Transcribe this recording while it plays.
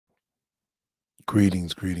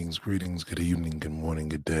Greetings, greetings, greetings. Good evening, good morning,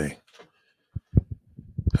 good day.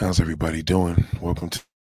 How's everybody doing? Welcome to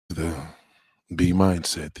the B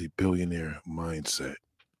Mindset, the billionaire mindset,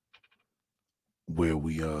 where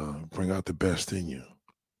we bring out the best in you,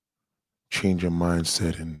 change your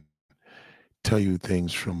mindset, and tell you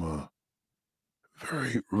things from a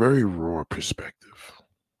very, very raw perspective.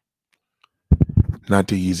 Not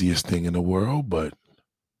the easiest thing in the world, but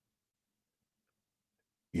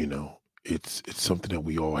it's something that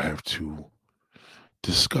we all have to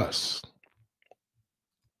discuss.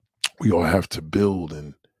 We all have to build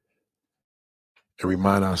and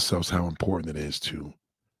remind ourselves how important it is to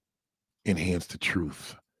enhance the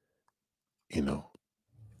truth, you know,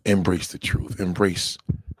 embrace the truth, embrace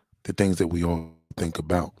the things that we all think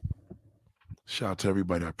about. Shout out to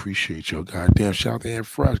everybody. I appreciate y'all. Goddamn. Shout out to Ed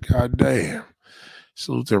Fresh. Goddamn.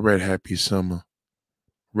 Salute to Red Happy Summer.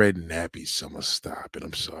 Red and Happy Summer. Stop it.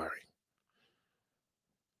 I'm sorry.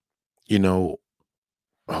 You know,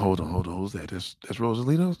 hold on. Who's that? That's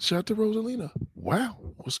Rosalina. Shout out to Rosalina. Wow.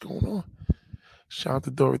 What's going on? Shout out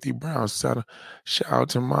to Dorothy Brown. Shout out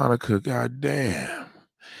to Monica. Goddamn.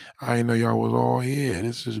 I didn't know y'all was all here.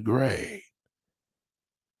 This is great.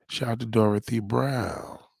 Shout out to Dorothy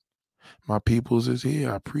Brown. My peoples is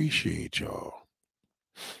here. I appreciate y'all.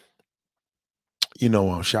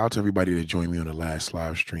 Shout out to everybody that joined me on the last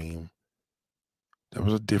live stream. That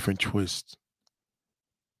was a different twist.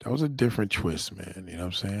 That was a different twist, man. You know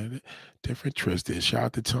what I'm saying? Different twist there. Shout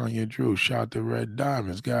out to Tanya Drew. Shout out to Red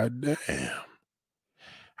Diamonds. God damn.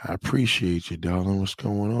 I appreciate you, darling. What's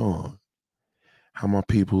going on? How my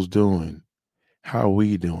people's doing? How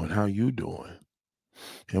we doing? How you doing?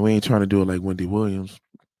 And we ain't trying to do it like Wendy Williams.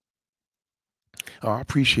 Oh, I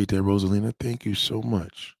appreciate that, Rosalina. Thank you so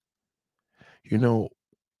much. You know,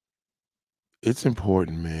 it's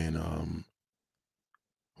important, man,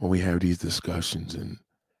 when we have these discussions, and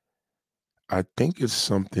I think it's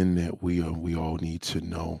something that we all need to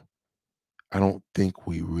know. I don't think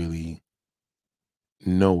we really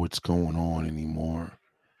know what's going on anymore.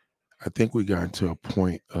 I think we got to a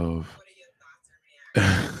point of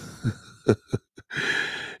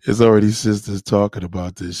it's already sisters talking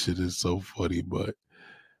about this shit. It's so funny, but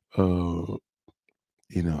uh,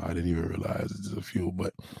 I didn't even realize it's a few.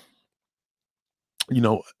 But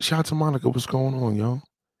shout out to Monica. What's going on, y'all?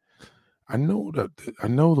 I know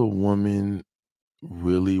the woman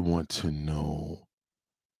really want to know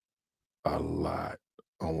a lot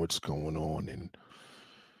on what's going on, and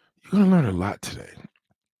you're gonna learn a lot today.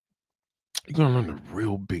 You're gonna learn a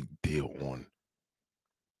real big deal on,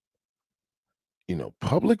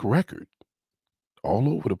 public record all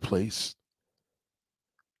over the place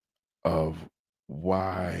of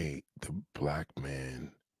why the black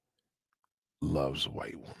man loves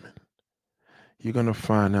white women. You're gonna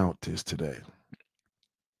find out this today.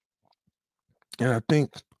 And I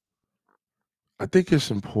think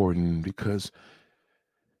it's important because,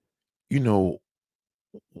 you know,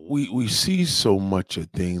 we see so much of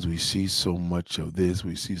things, we see so much of this,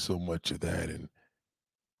 we see so much of that, and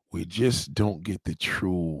we just don't get the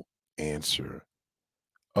true answer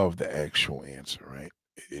of the actual answer, right?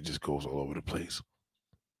 It just goes all over the place.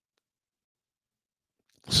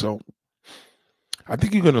 So I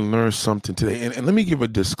think you're going to learn something today. And let me give a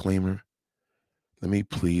disclaimer. Let me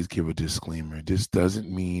please give a disclaimer. This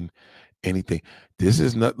doesn't mean anything. This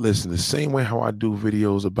is not, listen, the same way how I do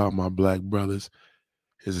videos about my black brothers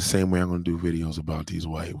is the same way I'm going to do videos about these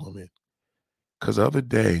white women. Because the other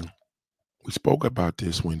day, we spoke about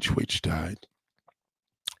this when Twitch died,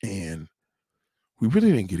 and we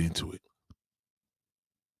really didn't get into it.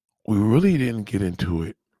 We really didn't get into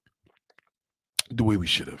it the way we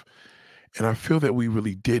should have. And I feel that we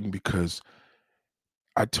really didn't because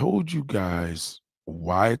I told you guys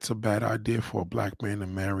why it's a bad idea for a black man to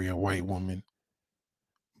marry a white woman,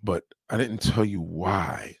 but I didn't tell you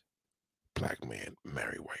why black men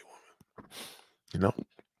marry white women. You know,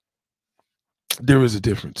 there is a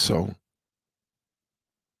difference. So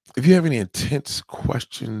if you have any intense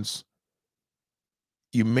questions,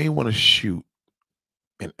 you may want to shoot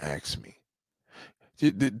and ask me.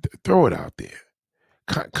 Throw it out there.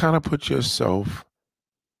 Kind of put yourself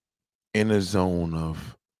in a zone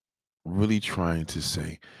of really trying to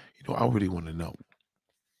say, I really want to know.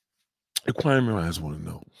 Inquiring minds want to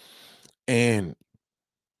know. And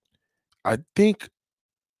I think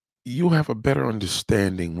you'll have a better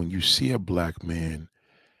understanding when you see a black man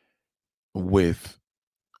with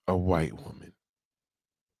a white woman.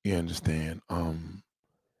 You understand? And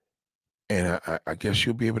I guess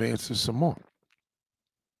you'll be able to answer some more.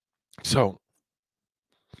 So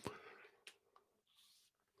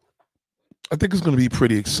I think it's going to be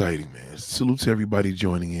pretty exciting, man. Salute to everybody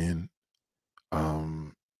joining in.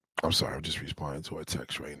 Um, I'm sorry, I'm just responding to a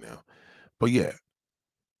text right now. But yeah,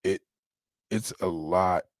 it it's a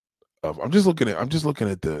lot of. I'm just looking at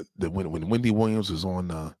the when Wendy Williams was on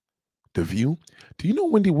The View. Do you know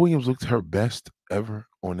Wendy Williams looked her best ever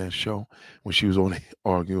on that show when she was on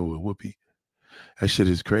arguing with Whoopi? That shit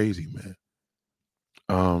is crazy, man.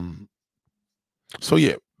 Um, so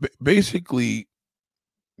yeah, basically,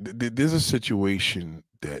 there's a situation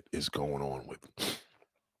that is going on with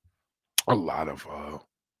a lot of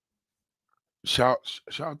shout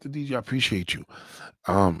out to DJ. I appreciate you.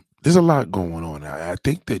 There's a lot going on. I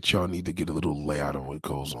think that y'all need to get a little layout of what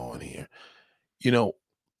goes on here. You know,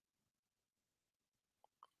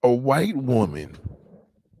 a white woman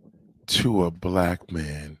to a black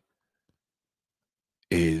man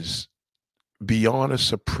is beyond a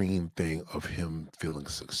supreme thing of him feeling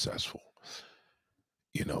successful.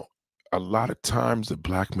 You know, a lot of times the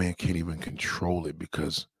black man can't even control it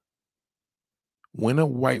because when a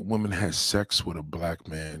white woman has sex with a black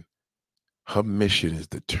man, her mission is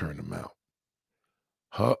to turn him out.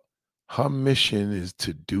 Her her mission is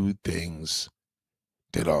to do things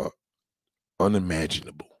that are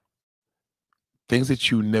unimaginable. Things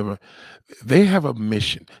that you never they have a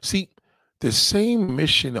mission. See, the same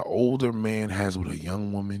mission an older man has with a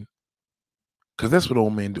young woman, because that's what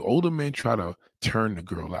old men do. Older men try to turn the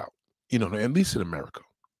girl out. At least in America,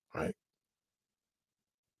 right?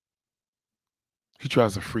 He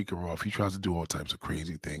tries to freak her off. He tries to do all types of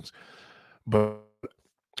crazy things. But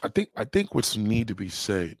I think what's need to be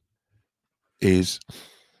said is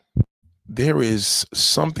there is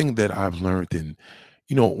something that I've learned in,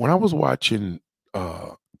 when I was watching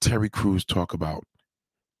Terry Crews talk about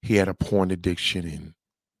he had a porn addiction and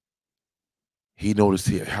he noticed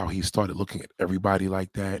how he started looking at everybody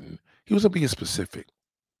like that, and he wasn't being specific.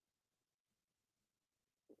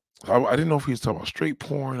 I didn't know if he was talking about straight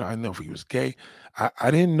porn. I didn't know if he was gay. I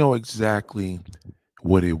didn't know exactly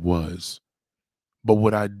what it was. But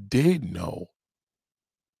what I did know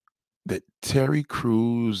that Terry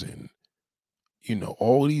Crews and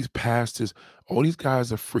all these pastors, all these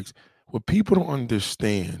guys are freaks. What people don't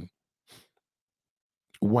understand,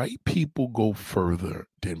 white people go further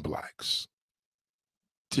than blacks.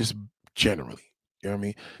 Just generally. You know what I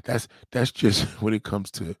mean? That's just when it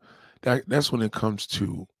comes to that's when it comes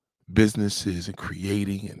to businesses and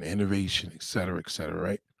creating and innovation, et cetera,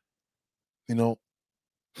 right? You know,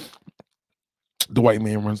 the white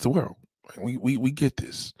man runs the world. Right? We get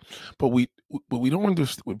this. But we don't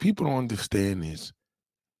understand what people don't understand is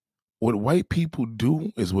what white people do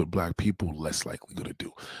is what black people less likely going to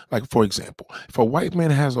do. Like, for example, if a white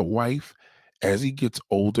man has a wife, as he gets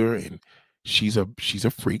older and she's a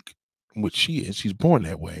freak, which she is, she's born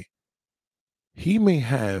that way, he may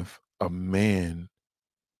have a man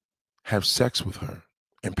have sex with her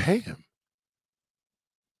and pay him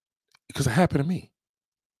because it happened to me.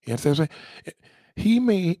 You understand what I'm saying? He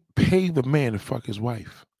may pay the man to fuck his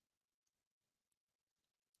wife.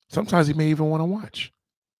 Sometimes he may even want to watch.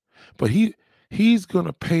 But he's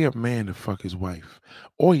gonna pay a man to fuck his wife,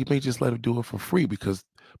 or he may just let him do it for free because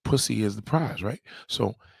pussy is the prize, right?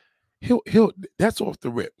 So he'll that's off the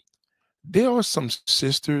rip. There are some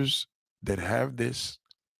sisters that have this,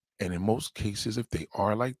 and in most cases, if they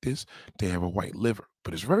are like this, they have a white liver.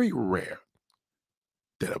 But it's very rare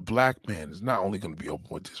that a black man is not only going to be open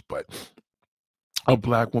with this, but a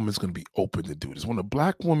black woman is going to be open to do this. When a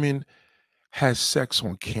black woman has sex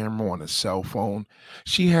on camera on a cell phone,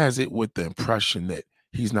 she has it with the impression that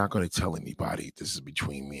he's not going to tell anybody this is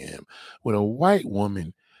between me and him. With a white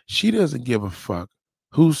woman, she doesn't give a fuck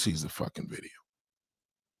who sees the fucking video.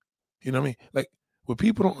 You know what I mean? Like, what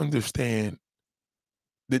people don't understand,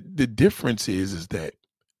 the difference is that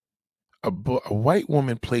a white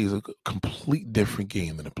woman plays a complete different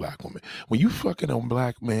game than a black woman. When you fucking a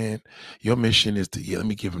black man, your mission is to, let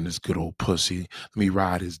me give him this good old pussy. Let me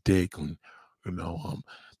ride his dick and, you know,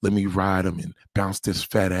 let me ride him and bounce this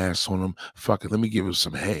fat ass on him. Fuck it, let me give him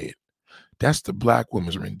some head. That's the black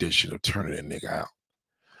woman's rendition of turning that nigga out.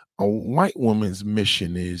 A white woman's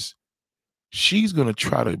mission is she's gonna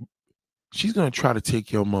try to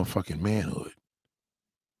take your motherfucking manhood.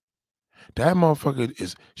 That motherfucker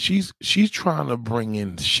is she's trying to bring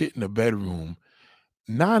in shit in the bedroom.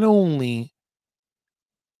 Not only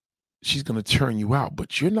she's gonna turn you out,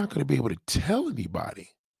 but you're not gonna be able to tell anybody.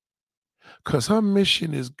 Cause her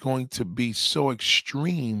mission is going to be so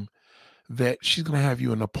extreme that she's gonna have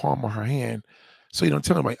you in the palm of her hand. So you don't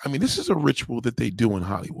tell anybody. I mean, this is a ritual that they do in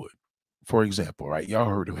Hollywood. For example, right? Y'all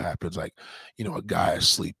heard what happens, like, a guy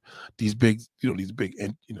asleep. These big, these big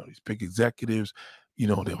executives,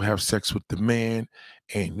 they'll have sex with the man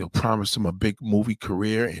and they'll promise him a big movie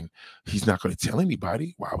career and he's not going to tell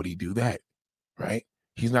anybody. Why would he do that? Right?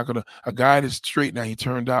 He's not going to, a guy that's straight now, he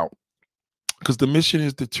turned out because the mission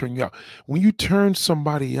is to turn you out. When you turn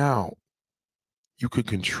somebody out, you could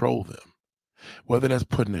control them. Whether that's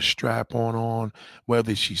putting a strap on,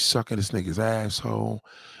 whether she's sucking this nigga's asshole,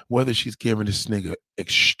 whether she's giving this nigga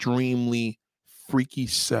extremely freaky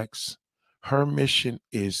sex, her mission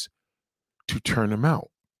is to turn him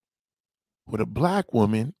out. With a black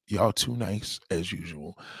woman, y'all too nice as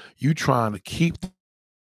usual. You trying to keep.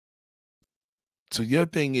 So your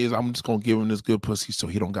thing is, I'm just gonna give him this good pussy so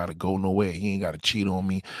he don't gotta go nowhere. He ain't gotta cheat on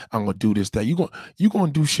me. I'm gonna do this, that. You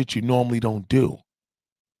gonna do shit you normally don't do.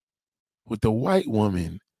 With the white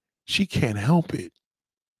woman, she can't help it.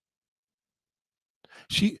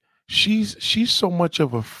 She's so much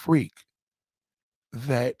of a freak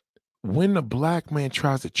that when the black man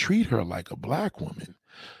tries to treat her like a black woman,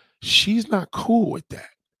 she's not cool with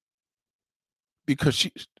that because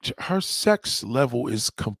her sex level is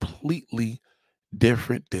completely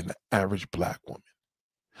different than the average black woman.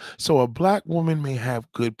 So a black woman may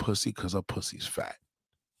have good pussy because her pussy's fat.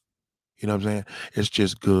 You know what I'm saying? It's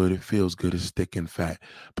just good. It feels good. It's thick and fat.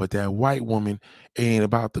 But that white woman ain't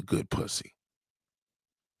about the good pussy.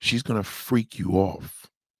 She's going to freak you off.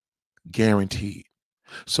 Guaranteed.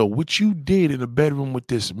 So what you did in the bedroom with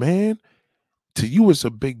this man, to you, it's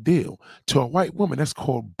a big deal. To a white woman, that's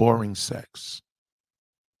called boring sex.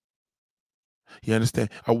 You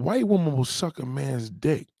understand? A white woman will suck a man's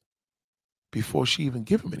dick before she even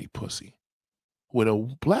give him any pussy. With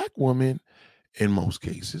a black woman, in most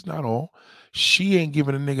cases, not all, she ain't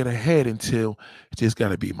giving a nigga the head until it's got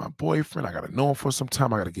to be my boyfriend. I got to know him for some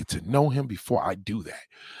time. I got to get to know him before I do that.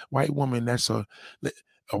 White woman, that's a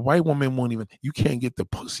white woman won't even, you can't get the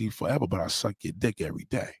pussy forever, but I suck your dick every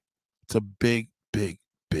day. It's a big, big,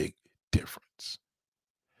 big difference.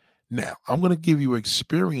 Now, I'm going to give you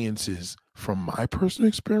experiences from my personal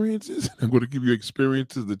experiences. I'm going to give you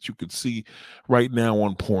experiences that you could see right now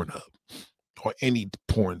on Pornhub or any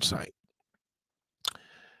porn site.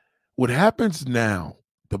 What happens now,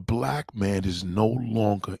 the black man is no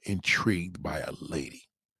longer intrigued by a lady.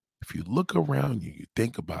 If you look around you, you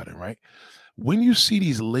think about it, right? When you see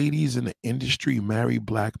these ladies in the industry marry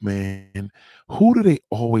black men, who do they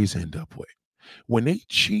always end up with? When they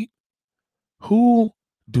cheat, who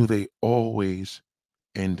do they always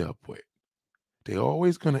end up with? They're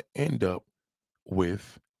always going to end up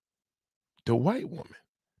with the white woman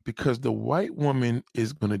because the white woman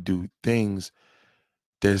is going to do things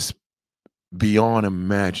that's beyond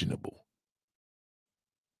imaginable.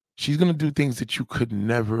 She's going to do things that you could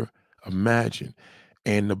never imagine.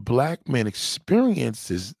 And the black man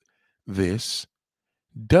experiences this,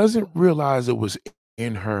 doesn't realize it was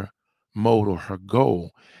in her mode or her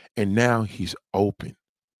goal. And now he's open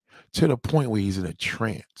to the point where he's in a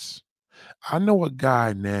trance. I know a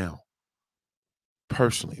guy now,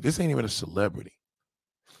 personally, this ain't even a celebrity.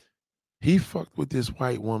 He fucked with this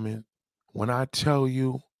white woman. When I tell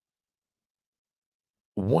you,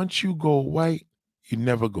 once you go white, you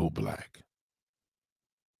never go black.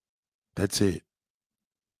 That's it.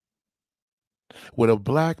 With a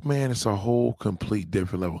black man, it's a whole complete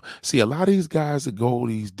different level. See, a lot of these guys that go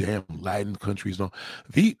to these damn Latin countries,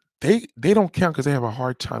 they don't count because they have a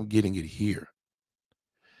hard time getting it here.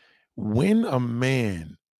 When a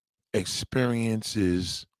man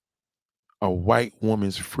experiences a white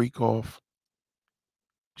woman's freak off,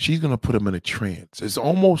 she's gonna put him in a trance. It's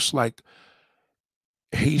almost like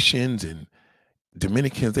Haitians and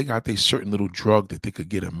Dominicans, they got their certain little drug that they could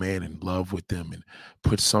get a man in love with them and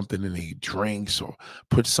put something in their drinks or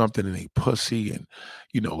put something in their pussy and,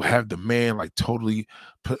 have the man like totally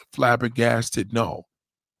flabbergasted. No,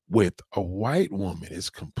 with a white woman, it's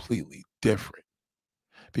completely different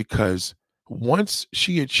because once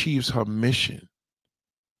she achieves her mission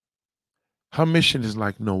is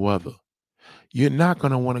like no other. You're not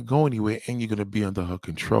going to want to go anywhere and you're going to be under her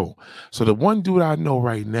control. So the one dude I know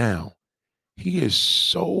right now, he is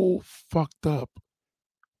so fucked up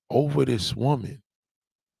over this woman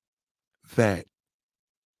that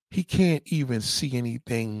he can't even see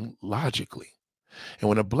anything logically. And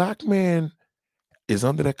when a black man is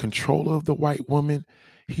under the control of the white woman,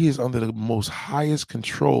 he is under the most highest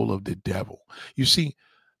control of the devil. You see,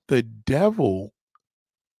 the devil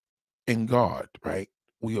and God, right?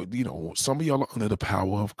 Some of y'all are under the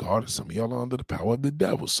power of God, some of y'all are under the power of the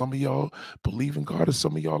devil. Some of y'all believe in God, and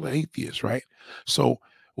some of y'all are atheists, right? So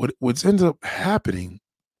what ends up happening,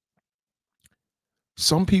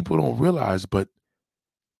 some people don't realize, but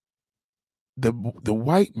the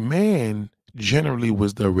white man generally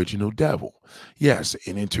was the original devil. Yes,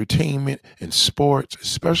 in entertainment and sports,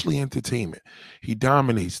 especially entertainment, he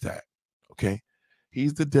dominates that. Okay.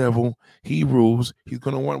 He's the devil. He rules. He's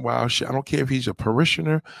going to want wild shit. I don't care if he's a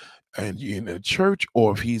parishioner and in a church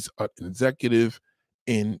or if he's an executive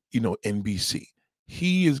in, NBC.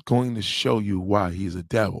 He is going to show you why he's a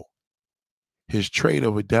devil. His trait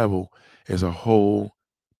of a devil is a whole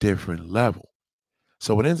different level.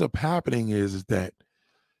 So what ends up happening is that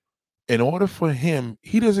in order for him,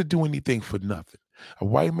 he doesn't do anything for nothing. A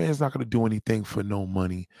white man's not going to do anything for no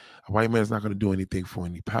money. A white man's not going to do anything for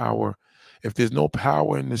any power. If there's no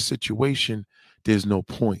power in the situation, there's no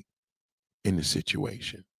point in the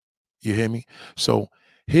situation. You hear me? So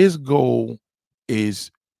his goal is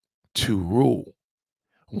to rule.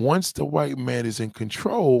 Once the white man is in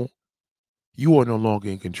control, you are no longer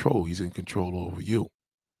in control. He's in control over you.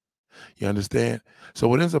 You understand? So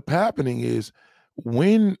what ends up happening is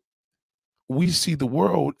when we see the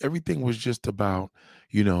world, everything was just about,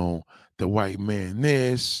 the white man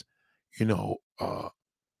this, you know, uh,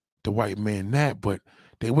 the white man that, but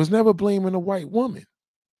they was never blaming the white woman.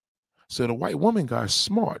 So the white woman got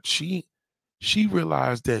smart. She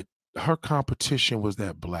realized that her competition was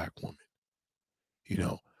that black woman. You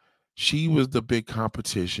know, she was the big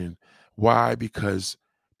competition. Why? Because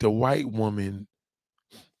the white woman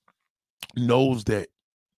knows that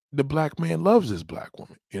the black man loves this black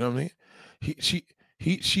woman. You know what I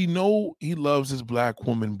mean? She know he loves his black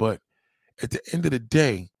woman, but at the end of the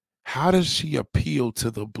day, how does she appeal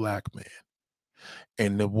to the black man?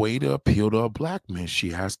 And the way to appeal to a black man, she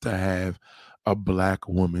has to have a black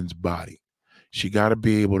woman's body. She got to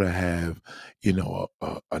be able to have,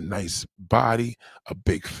 a nice body, a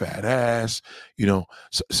big fat ass,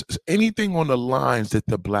 so anything on the lines that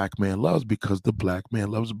the black man loves because the black man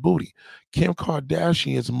loves booty. Kim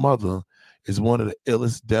Kardashian's mother is one of the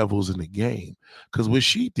illest devils in the game because what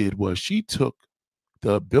she did was she took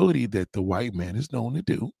the ability that the white man is known to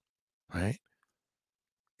do, right?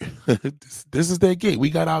 This is their game. We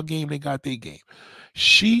got our game, they got their game.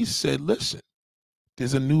 She said, listen,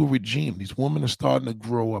 there's a new regime. These women are starting to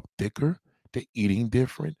grow up thicker. They're eating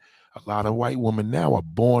different. A lot of white women now are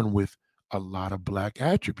born with a lot of black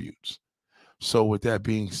attributes. So with that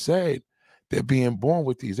being said, they're being born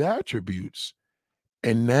with these attributes.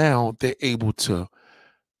 And now they're able to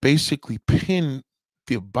basically pin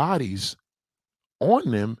their bodies on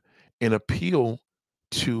them and appeal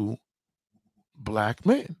to black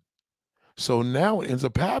men. So now what ends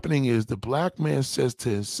up happening is the black man says to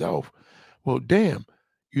himself, well, damn,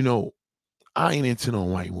 I ain't into no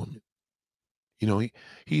white woman.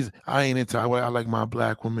 I ain't into, I like my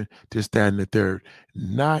black woman, this, that, and the third.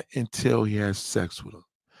 Not until he has sex with her.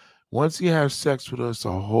 Once he has sex with her, it's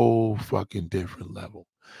a whole fucking different level.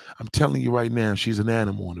 I'm telling you right now, she's an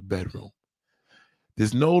animal in the bedroom.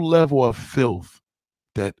 There's no level of filth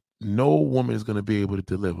that no woman is going to be able to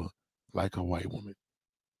deliver like a white woman.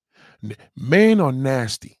 Men are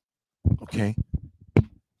nasty, okay?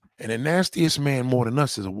 And the nastiest man more than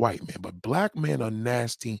us is a white man. But black men are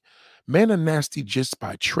nasty. Men are nasty just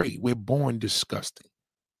by trait. We're born disgusting.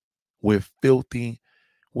 We're filthy.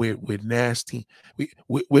 We're nasty.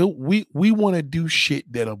 We want to do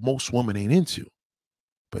shit that most women ain't into.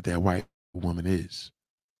 But that white woman is.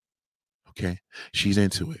 Okay? She's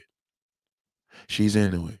into it. She's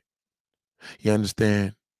into it. You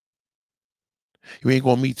understand? You ain't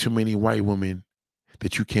gonna meet too many white women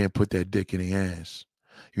that you can't put that dick in their ass.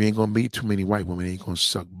 You ain't gonna meet too many white women. They ain't gonna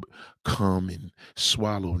suck cum and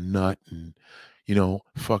swallow nut and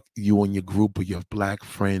fuck you and your group of your black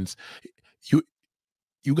friends.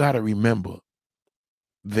 You gotta remember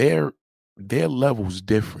their level's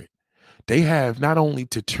different. They have not only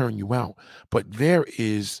to turn you out, but there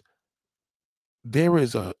is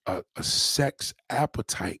a sex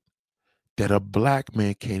appetite that a black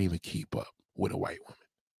man can't even keep up with a white woman.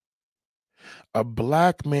 A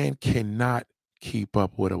black man cannot keep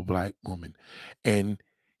up with a black woman. And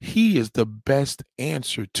he is the best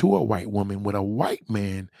answer to a white woman when a white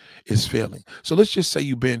man is failing. So let's just say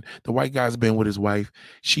the white guy's been with his wife.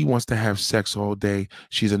 She wants to have sex all day.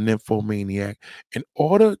 She's a nymphomaniac. In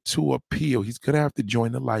order to appeal, he's going to have to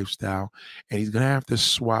join the lifestyle and he's going to have to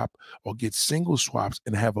swap or get single swaps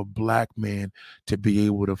and have a black man to be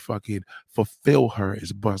able to fucking fulfill her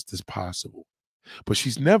as best as possible. But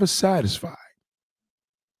she's never satisfied.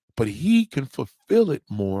 But he can fulfill it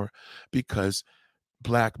more because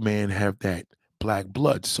black men have that black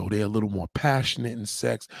blood. So they're a little more passionate in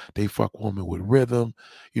sex. They fuck women with rhythm.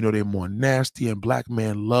 They're more nasty. And black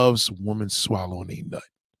man loves women swallowing a nut.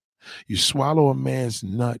 You swallow a man's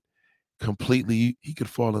nut completely, he could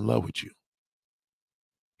fall in love with you.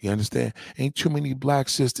 You understand? Ain't too many black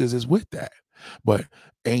sisters is with that. But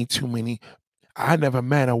ain't too many. I never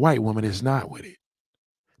met a white woman that's not with it.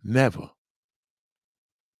 Never.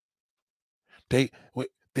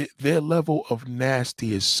 Their level of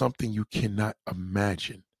nasty is something you cannot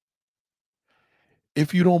imagine.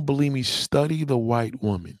 If you don't believe me, study the white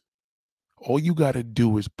woman. All you got to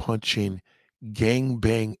do is punch in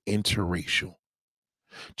gangbang interracial.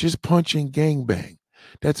 Just punch in gangbang.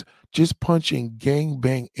 That's just punch in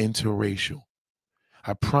gangbang interracial.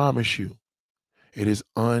 I promise you, it is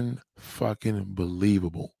unfucking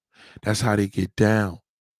believable. That's how they get down.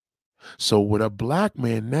 So with a black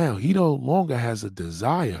man now, he no longer has a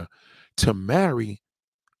desire to marry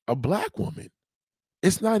a black woman.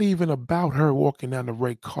 It's not even about her walking down the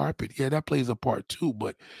red carpet. Yeah, that plays a part too,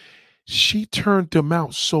 but she turned him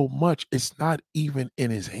out so much, it's not even in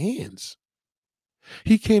his hands.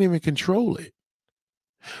 He can't even control it.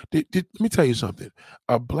 Let me tell you something.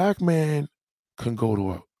 A black man can go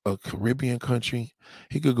to a Caribbean country.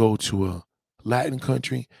 He could go to a Latin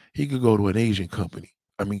country. He could go to an Asian country.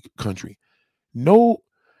 No,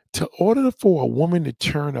 to order for a woman to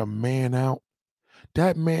turn a man out,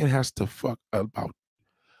 that man has to fuck about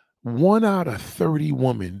 1 out of 30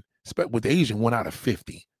 women, with Asian, 1 out of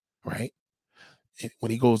 50, right?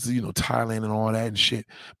 When he goes to, Thailand and all that and shit.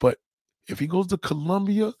 But if he goes to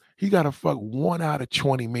Colombia, he got to fuck 1 out of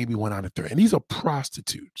 20, maybe 1 out of 3. And these are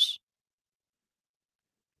prostitutes.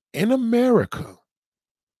 In America,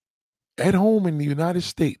 at home in the United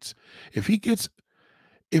States, forget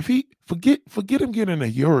him getting a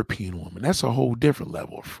European woman. That's a whole different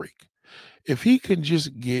level of freak. If he can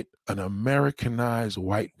just get an Americanized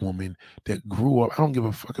white woman that grew up, I don't give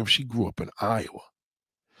a fuck if she grew up in Iowa.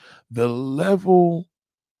 The level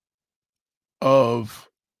of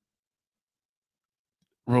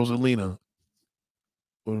Rosalina,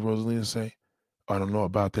 what did Rosalina say? I don't know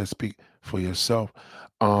about that. Speak for yourself.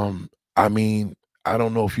 I mean, I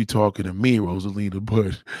don't know if you're talking to me, Rosalina,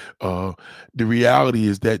 but the reality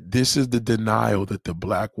is that this is the denial that the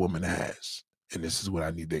black woman has. And this is what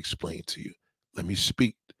I need to explain to you. Let me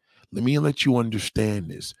speak. Let me let you understand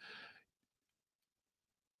this.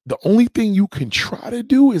 The only thing you can try to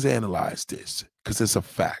do is analyze this because it's a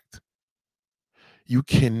fact. You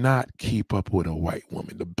cannot keep up with a white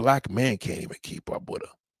woman. The black man can't even keep up with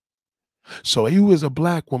her. So you as a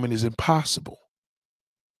black woman is impossible.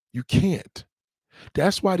 You can't.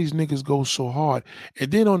 That's why these niggas go so hard.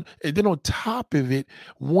 And then on top of it,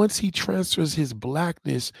 once he transfers his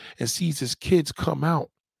blackness and sees his kids come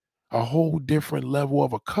out a whole different level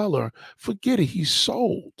of a color, forget it, he's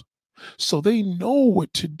sold. So they know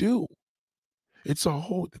what to do.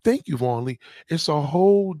 Thank you, Vaughn Lee. It's a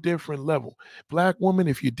whole different level. Black woman,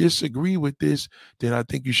 if you disagree with this, then I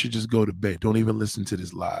think you should just go to bed. Don't even listen to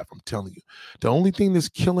this live. I'm telling you. The only thing that's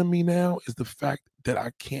killing me now is the fact that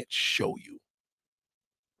I can't show you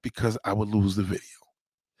because I would lose the video.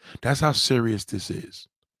 That's how serious this is.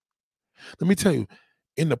 Let me tell you,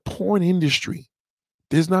 in the porn industry,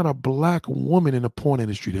 there's not a black woman in the porn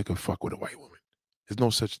industry that can fuck with a white woman. There's no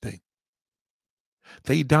such thing.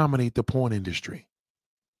 They dominate the porn industry.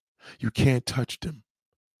 You can't touch them.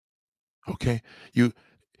 Okay? You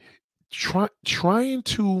trying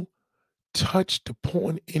to touch the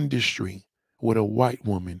porn industry with a white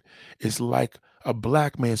woman is like a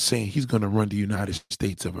black man saying he's going to run the United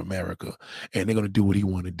States of America and they're going to do what he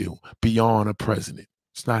want to do beyond a president.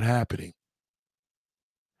 It's not happening.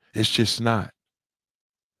 It's just not.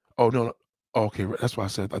 Oh, no. Okay, that's why I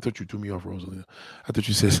said, I thought you threw me off, Rosalina. I thought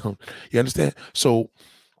you said something. You understand? So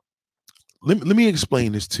let me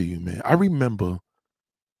explain this to you, man. I remember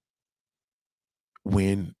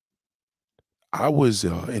when I was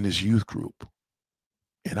in this youth group,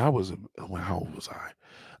 and I was, how old was I?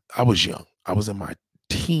 I was young. I was in my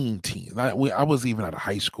teens. I was even out of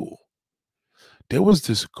high school. There was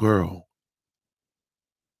this girl.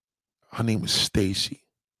 Her name was Stacy,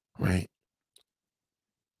 right?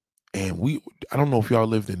 And I don't know if y'all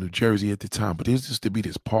lived in New Jersey at the time, but there used to be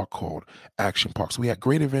this park called Action Park. So we had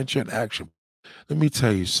Great Adventure and Action. Let me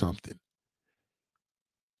tell you something.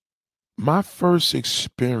 My first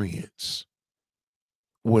experience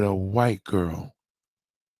with a white girl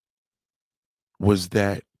was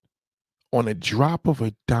that on a drop of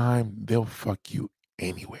a dime, they'll fuck you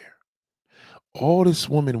anywhere. All this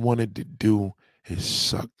woman wanted to do is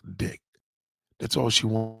suck dick. That's all she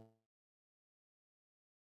wanted.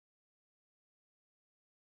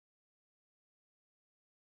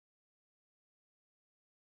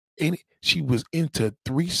 And she was into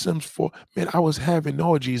threesomes man, I was having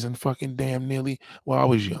orgies and fucking damn nearly, well, I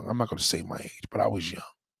was young. I'm not going to say my age, but I was young.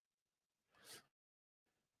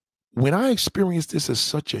 when I experienced this at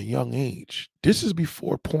such a young age, this is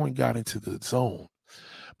before porn got into the zone.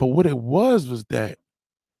 But what it was that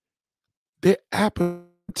their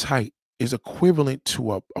appetite is equivalent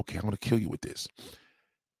to a, okay, I'm going to kill you with this.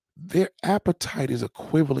 Their appetite is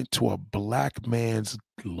equivalent to a black man's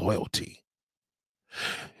loyalty.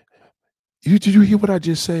 Did you hear what I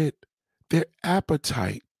just said? Their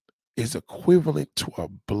appetite is equivalent to a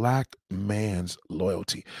black man's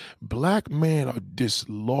loyalty. Black men are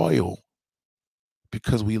disloyal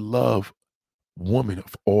because we love women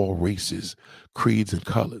of all races, creeds, and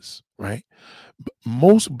colors, right?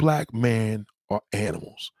 Most black men are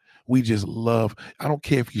animals. We just love, I don't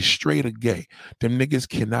care if you're straight or gay, them niggas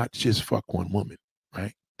cannot just fuck one woman,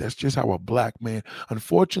 right? That's just how a black man,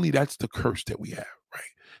 unfortunately, that's the curse that we have, right?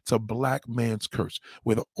 It's a black man's curse.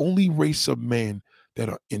 We're the only race of men that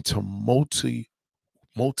are into multicultural,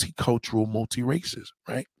 multi-races,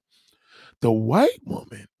 right? The white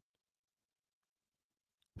woman,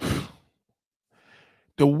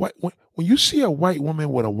 when you see a white woman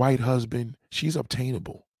with a white husband, she's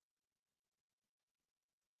obtainable.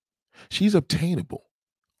 She's obtainable.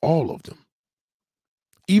 All of them.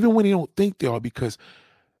 Even when they don't think they are, because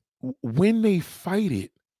when they fight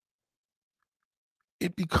it, they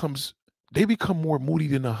become more moody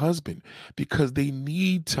than a husband because they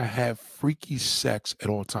need to have freaky sex at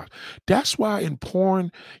all times. That's why in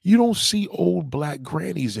porn, you don't see old black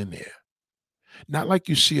grannies in there. Not like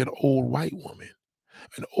you see an old white woman.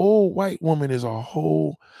 An old white woman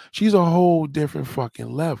she's a whole different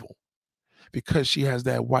fucking level because she has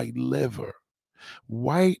that white liver.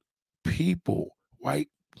 White people, white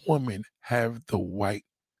women have the white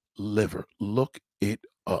liver. Look it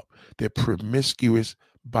up. They're promiscuous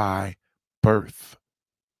by birth.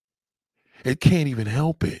 It can't even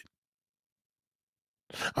help it.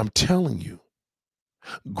 I'm telling you,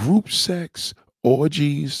 group sex,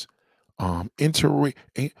 orgies, all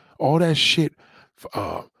that shit,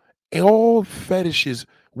 all fetishes.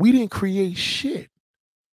 We didn't create shit.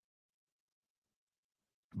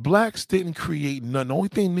 Blacks didn't create none. The only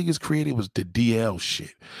thing niggas created was the DL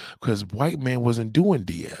shit, because white man wasn't doing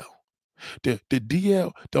DL. The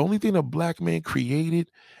DL, the only thing a black man created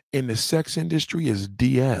in the sex industry is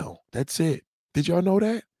DL. That's it. Did y'all know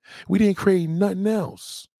that? We didn't create nothing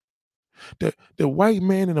else. The white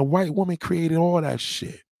man and the white woman created all that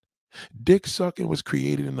shit. Dick sucking was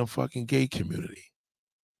created in the fucking gay community.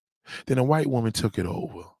 Then a white woman took it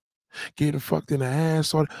over. Getting fucked in the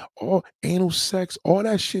ass, all anal sex, all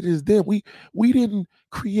that shit is there. We didn't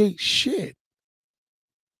create shit.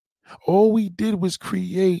 All we did was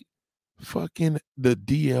create fucking the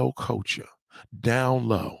DL culture. Down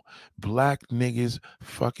low. Black niggas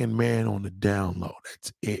fucking man on the down low.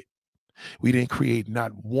 That's it. We didn't create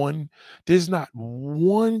there's not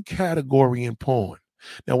one category in porn.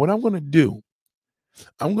 Now, what I'm going to do,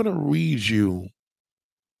 I'm going to read you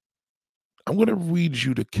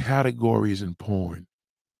the categories in porn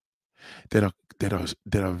that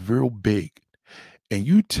are real big. And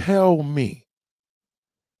you tell me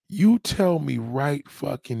right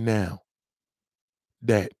fucking now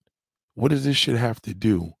that what does this shit have to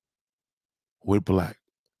do with black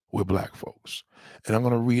folks? And I'm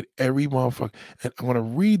gonna read every motherfucker, and I'm gonna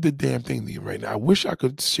read the damn thing to you right now. I wish I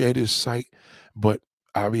could share this site, but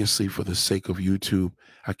obviously for the sake of YouTube,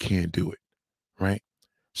 I can't do it. Right?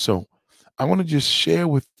 So I want to just share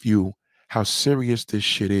with you how serious this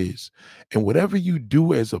shit is. And whatever you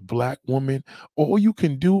do as a black woman, all you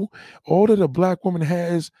can do, all that a black woman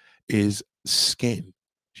has is skin.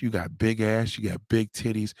 You got big ass, you got big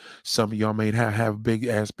titties. Some of y'all may have big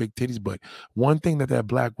ass, big titties, but one thing that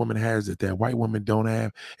black woman has that white woman don't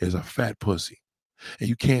have is a fat pussy. And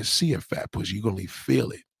you can't see a fat pussy, you can only feel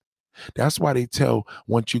it. That's why they tell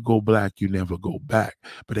once you go black, you never go back.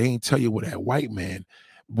 But they ain't tell you what that white man,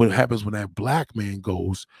 what happens when that black man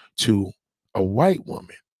goes to a white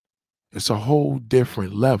woman. It's a whole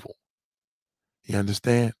different level. You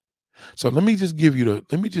understand? So let me just give you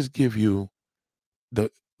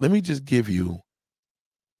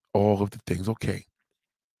all of the things. Okay.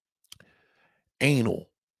 Anal,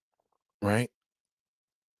 right?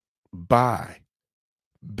 Bi,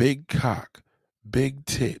 big cock, big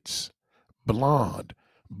tits, blonde,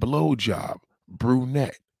 blowjob,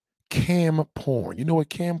 brunette, cam porn. You know what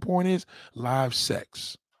cam porn is? Live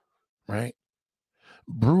sex, right?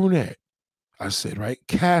 Brunette, I said, right?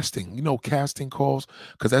 Casting, casting calls,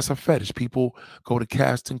 because that's a fetish. People go to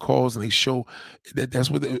casting calls and they show that's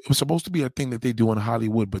what it was supposed to be a thing that they do in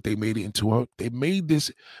Hollywood, but they made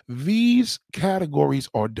it these categories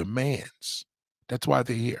are demands. That's why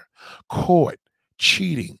they're here. Court,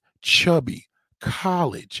 cheating, chubby,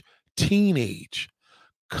 college, teenage,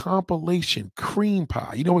 compilation cream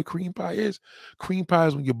pie. You know what cream pie is? Cream pie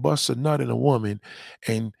is when you bust a nut in a woman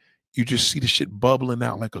and you just see the shit bubbling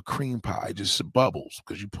out like a cream pie. It just bubbles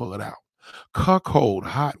because you pull it out. Cuckold,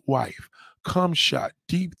 hot wife, cum shot,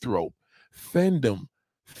 deep throat, fendom,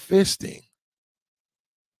 fisting.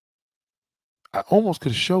 I almost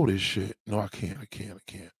could show this shit. No, I can't.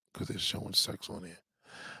 Because it's showing sex on there.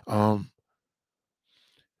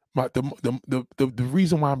 The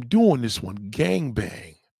reason why I'm doing this one,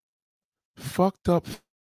 gangbang, fucked up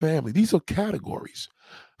family. These are categories.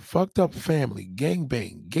 Fucked up family,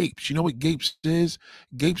 gangbang, gapes. You know what gapes is?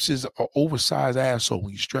 Gapes is an oversized asshole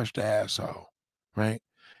when you stretch the asshole, right?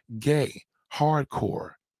 Gay,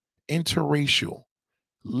 hardcore, interracial,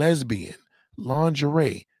 lesbian,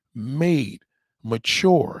 lingerie, maid,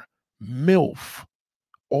 mature, MILF,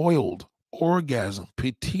 oiled, orgasm,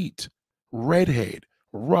 petite, redhead,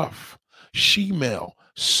 rough, she-male,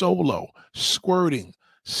 solo, squirting,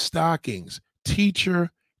 stockings, teacher,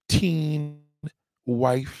 teen,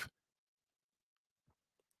 wife.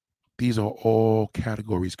 These are all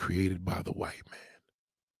categories created by the white man.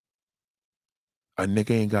 A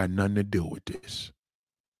nigga ain't got nothing to do with this.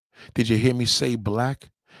 Did you hear me say black?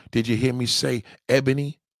 Did you hear me say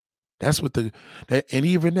ebony? That's what and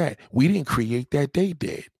even that, we didn't create that, they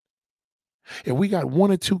did. And we got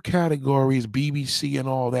one or two categories, BBC and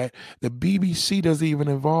all that. The BBC doesn't even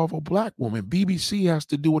involve a black woman. BBC has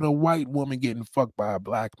to do with a white woman getting fucked by a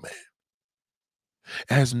black man.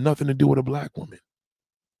 It has nothing to do with a black woman.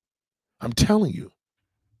 I'm telling you.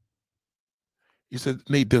 You said,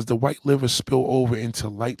 Nate, does the white liver spill over into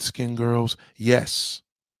light-skinned girls? Yes,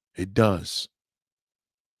 it does.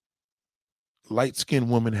 Light-skinned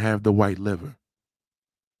women have the white liver.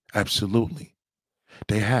 Absolutely.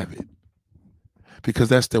 They have it. Because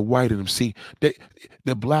that's the white in them. See,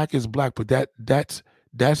 the black is black, but that's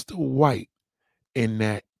the white in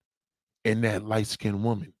that light-skinned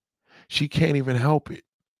woman. She can't even help it.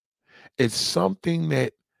 It's something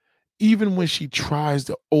that even when she tries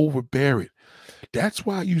to overbear it, that's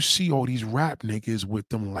why you see all these rap niggas with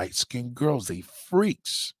them light-skinned girls. They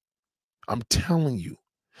freaks. I'm telling you.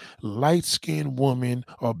 Light-skinned women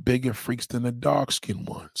are bigger freaks than the dark-skinned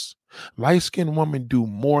ones. Light-skinned women do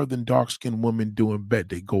more than dark-skinned women do in bed.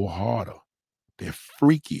 They go harder. They're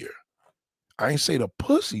freakier. I ain't say the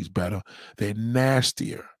pussy's better. They're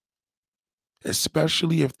nastier.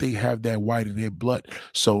 Especially if they have that white in their blood.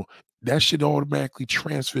 So that shit automatically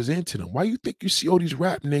transfers into them. Why you think you see all these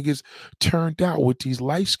rap niggas turned out with these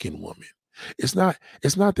light-skinned women? It's not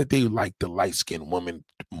that they like the light-skinned woman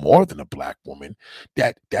more than a black woman.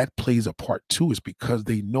 That plays a part too. It's because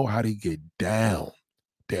they know how to get down.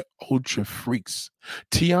 They're ultra freaks.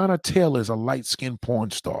 Tiana Taylor is a light-skinned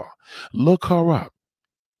porn star. Look her up.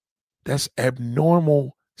 That's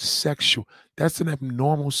abnormal sexual. That's an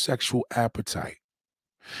abnormal sexual appetite.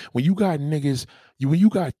 When you got niggas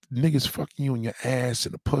fucking you in your ass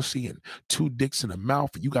and a pussy and two dicks in the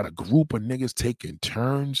mouth, and you got a group of niggas taking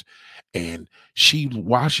turns, and she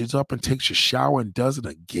washes up and takes a shower and does it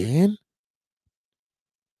again,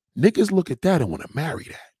 niggas look at that and want to marry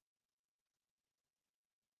that.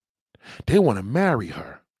 They want to marry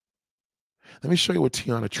her. Let me show you what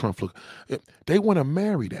Tiana Trump look. They want to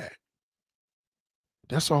marry that.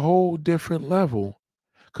 That's a whole different level,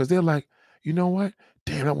 because they're like, you know what?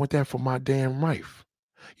 Damn, I want that for my damn wife.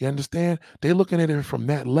 You understand? They're looking at it from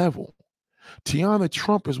that level. Tiana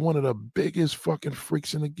Trump is one of the biggest fucking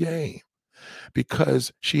freaks in the game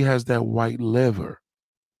because she has that white liver.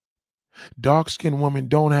 Dark-skinned women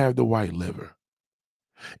don't have the white liver.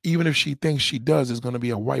 Even if she thinks she does, it's going to be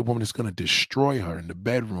a white woman that's going to destroy her in the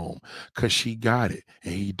bedroom because she got it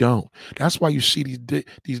and he don't. That's why you see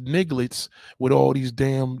these nigglets with all these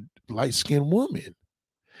damn light-skinned women.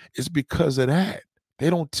 It's because of that. They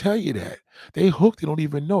don't tell you that. They hooked. They don't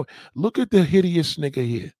even know it. Look at the hideous nigga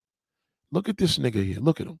here. Look at this nigga here.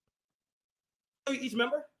 Look at him. Each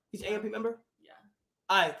member? Each AMP member? Yeah.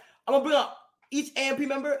 All right. I'm going to bring up each AMP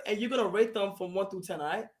member, and you're going to rate them from 1 through 10, all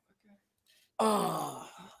right? All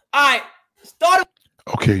right. Start.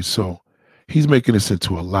 Okay, so he's making this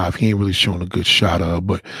into a live. He ain't really showing a good shot of her,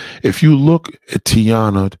 but if you look at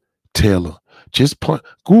Tiana Taylor, just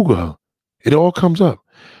Google her. It all comes up.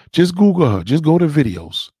 Just Google her. Just go to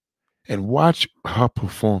videos and watch her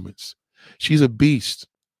performance. She's a beast.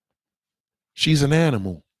 She's an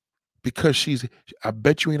animal because I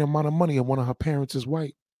bet you ain't amount of money and one of her parents is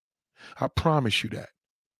white. I promise you that.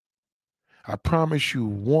 I promise you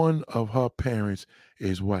one of her parents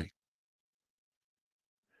is white.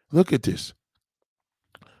 Look at this.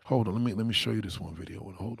 Hold on. Let me show you this one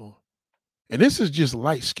video. Hold on. And this is just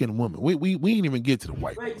light-skinned women. We ain't even get to the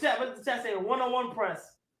white. Wait, chat, what did the chat say? One-on-one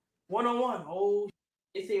press. 1-on-1. Oh,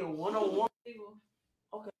 they say 1-on-1.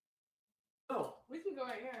 Okay. Oh, we can go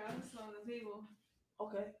right here. I'm just on the table.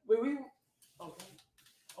 Okay. Wait, okay.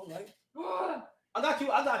 All right. I got you.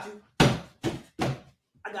 I got you.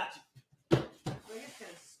 We're just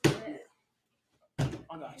gonna split. I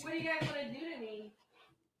got you. What do you guys want to do to me?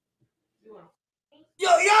 You want? Yo!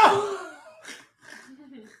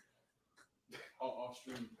 Off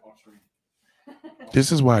stream.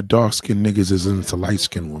 This is why dark skinned niggas is into light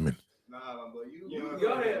skinned women. Nah, but you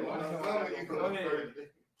go ahead.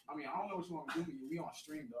 I mean, I don't know what you want to do. We on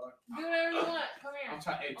stream, dog. Do whatever you want. Come here. I'm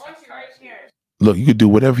trying. I want you right here. Look, you can do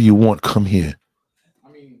whatever you want. Come here. I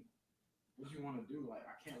mean, what you want to do? Like,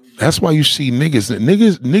 I can't. Really That's why you see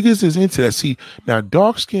niggas is into that. See, now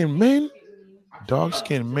dark skinned men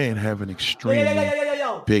have an extremely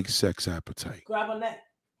big sex appetite. Grab a neck.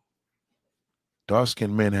 Dark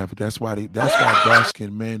skinned men have. That's why dark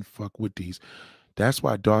skinned men fuck with these. That's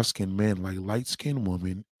why dark skinned men like light skinned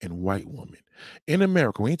women and white women. In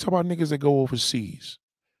America, we ain't talking about niggas that go overseas.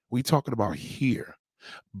 We talking about here.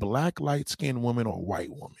 Black light skinned woman or white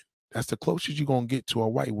woman. That's the closest you're gonna get to a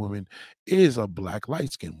white woman is a black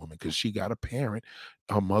light skinned woman because she got a parent,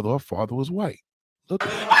 her mother or father was white. Look.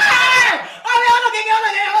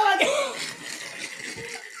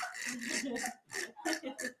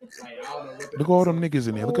 Look at all them niggas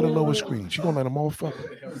in there. Look at the lower screen. She gonna let them all fuck her.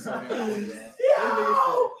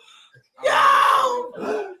 Yo!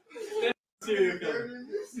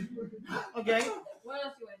 Okay. What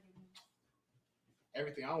else you want to do?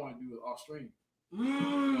 everything I want to do is off stream.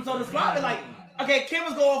 So the spot is like, okay,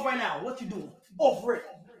 cameras go off right now. What you doing? Off rip.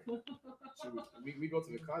 So we go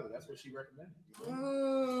to the closet. That's what she recommended.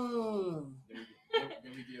 Then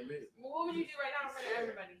we get lit. Well, what would you do right now in front of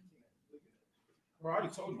everybody? Bro, I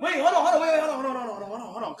already told you. Wait,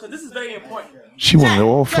 hold on, because this is very important. She wanted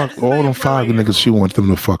all them five niggas. She wanted them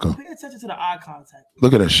to fuck her. Pay attention to the eye contact.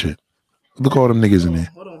 Look at that shit. Look at all them niggas in there.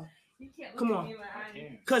 Hold on. Can't Come look on. at me in my eye.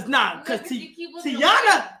 Cause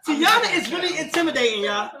Tiana is really intimidating,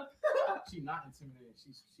 y'all. She's not intimidating.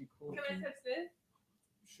 She's cool. Can I touch this?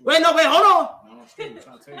 Sure. Wait, hold on. No, I'm trying to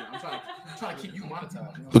tell you. I'm trying to keep you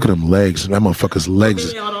monetized. You know? Look at them legs. That motherfucker's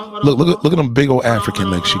legs. Look at them big old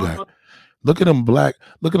African legs she got. Look at them black.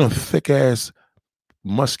 Look at them thick ass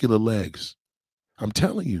muscular legs. I'm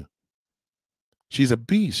telling you, she's a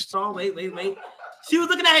beast. Oh, wait. She was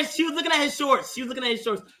looking at his shorts.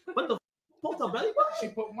 What the? Poked her belly button? She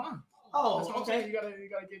poked mine. Oh, that's what I'm okay. saying. You gotta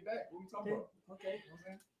get back. What are you talking about? Okay. You know what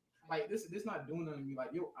I'm saying? Like this not doing nothing to me. Like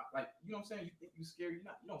you know what I'm saying? You think you scare? You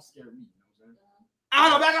don't scare me. You know what I'm saying? I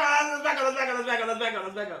don't know.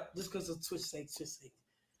 Let's back up. Just because of Twitch sake.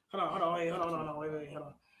 Hold on. Wait. Hold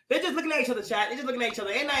on. They're just looking at each other, chat. They're just looking at each other.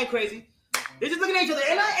 Ain't nothing crazy. They're just looking at each other.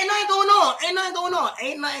 Ain't nothing going on.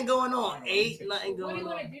 What do you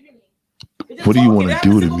want to do to me? What do you want to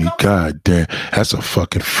do to me? God damn, that's a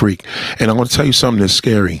fucking freak. And I'm going to tell you something that's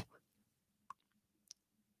scary.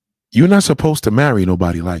 You're not supposed to marry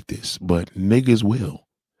nobody like this, but niggas will.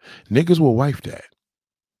 Niggas will wife that.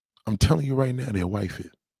 I'm telling you right now, they'll wife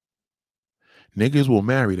it. Niggas will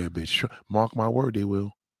marry that bitch. Mark my word, they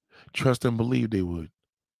will. Trust and believe they would.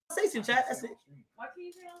 Say some chat. That's it. Why can't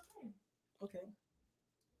you say on screen? Okay.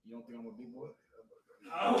 You don't think I'm a big boy?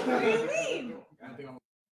 What do you mean? I don't think I'm.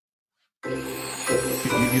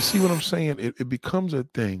 You see what I'm saying? It becomes a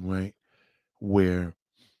thing, right? Where,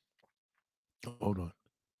 hold on.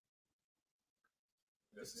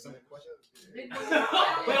 That's a simple question. Big boy. Wait,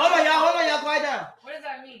 hold on, y'all. Quiet down. What does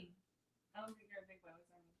that mean? I don't think you're a big boy.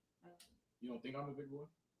 What's that mean? You don't think I'm a big boy?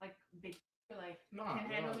 Like big, like Nah, can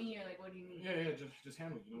handle me, or like what do you mean? Yeah, just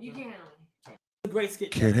handle it. You can handle me. Great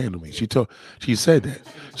skit. Can't handle me. She said that.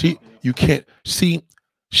 You can't see.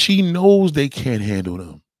 She knows they can't handle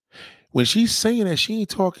them. When she's saying that, she ain't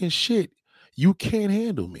talking shit. You can't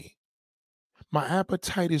handle me. My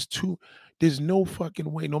appetite is too. There's no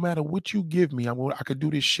fucking way. No matter what you give me, I could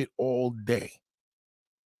do this shit all day.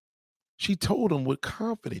 She told him with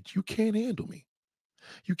confidence, you can't handle me.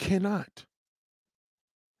 You cannot.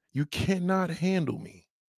 You cannot handle me.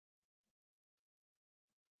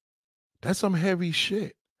 That's some heavy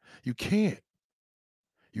shit. You can't.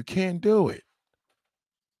 You can't do it.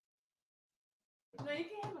 No, you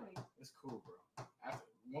can handle me. It's cool, bro.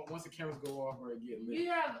 Once the cameras go off or it get lit. You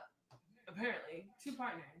have apparently 2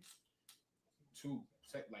 partners. 2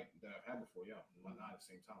 that I've had before, yeah, but not at the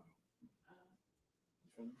same time.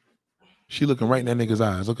 She looking right in that nigga's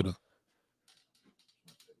eyes. Look at her.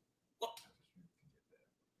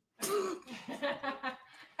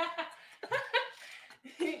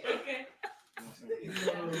 Okay.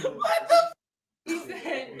 What the? He said,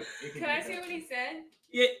 can I see what he said?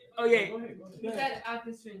 Yeah. Oh yeah. Go ahead. You said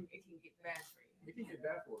after stream it can get bad for you. It can get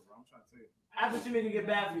bad for it, bro. I'm trying to tell you. After streaming, it can get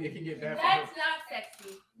bad for It you. can get bad for That's not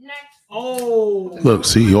sexy. Next. Oh. Look,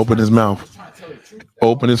 see, he opened his mouth. I'm trying to tell you the truth.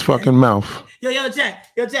 Open his fucking mouth. Yo, Jack.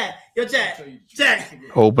 Jack.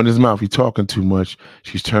 Open his mouth. He talking too much.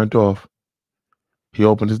 She's turned off. He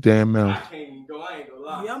opened his damn I mouth. can't even go. I ain't gonna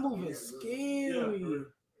lie. Y'all moving scary. We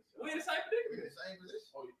in the same predicament.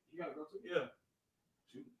 Oh, you gotta go too? Yeah.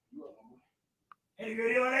 Shoot. You up, my boy. Hey,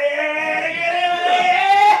 good on there.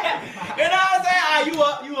 You know what I'm saying? All right, you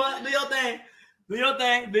up. Do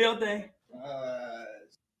your thing.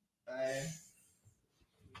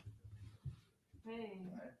 Hey.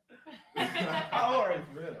 How old are you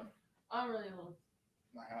for real? I'm really old.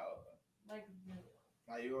 Like how old? Like really old.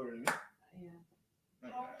 Like you older than me? Yeah.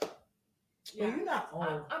 Like, Well, you're not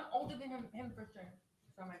old. I'm older than him for sure.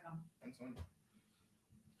 So my God. I'm 20.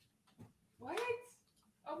 What?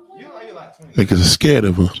 Oh, You look like 20. Niggas are scared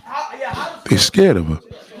of her. How They scared of her.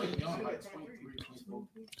 She's young, like 23, 24.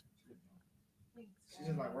 She's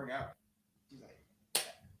just like work out. She's like,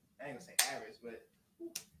 I ain't gonna say average, but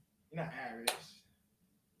you're not average.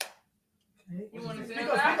 You want to say Speak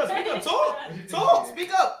that? up. Talk.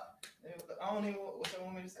 Speak up. I don't even what you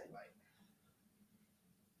want me to say. Like,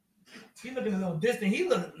 He looking a little distant. He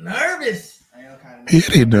look nervous. I am kind Yeah,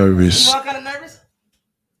 they nervous. You all kind of nervous?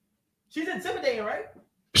 She's intimidating, right?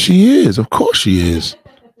 She is. Of course she is.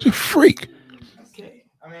 She's a freak. Okay.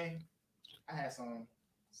 I mean, I had some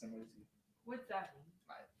similar to you. What's that mean?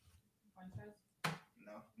 Like, Porn stars?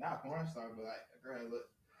 no, not a porn star, but like a girl that look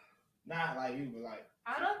not like you, but like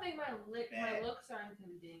I don't think my Bad. looks are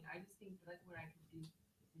intimidating. I just think like what I can do.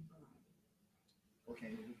 what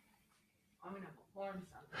can you do? I'm gonna perform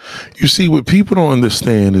something. You see, what people don't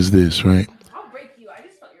understand is this, right? I'll break you. I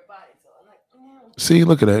just felt your body, so I'm like, See,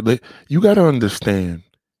 look at that. Like, you got to understand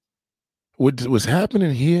what's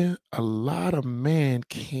happening here. A lot of men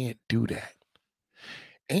can't do that.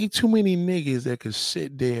 Ain't too many niggas that could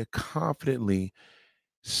sit there confidently,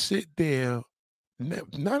 sit there.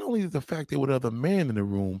 Not only the fact that with other men in the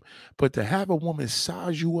room, but to have a woman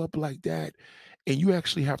size you up like that, and you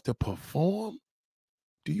actually have to perform.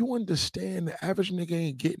 Do you understand the average nigga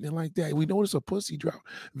ain't getting it like that? We know it's a pussy drop.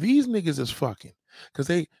 These niggas is fucking because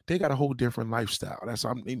they got a whole different lifestyle. That's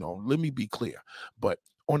let me be clear. But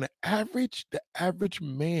on the average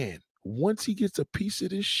man, once he gets a piece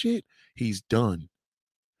of this shit, he's done.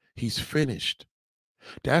 He's finished.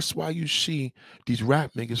 That's why you see these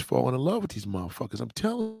rap niggas falling in love with these motherfuckers. I'm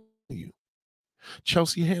telling you.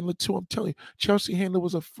 Chelsea Handler too. I'm telling you. Chelsea Handler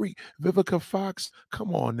was a freak. Vivica Fox,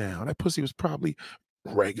 come on now. That pussy was probably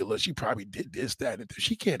regular. She probably did this, that, and this.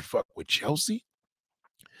 She can't fuck with Chelsea.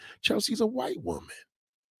 Chelsea's a white woman.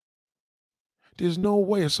 There's no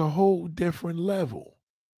way. It's a whole different level.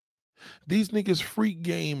 These niggas' freak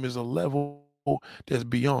game is a level that's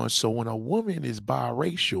beyond. So when a woman is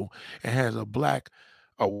biracial and has a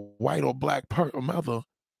white or black mother,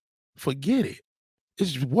 forget it.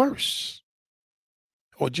 It's worse.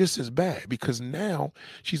 Or just as bad, because now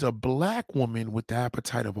she's a black woman with the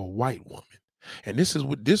appetite of a white woman. And this is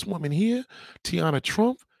what this woman here, Tiana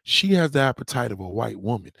Trump, she has the appetite of a white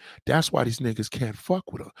woman. That's why these niggas can't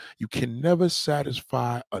fuck with her. You can never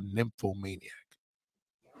satisfy a nymphomaniac.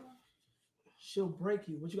 She'll break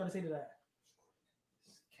you. What you gotta say to that?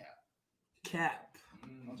 Cap.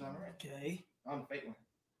 I'm John Moran. Okay. I'm the fake one.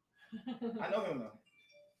 I know him though.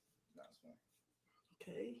 No, it's fine.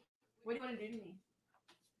 Okay. what do you want to do to me?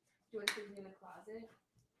 Do you want to put me in the closet?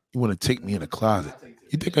 You want to take me in the closet? I'll take you to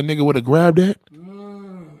You the think a nigga would have grabbed that?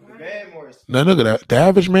 The bed more. Now look at that. The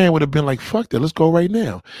average man would have been like, fuck that, let's go right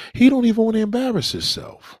now. He don't even want to embarrass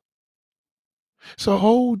himself. It's a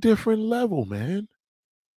whole different level, man.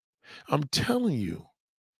 I'm telling you.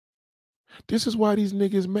 This is why these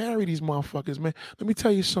niggas marry these motherfuckers, man. Let me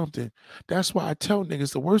tell you something. That's why I tell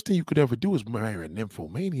niggas the worst thing you could ever do is marry a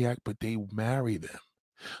nymphomaniac, but they marry them.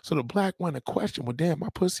 So the black one, the question, well, damn, my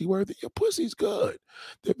pussy worthy? Your pussy's good.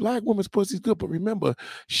 The black woman's pussy's good, but remember,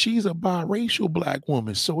 she's a biracial black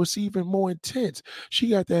woman, so it's even more intense.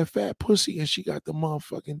 She got that fat pussy and she got the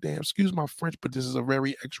motherfucking damn, excuse my French, but this is a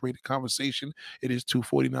very X-rated conversation. It is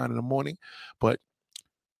 2:49 in the morning, but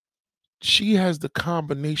she has the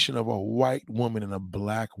combination of a white woman and a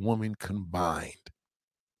black woman combined.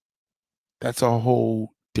 That's a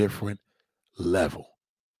whole different level.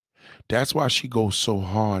 That's why she goes so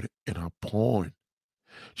hard in her porn.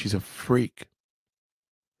 She's a freak.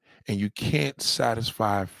 And you can't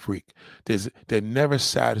satisfy a freak. They're never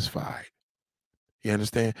satisfied. You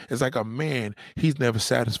understand? It's like a man, he's never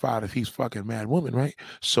satisfied if he's fucking mad woman, right?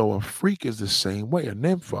 So a freak is the same way, a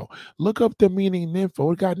nympho. Look up the meaning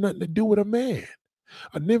nympho. It got nothing to do with a man.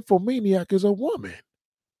 A nymphomaniac is a woman.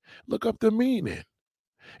 Look up the meaning.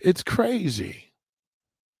 It's crazy.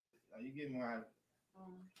 Are you getting more?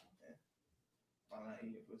 I'm not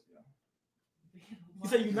eating pussy. You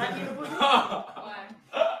said you're not eating pussy? Why?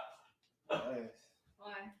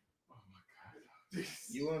 Why? Oh my god.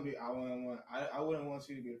 You wouldn't be. I wouldn't want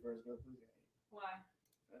you to be the first girl pussy. Why?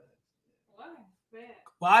 Why? Bad.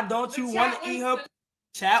 Why don't you want to eat her?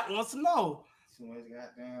 Chat wants to know. Too much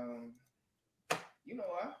goddamn. You know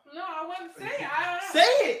why? No, I wouldn't say it. I don't know. Say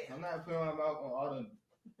it. I'm not putting my mouth on all the.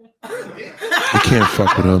 They can't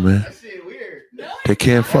fuck with her, man. That shit weird. No, They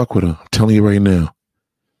can't fuck with her. I'm telling you right now.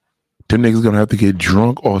 Them niggas gonna have to get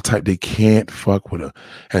drunk all type. They can't fuck with her.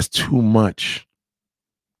 That's too much.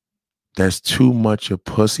 That's too much of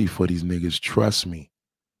pussy for these niggas. Trust me.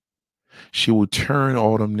 She will turn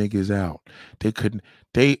all them niggas out.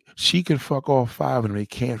 She can fuck all 5 of them. They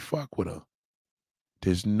can't fuck with her.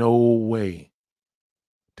 There's no way.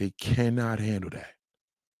 They cannot handle that.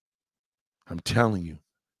 I'm telling you.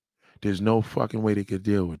 There's no fucking way they could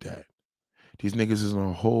deal with that. These niggas is on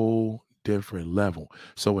a whole different level.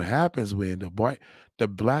 So what happens when the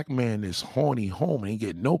black man is horny home and ain't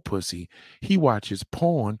get no pussy, he watches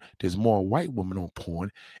porn. There's more white women on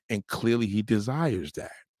porn, and clearly he desires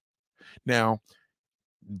that. Now,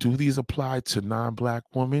 do these apply to non-black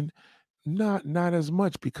women? Not as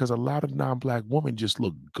much, because a lot of non-black women just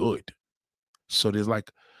look good. So there's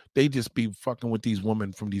like, they just be fucking with these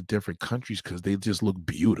women from these different countries because they just look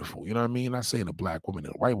beautiful. You know what I mean? Not saying a black woman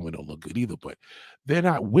and a white woman don't look good either, but they're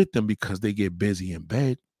not with them because they get busy in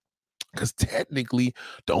bed. Because technically,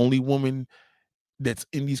 the only woman that's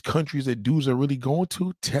in these countries that dudes are really going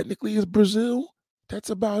to, technically, is Brazil. That's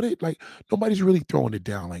about it. Like, nobody's really throwing it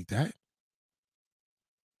down like that.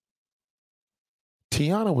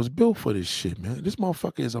 Tiana was built for this shit, man. This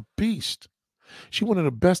motherfucker is a beast. She one of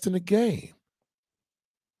the best in the game.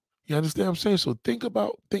 You understand what I'm saying? So think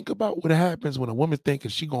about what happens when a woman thinking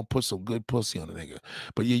she gonna put some good pussy on a nigga.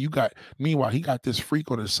 But yeah, meanwhile, he got this freak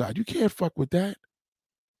on his side. You can't fuck with that.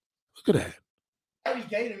 Look at that. That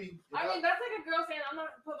gay to me. I mean, that's like a girl saying, I'm not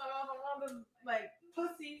putting my mouth on all the, like,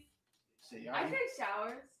 pussy. Shit, I take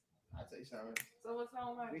showers. I take showers. So what's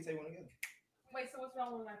wrong with my... We take one together. Wait, so what's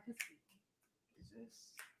wrong with my pussy?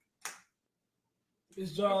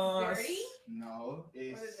 It's just... Dirty? No,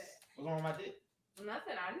 it's... What is it? What's wrong with my dick?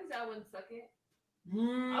 Nothing. I didn't say I wouldn't suck it.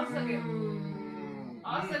 Mm. I'll suck it.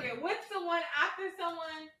 I'll suck it with someone, after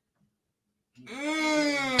someone.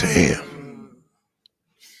 Damn.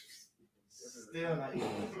 Still not eating.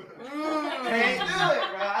 Can't do it,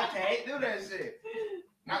 bro. I can't do that shit.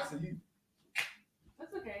 Not to you.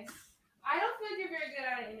 That's okay. I don't feel like you're very good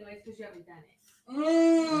at it anyways because you haven't done it.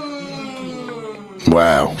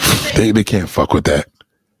 Wow. They can't fuck with that.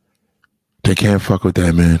 They can't fuck with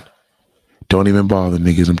that, man. Don't even bother,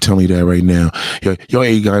 niggas. I'm telling you that right now. Your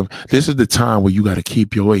A game. This is the time where you got to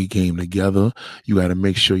keep your A game together. You got to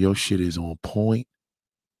make sure your shit is on point.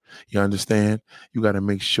 You understand? You got to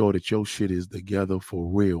make sure that your shit is together for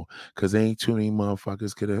real, because there ain't too many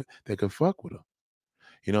motherfuckers that could fuck with her.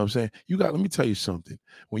 You know what I'm saying? Let me tell you something.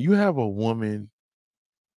 When you have a woman,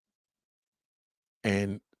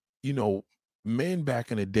 and men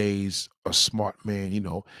back in the days, a smart man,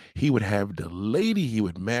 he would have the lady he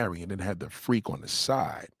would marry and then have the freak on the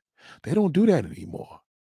side. They don't do that anymore.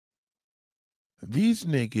 These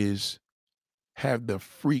niggas have the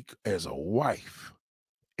freak as a wife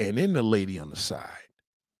and then the lady on the side.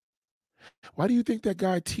 Why do you think that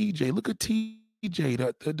guy TJ, look at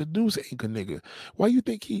TJ, the news anchor nigga. Why do you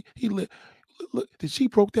think he look, she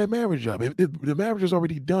broke that marriage up? The marriage is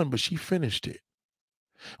already done, but she finished it.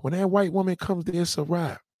 When that white woman comes there, it's a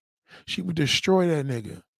wrap. She would destroy that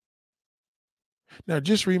nigga. Now,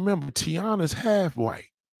 just remember, Tiana's half white.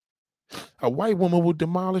 A white woman will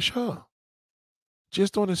demolish her.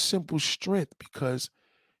 Just on a simple strength, because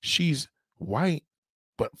she's white,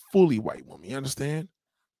 but fully white woman. You understand?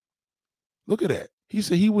 Look at that. He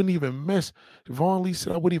said he wouldn't even mess. Vaughn Lee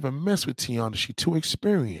said, I wouldn't even mess with Tiana. She's too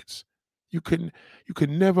experienced. You could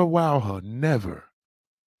never wow her. Never.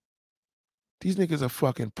 These niggas are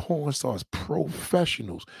fucking porn stars,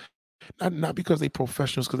 professionals. Not because they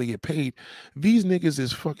professionals, because they get paid. These niggas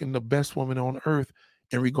is fucking the best woman on earth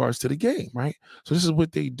in regards to the game, right? So this is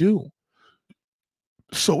what they do.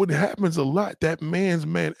 So it happens a lot. That man's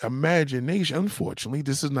imagination, unfortunately,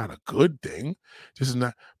 this is not a good thing. This is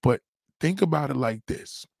not, but think about it like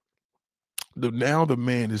this. Now the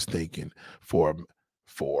man is thinking for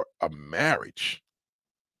a marriage.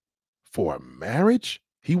 For a marriage,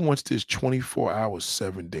 he wants this 24 hours,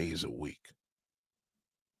 7 days a week.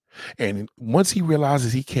 And once he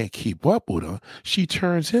realizes he can't keep up with her, she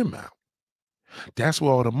turns him out. That's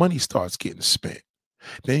where all the money starts getting spent.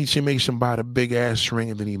 Then she makes him buy the big ass ring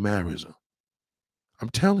and then he marries her. I'm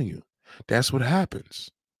telling you, that's what happens.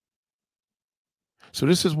 So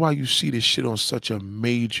this is why you see this shit on such a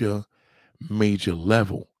major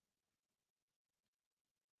level.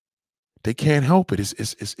 They can't help it.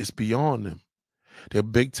 It's beyond them. They're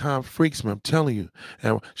big time freaks, man. I'm telling you.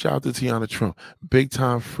 And shout out to Tiana Trump. Big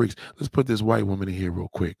time freaks. Let's put this white woman in here real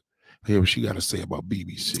quick. Hear what she got to say about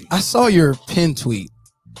BBC. I saw your pin tweet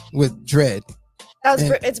with Dread. That was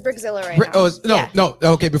it's Brickzilla right now. No.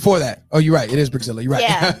 Okay, before that. Oh, you're right. It is Brickzilla. You're right.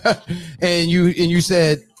 Yeah. and you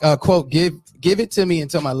said, quote, give it to me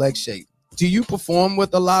until my legs shake. Do you perform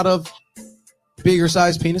with a lot of bigger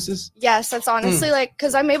size penises? Yes, that's honestly like,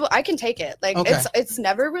 because I can take it. Like Okay. it's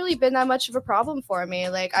never really been that much of a problem for me.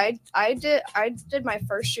 Like I did my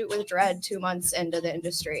first shoot with Dread 2 months into the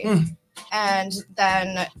industry, and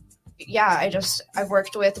then I've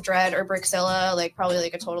worked with Dread or Brickzilla like probably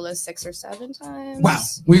like a total of 6 or 7 times. Wow,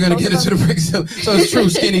 we're gonna get into the Brickzilla. So it's true,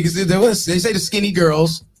 skinny, because they say the skinny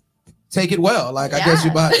girls take it well. Like, I guess you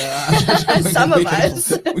bought some of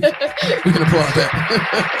us. We can applaud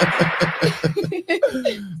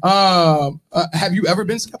that. Have you ever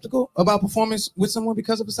been skeptical about performance with someone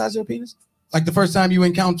because of the size of your penis? Like the first time you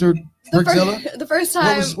encountered Brickzilla? The first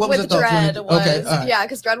time what was with the thought? Dread was Okay,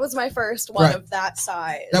 because Dread was my first one of that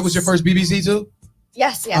size. That was your first BBC too?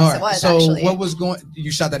 Yes, Right. it was so actually. what was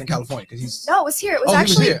you shot that in California? Because he's No, it was here. It was he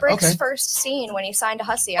actually here. Brick's first scene when he signed to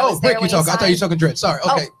Hussey. I Oh, was there Brick, when you talking? I thought you were talking Dread. Sorry.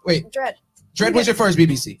 Okay, wait. Dread. Dread was your first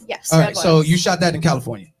BBC? Yes. All right, Dread so was. you shot that in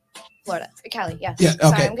California? Florida. Cali, yes. Yeah,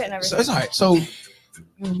 Sorry, okay. I'm getting everything. So it's all right. So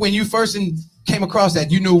when you first came across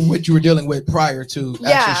that, you knew what you were dealing with prior to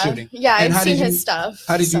actually shooting. Yeah, And I've seen his stuff.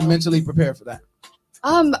 How did you mentally prepare for that?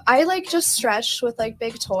 I like just stretched with like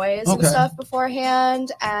big toys and stuff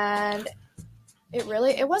beforehand, and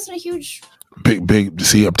it wasn't a huge Big.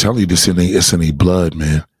 See, I'm telling you, it's in their blood,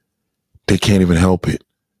 man. They can't even help it.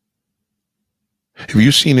 Have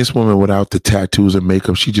you seen this woman without the tattoos and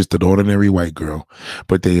makeup? She's just an ordinary white girl,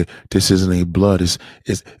 but this isn't a blood.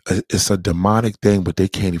 It's a demonic thing, but they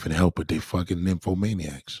can't even help it. They fucking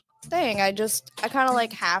nymphomaniacs. thing. I kind of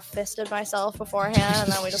like half-fisted myself beforehand,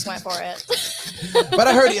 and then we just went for it. But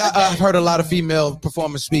I've heard a lot of female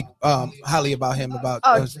performers speak highly about him, about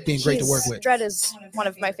being great to work with. Dread is one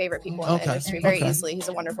of my favorite people in the industry, very easily. He's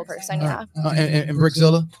a wonderful person, yeah. And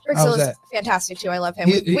Brickzilla? Brickzilla's fantastic too. I love him.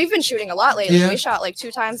 We've been shooting a lot lately. Yeah. We shot like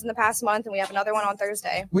 2 times in the past month, and we have another one on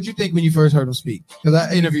Thursday. What'd you think when you first heard him speak? Because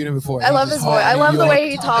I interviewed him before. I love his voice. I love the way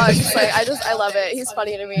he talks. Like I love it. He's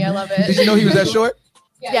funny to me. I love it. Did you know he was that short?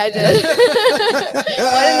 Yeah, I did.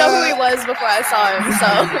 Well, I didn't know who he was before I saw him. So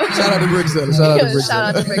shout out to Brickzilla.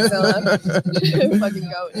 Shout out to Brickzilla. Fucking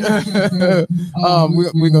goat.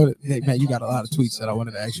 We go to, hey man, you got a lot of tweets that I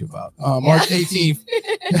wanted to ask you about. March 18th,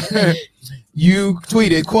 you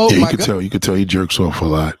tweeted, quote, yeah, you could tell he jerks off a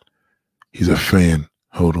lot. He's a fan.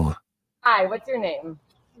 Hold on. Hi, what's your name?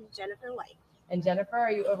 Jennifer White. And Jennifer,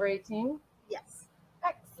 are you over 18? Yes.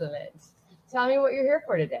 Excellent. Tell me what you're here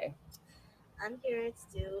for today. I'm here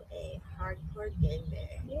to do a hardcore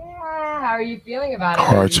gangbang. Yeah. How are you feeling about it?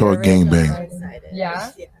 Hardcore gangbang.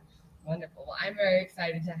 Yeah? Yeah. Wonderful. Well, I'm very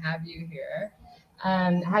excited to have you here.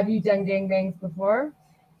 Have you done gangbangs before?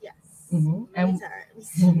 Yes. Mm-hmm. Many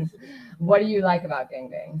times. What do you like about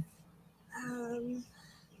gangbangs?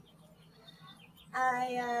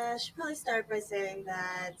 I should probably start by saying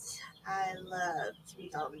that I love to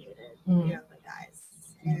be dominated, by guys.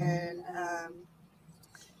 And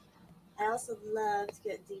I also love to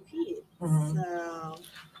get DP'd. So,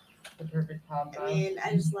 the perfect combo. I mean,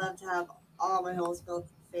 I just love to have all my holes filled at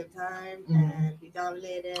the same time and be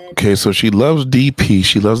dominated. Okay, so she loves DP.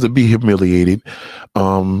 She loves to be humiliated.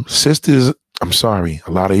 Sisters, I'm sorry,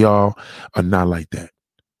 a lot of y'all are not like that.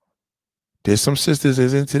 There's some sisters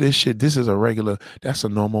that's into this shit. That's a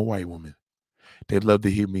normal white woman. They love to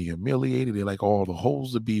hear me humiliated. They like all the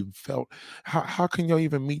holes to be felt. How can y'all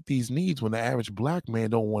even meet these needs when the average black man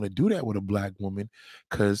don't want to do that with a black woman?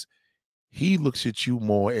 Because he looks at you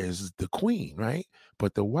more as the queen, right?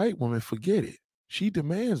 But the white woman, forget it. She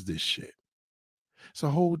demands this shit. It's a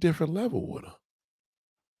whole different level with her.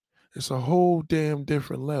 It's a whole damn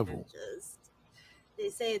different level. They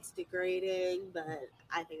say it's degrading, but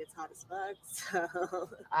I think it's hot as fuck. So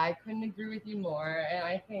I couldn't agree with you more. And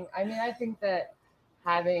I think that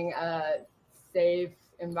having a safe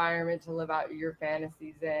environment to live out your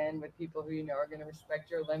fantasies in with people who you know are going to respect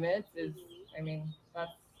your limits is, I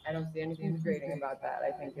don't see anything degrading about that. I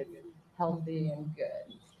think it's healthy and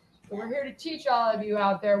good. So we're here to teach all of you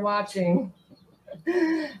out there watching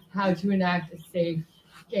how to enact a safe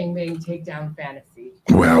gangbang takedown fantasy.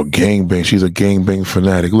 Wow, gangbang. She's a gangbang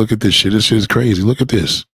fanatic. Look at this shit. This shit is crazy. Look at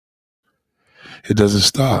this. It doesn't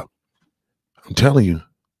stop. I'm telling you.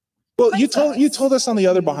 Well, you told us on the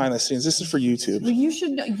other behind the scenes. This is for YouTube. Well, you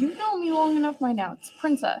should know. You know me long enough by now. It's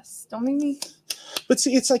Princess. Don't make me. But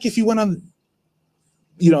see, it's like if you went on,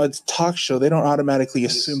 it's a talk show, they don't automatically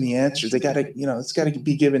assume the answers. They gotta, it's gotta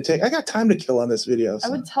be give and take. I got time to kill on this video. So.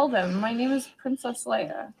 I would tell them my name is Princess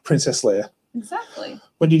Leia. Princess Leia. Exactly.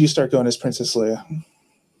 When did you start going as Princess Leia?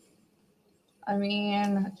 I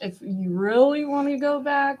mean, if you really want to go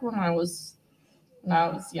back when I was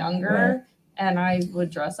younger, right. And I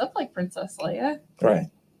would dress up like Princess Leia. Right.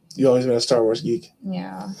 You always been a Star Wars geek.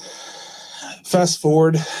 Yeah. Fast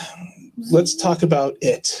forward. Let's talk about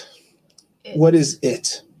it. What is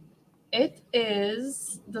it? It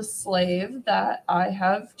is the slave that I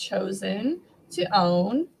have chosen to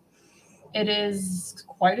own. It is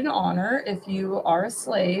quite an honor if you are a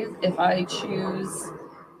slave, if I choose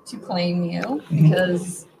to claim you,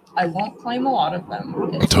 because I won't claim a lot of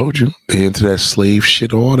them. I told you, they into that slave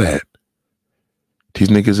shit, all that. These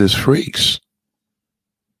niggas is freaks.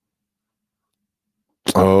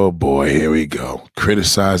 Oh boy, here we go.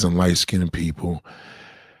 Criticizing light-skinned people.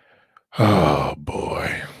 Oh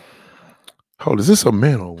boy. Hold, is this a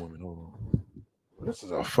man or a woman? Hold on. This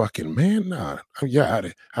is a fucking man? Nah. Yeah,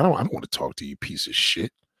 I don't want to talk to you, piece of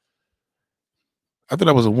shit. I thought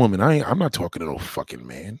I was a woman. I'm not talking to no fucking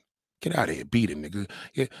man. Get out of here, beat it, nigga.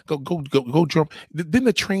 Yeah, go jump. Didn't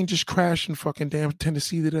the train just crash in fucking damn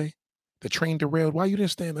Tennessee today? The train derailed. Why you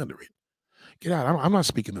didn't stand under it? Get out. I'm not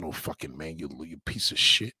speaking to no fucking man, you piece of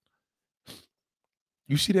shit.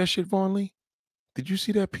 You see that shit, Vaughn Lee? Did you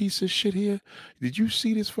see that piece of shit here? Did you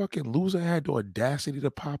see this fucking loser had the audacity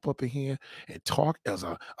to pop up in here and talk as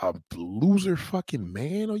a loser fucking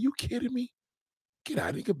man? Are you kidding me? Get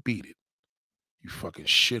out, nigga, beat it. You fucking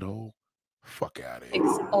shithole. Fuck out of here.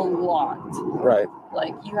 It's a lot. Right.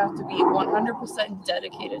 Like, you have to be 100%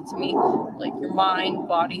 dedicated to me. Like, your mind,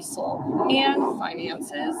 body, soul, and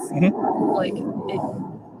finances. Mm-hmm. Like,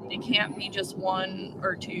 it can't be just one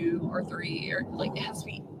or two or three. Or like, it has to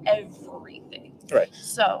be everything. Right.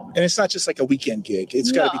 So. And it's not just like a weekend gig.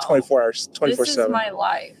 It's got to be 24 hours, 24/7. This is my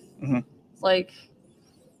life. Mm-hmm. Like,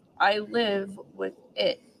 I live with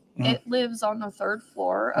it. Mm-hmm. It lives on the third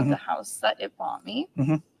floor of the house that it bought me.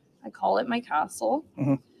 Mm-hmm. I call it my castle,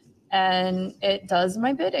 and it does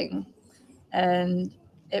my bidding, and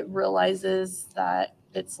it realizes that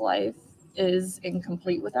its life is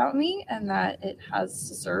incomplete without me, and that it has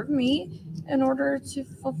to serve me in order to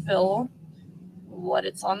fulfill what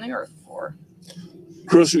it's on the earth for.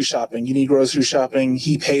 Grocery shopping. You need grocery shopping.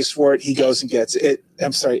 He pays for it. He goes and gets it.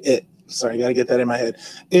 I'm sorry, it. Sorry, I got to get that in my head.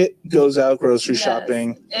 It goes out grocery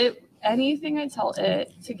shopping. Anything I tell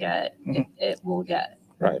it to get, it will get.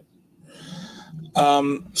 Right.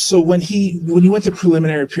 So when you went to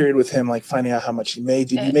preliminary period with him, like finding out how much he made,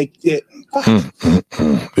 did you make it?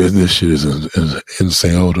 This shit is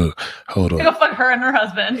insane. Hold on. Go fuck her and her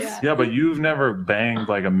husband. Yeah, but you've never banged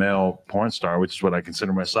like a male porn star, which is what I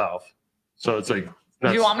consider myself. So it's like,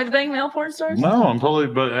 do you want me to bang male porn stars? No,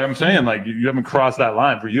 but I'm saying like you haven't crossed that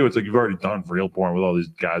line. For you, it's like you've already done real porn with all these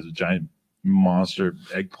guys with giant monster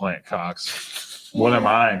eggplant cocks. What am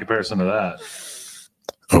I in comparison to that?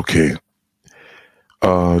 Okay.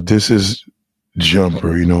 This is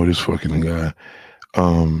Jumper, this fucking guy.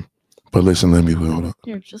 But listen, let me hold up.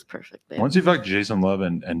 You're just perfect, babe. Once you fuck Jason Love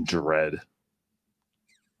and Dredd,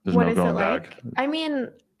 there's no going back. I mean,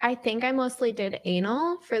 I think I mostly did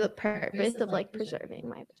anal for the purpose of like preserving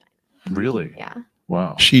my vagina. Really? Yeah.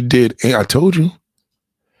 Wow. She did. I told you.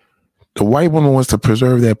 The white woman wants to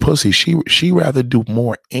preserve that pussy. She rather do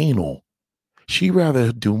more anal. She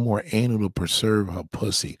rather do more anal to preserve her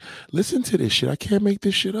pussy. Listen to this shit. I can't make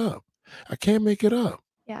this shit up. I can't make it up.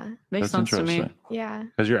 Yeah. Makes sense to me. Yeah.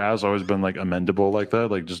 Has your ass always been like amendable like that?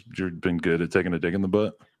 Like just you've been good at taking a dig in the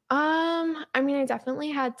butt? I mean, I definitely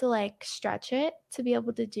had to like stretch it to be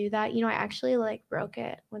able to do that. I actually like broke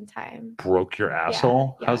it one time. Broke your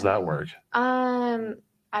asshole? Yeah. How's that work?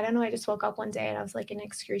 I don't know. I just woke up one day and I was like in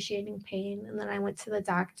excruciating pain. And then I went to the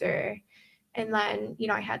doctor. And then,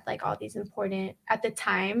 I had like all these important, at the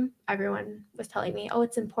time, everyone was telling me, oh,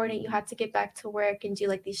 it's important. You have to get back to work and do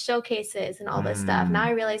like these showcases and all this stuff. Now I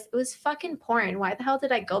realized it was fucking porn. Why the hell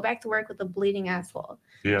did I go back to work with a bleeding asshole?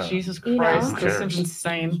 Yeah. Jesus Christ. This is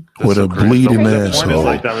insane. With a bleeding asshole.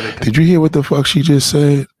 Like did you hear what the fuck she just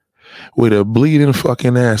said? With a bleeding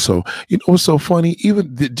fucking asshole. You know what's so funny?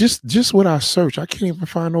 Even just what I search, I can't even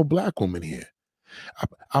find no black woman here.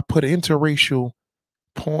 I put interracial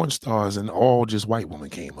porn stars and all just white women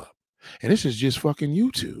came up. And this is just fucking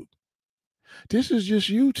YouTube. This is just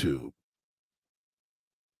YouTube.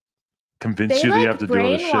 Convince They you that you like have to do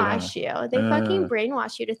all this shit. brainwash you. They fucking Uh.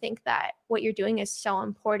 brainwash you to think that what you're doing is so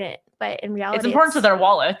important, but in reality, It's important to their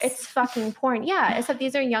wallets. It's fucking important. Yeah, except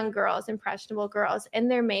these are young girls, impressionable girls, and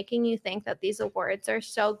they're making you think that these awards are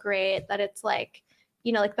so great that it's like,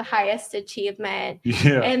 you know, like the highest achievement.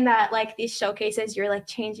 Yeah. And that like these showcases, you're like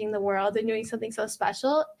changing the world and doing something so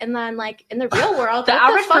special. And then like in the real world, The what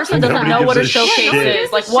average fuck person is doesn't that? know what a gives a showcase shit.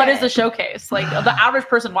 is. Like, Shit. what is a showcase? Like, the average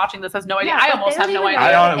person watching this has no idea. Yeah, I but almost they have don't no even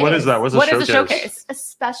idea. know what it What is that? What's a What showcase? is a showcase? A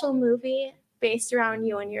special movie based around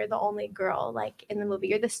you, and you're the only girl like in the movie.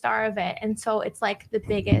 You're the star of it, and so it's like the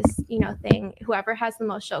biggest, you know, thing. Whoever has the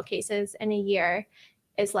most showcases in a year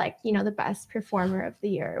is like, you know, the best performer of the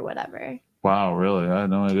year or whatever. Wow, really? I had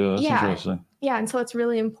no idea. That's Yeah. interesting. Yeah, and so it's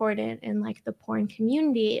really important in like the porn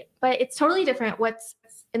community, but it's totally different what's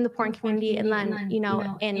in the porn community and then, you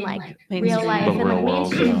know, in like real mainstream. life The and real like world,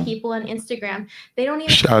 mainstream yeah. people on Instagram. They don't even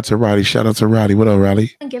Shout out to Roddy. Shout out to Roddy. What up,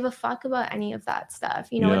 Roddy? give a fuck about any of that stuff.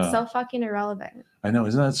 You know, Yeah. it's so fucking irrelevant. I know.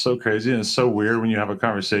 Isn't that so crazy? And it's so weird when you have a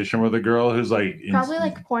conversation with a girl who's like, Probably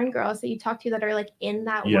like porn girls that you talk to that are like in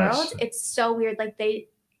that Yes. world. It's so weird. Like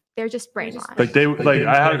they're just brainwashed.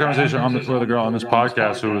 I had a conversation with a girl on this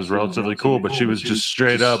podcast who was relatively cool, but she was just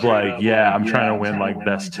straight up like, yeah, I'm trying to win like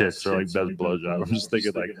best tits or like best blowjob. I'm just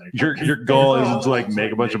thinking like your goal isn't to like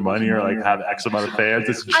make a bunch of money or like have X amount of fans.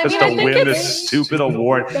 It's just I mean, I to think win it's- this stupid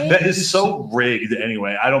award they- that is so rigged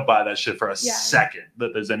anyway. I don't buy that shit for a Yeah. second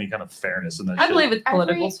that there's any kind of fairness in that I shit. believe it's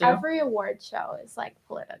political too. Every award show is like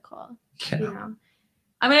political. Yeah. You know.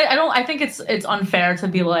 I mean, I think it's unfair to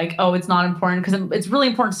be like, oh, it's not important, because it's really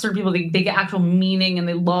important to certain people. They get actual meaning and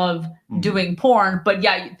they love doing porn. But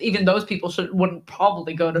yeah, even those people wouldn't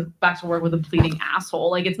probably go back to work with a bleeding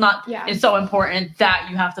asshole. Like, it's not. Yeah. It's so important that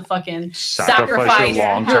you have to fucking Sacrifice sacrifice your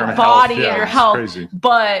long-term your body health. Yeah, and your it's health. crazy.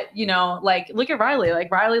 But you know, like, look at Riley.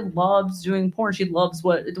 Like, Riley loves doing porn. She loves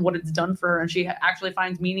what it's done for her, and she actually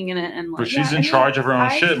finds meaning in it. And like, But she's Yeah, in I mean, charge of her own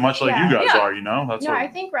I- shit, much like yeah. you guys Yeah. are. You know, that's No, what. I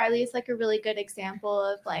think Riley is like a really good example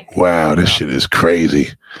of like. Wow, this shit is crazy.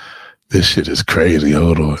 This shit is crazy.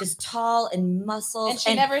 Hold on. Just tall and muscled. And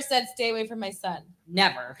she never said stay away from my son.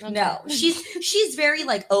 Never. Okay. No. She's very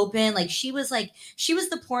like open. Like she was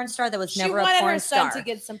the porn star that was She never a wanted porn her son star. to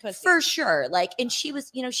get some pussy. For sure. Like, and she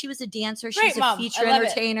was, she was a dancer. She Great, was a Mom. feature I love it.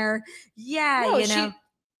 entertainer. Yeah, No, you know.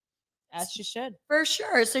 as she should. For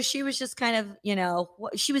sure. So she was just kind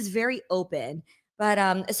of, she was very open.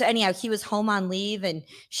 But so anyhow, he was home on leave and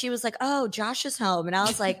she was like, oh, Josh is home. And I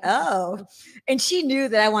was like, oh. And she knew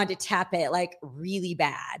that I wanted to tap it like really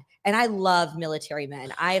bad. And I love military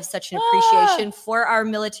men. I have such an appreciation for our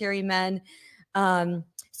military men. So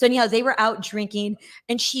anyhow, they were out drinking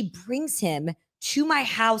and she brings him to my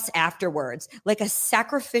house afterwards, like a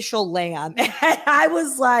sacrificial lamb. And I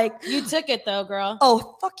was like, you took it though, girl.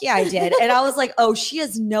 Oh, fuck yeah, I did. And I was like, oh, she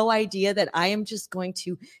has no idea that I am just going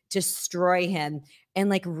to destroy him and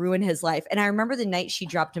like ruin his life. And I remember the night she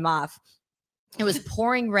dropped him off. It was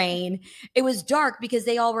pouring rain. It was dark because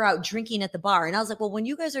they all were out drinking at the bar. And I was like, well, when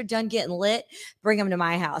you guys are done getting lit, bring them to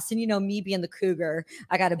my house. And me being the cougar,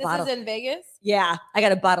 I got a bottle. This is in Vegas? Yeah, I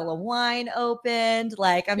got a bottle of wine opened.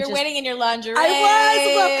 Like You're waiting in your lingerie. I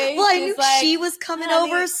was. Well, I She's knew like, she was coming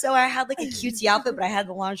honey. over, so I had like a cutesy outfit, but I had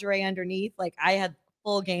the lingerie underneath. Like I had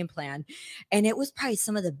full game plan, and it was probably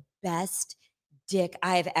some of the best dick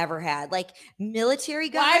I've ever had. Like military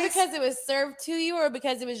guys. Why? Because it was served to you, or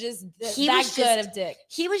because it was just He that was good just- of dick?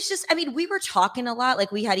 He was just. I mean, we were talking a lot.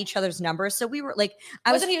 Like we had each other's numbers, so we were like.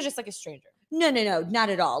 He was just like a stranger? No, not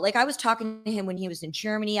at all. Like I was talking to him when he was in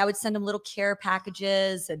Germany. I would send him little care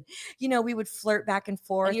packages, and we would flirt back and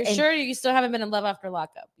forth. And you're sure you still haven't been in love after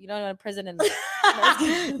lockup? You don't know prison and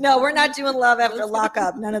No, we're not doing love after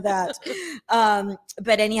lockup. None of that.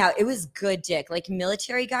 But anyhow, it was good dick. Like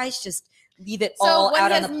military guys just leave it So all when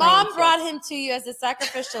out on his the mom playing brought him to you as a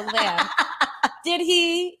sacrificial lamb, did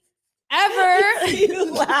he ever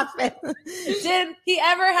you laughing? Did he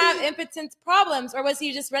ever have impotence problems, or was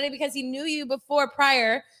he just ready because he knew you before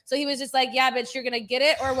prior? So he was just like, "Yeah, bitch, you're gonna get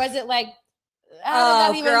it," or was it like, how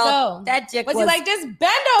did that even go? That dick was he like, just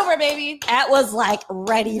bend over, baby? That was like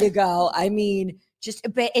ready to go. I mean,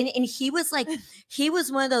 and he was like, he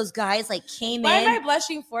was one of those guys like came Why in. am I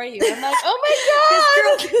blushing for you? I'm like,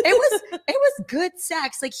 oh my god, girl, it was good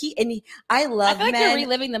sex. Like I love I feel like men. you're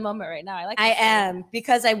reliving the moment right now. I am,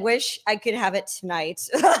 because I wish I could have it tonight.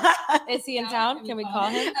 Is he in town? Can we call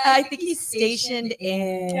him? I think he's stationed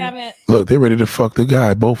in. Damn it. Look, they're ready to fuck the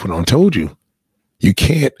guy. Both of them. Told you. You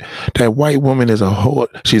can't. That white woman is a whore.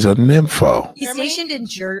 She's a nympho. He's stationed in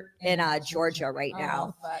Georgia right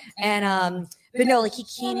now. And but no, like he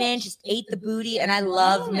came in, just ate the booty, and I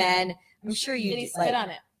love men. I'm sure you Did he did, spit on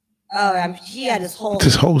it? Oh, he had his whole.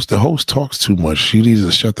 The host talks too much. She needs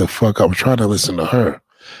to shut the fuck up. I'm trying to listen to her.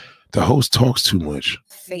 The host talks too much.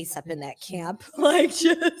 Face up in that camp, like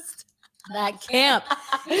just that camp.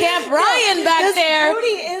 Camp Ryan back This there. booty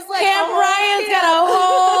is like Camp a whole Ryan's got a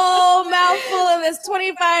whole mouthful of this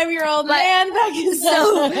 25-year-old man back in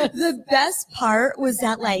So the best part was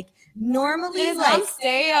that like normally Did his like mom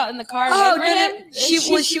stay out in the car? oh with him?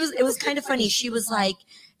 she was it was kind of funny. She was like,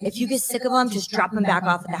 if you get sick of them, just drop them back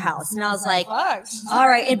off at the house. And I was like, all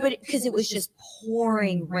right. And but because it was just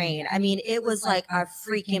pouring rain. I mean, it was like a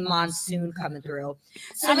freaking monsoon coming through.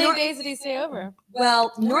 So How many days did he stay over?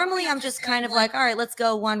 well, normally I'm just kind of like, all right, let's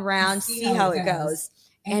go one round, see how it goes.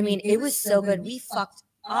 I mean, it was so good. We fucked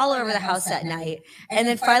all over the house that night. And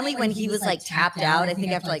then finally, when he was like tapped out, I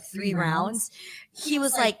think after like 3 rounds, he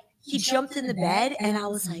was like, he jumped in the bed and I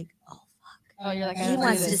was like, oh, you're like, he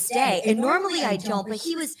wants to stay. And normally I don't, but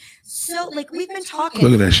he was so like, we've been talking.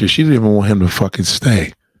 Look at that shit. She didn't even want him to fucking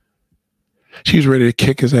stay. She was ready to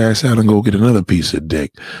kick his ass out and go get another piece of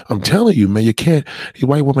dick. I'm telling you, man, you can't. The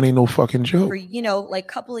white woman ain't no fucking joke. For, you know, like a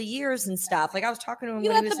couple of years and stuff. Like I was talking to him. You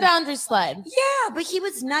when let he was the boundaries slide. Yeah, but he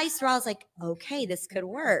was nice where I was like, okay, this could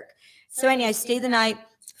work. So anyway, I stayed the night,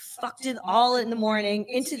 fucked it all in the morning,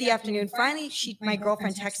 into the afternoon. Finally, my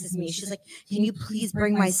girlfriend texts me. She's like, can you please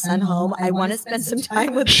bring my son home? I want to spend some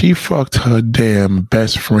time with him. She fucked her damn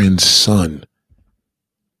best friend's son.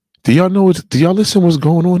 Do y'all know? Do y'all listen what's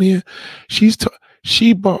going on here? She's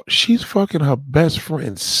fucking her best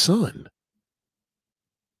friend's son.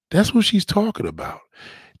 That's what she's talking about.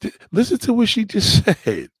 Listen to what she just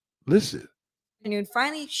said. Listen. And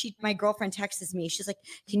finally, my girlfriend texts me. She's like,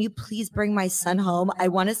 can you please bring my son home? I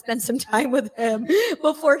want to spend some time with him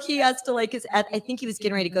before he has to like, I think he was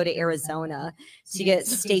getting ready to go to Arizona to get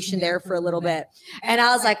stationed there for a little bit. And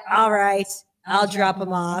I was like, all right, I'll drop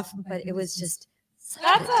him off. But it was just.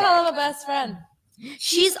 That's a hell of a best friend.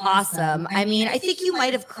 She's awesome. I mean, I think you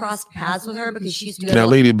might have crossed paths with her because she's good. Now,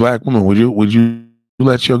 lady, black woman, would you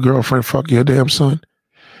let your girlfriend fuck your damn son?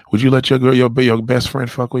 Would you let your best friend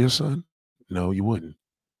fuck with your son? No, you wouldn't.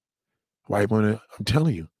 White woman, I'm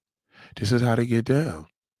telling you, this is how they get down.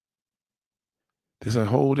 There's a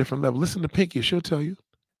whole different level. Listen to Pinky, she'll tell you.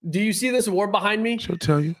 Do you see this award behind me? She'll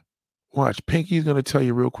tell you. Watch, Pinky's gonna tell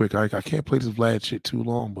you real quick. I can't play this Vlad shit too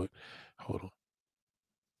long, but hold on.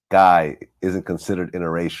 Guy isn't considered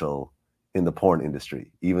interracial in the porn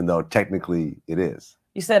industry, even though technically it is.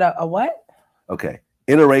 You said a what? Okay.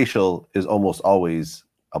 Interracial is almost always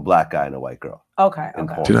a black guy and a white girl. Okay.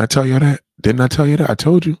 Didn't I tell you that? Didn't I tell you that? I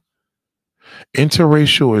told you.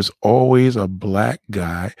 Interracial is always a black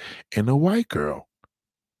guy and a white girl.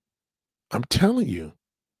 I'm telling you.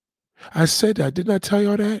 I said that. Didn't I tell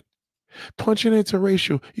y'all that? Punching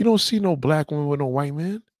interracial. You don't see no black woman with no white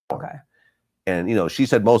man. Okay. And, you know, she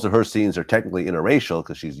said most of her scenes are technically interracial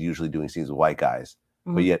because she's usually doing scenes with white guys,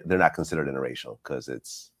 but yet they're not considered interracial because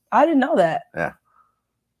it's. I didn't know that. Yeah.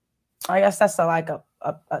 I guess that's a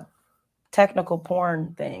technical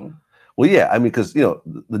porn thing. Well, yeah, I mean, because, you know,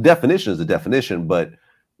 the definition is the definition, but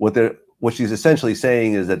what she's essentially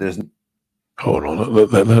saying is that there's. Hold on,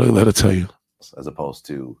 let her tell you. As opposed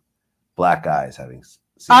to black guys having.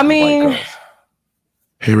 I mean, white girls.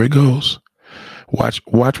 Here it goes. Watch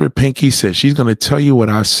what Pinky said. She's going to tell you what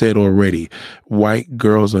I said already. White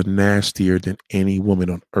girls are nastier than any woman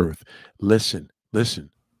on earth. Listen.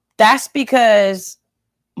 That's because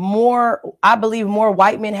I believe more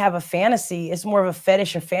white men have a fantasy. It's more of a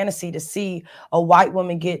fetish or fantasy to see a white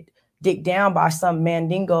woman get dicked down by some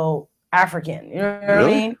Mandingo African. You know what I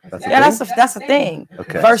mean? That's the thing.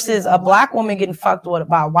 Okay. Versus a black woman getting fucked with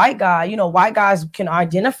by a white guy. You know, white guys can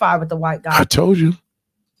identify with the white guy. I told you.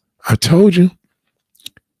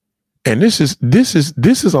 And this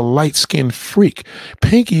is a light-skinned freak.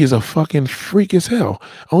 Pinky is a fucking freak as hell.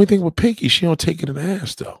 Only thing with Pinky, she don't take it in the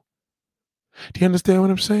ass though. Do you understand what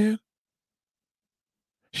I'm saying?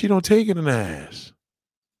 She don't take it in the ass.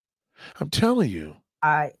 I'm telling you.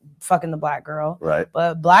 I fucking the black girl. Right.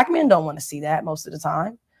 But black men don't want to see that most of the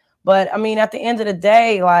time. But I mean, at the end of the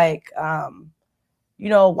day, like, you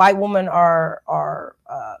know, white women are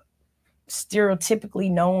stereotypically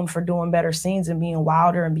known for doing better scenes and being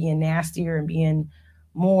wilder and being nastier and being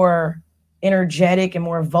more energetic and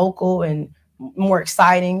more vocal and more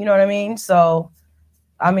exciting. You know what I mean? So,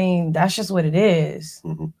 I mean, that's just what it is.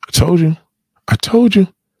 Mm-hmm. I told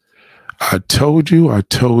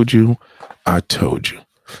you.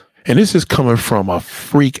 And this is coming from a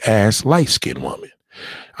freak ass light-skinned woman.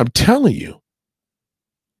 I'm telling you,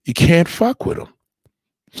 you can't fuck with them.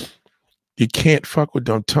 You can't fuck with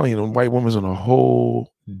them. I'm telling you, the white woman's on a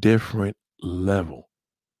whole different level.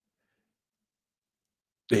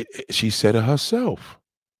 She said it herself.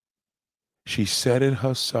 She said it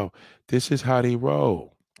herself. This is how they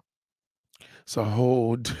roll. It's a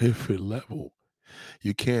whole different level.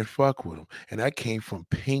 You can't fuck with them. And that came from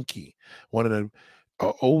Pinky, one of the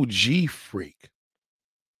OG freak.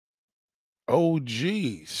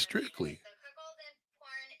 OG, strictly.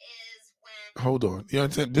 Hold on. You know what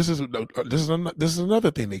I'm saying? This is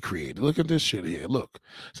another thing they created. Look at this shit here. Look.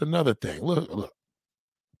 It's another thing. Look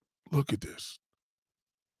at this.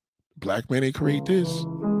 Black men didn't create this.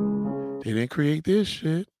 They didn't create this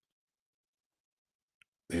shit.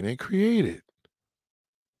 They didn't create it.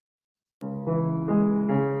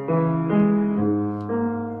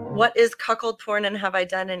 What is cuckold porn and have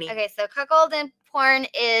identity? Okay, so cuckold and porn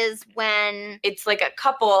is when it's like a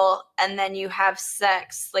couple and then you have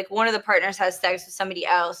sex. Like one of the partners has sex with somebody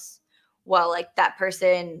else while like that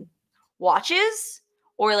person watches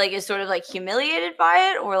or like is sort of like humiliated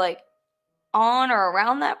by it or like on or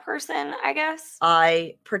around that person, I guess.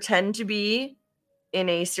 I pretend to be in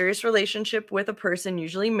a serious relationship with a person,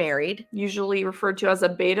 usually married. Usually referred to as a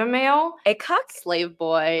beta male. A cuck. Slave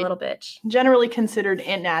boy. Little bitch. Generally considered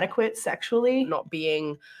inadequate sexually. Not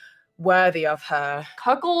being worthy of her.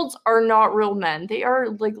 Cuckolds are not real men. They are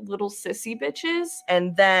like little sissy bitches.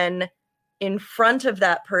 And then in front of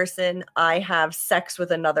that person, I have sex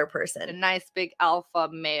with another person. A nice big alpha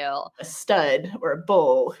male. A stud or a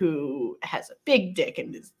bull who has a big dick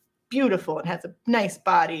and is beautiful and has a nice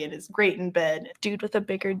body and is great in bed. Dude with a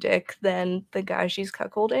bigger dick than the guy she's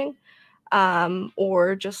cuckolding.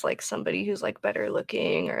 Or just like somebody who's like better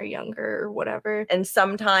looking or younger or whatever. And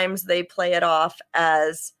sometimes they play it off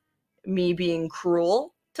as me being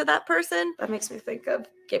cruel to that person. That makes me think of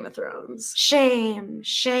Game of Thrones. Shame,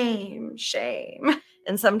 shame, shame.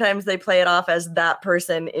 And sometimes they play it off as that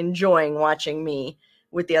person enjoying watching me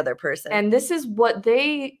with the other person. And this is what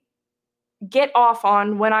they get off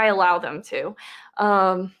on when I allow them to.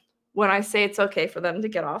 When I say it's okay for them to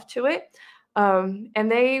get off to it. And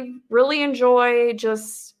they really enjoy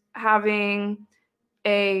just having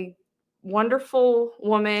a wonderful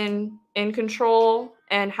woman in control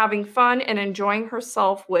and having fun and enjoying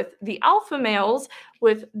herself with the alpha males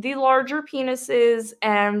with the larger penises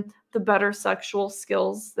and the better sexual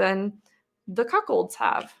skills than the cuckolds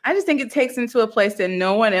have. I just think it takes them to a place that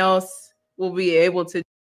no one else will be able to.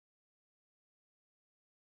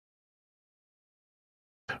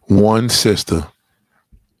 One sister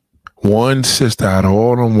out of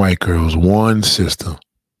all them white girls, one sister.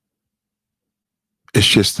 It's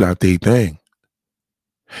just not their thing.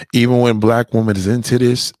 Even when black women is into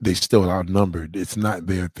this, they still outnumbered. It's not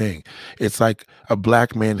their thing. It's like a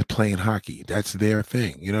black man playing hockey. That's their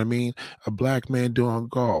thing. You know what I mean? A black man doing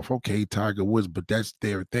golf. Okay, Tiger Woods, but that's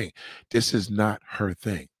their thing. This is not her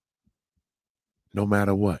thing. No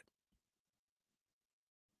matter what.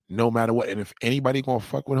 No matter what. And if anybody gonna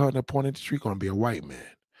fuck with her in the porn industry, gonna be a white man.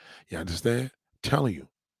 You understand? I'm telling you.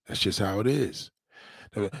 That's just how it is.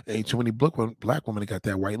 There ain't too many black women that got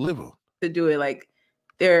that white liver. To do it like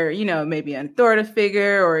they're, maybe an authority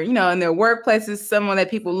figure or, in their workplaces, someone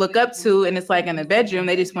that people look up to. And it's like in the bedroom,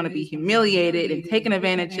 they just want to be humiliated and taken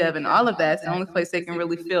advantage of and all of that. It's the only place they can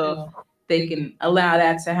really feel they can allow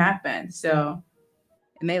that to happen. So,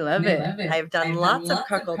 and they love it. I've done lots of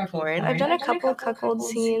cuckold porn. I've done a couple cuckold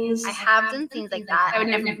scenes. I have done things like that. I would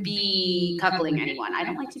never be cuckolding anyone. I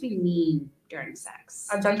don't like to be mean during sex.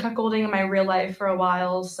 I've done cuckolding in my real life for a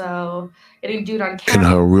while, so getting dude on In camera.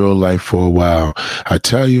 her real life for a while. I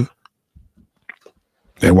tell you,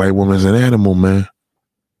 that white woman's an animal, man.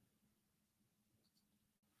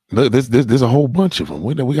 Look, there's a whole bunch of them.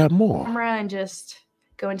 We got more. Camera and just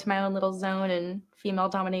go into my own little zone and female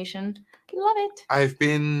domination. I love it. I've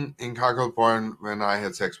been in cuckold porn when I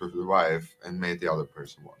had sex with the wife and made the other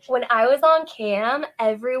person watch. When I was on cam,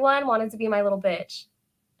 everyone wanted to be my little bitch.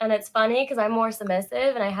 And it's funny because I'm more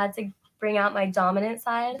submissive and I had to bring out my dominant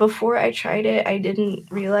side. Before I tried it, I didn't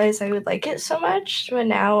realize I would like it so much, but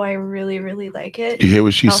now I really, really like it. You hear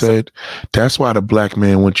what she said? That's why the black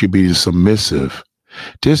man wants you to be submissive.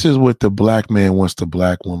 This is what the black man wants the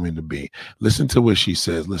black woman to be. Listen to what she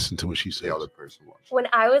says. Listen to what she says. The other person watched. When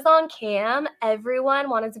I was on cam, everyone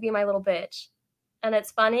wanted to be my little bitch. And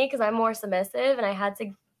it's funny because I'm more submissive and I had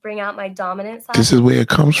to bring out my dominant side. This is where it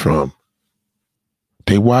comes from.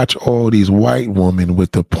 They watch all these white women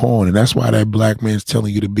with the porn, and that's why that black man's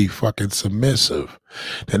telling you to be fucking submissive.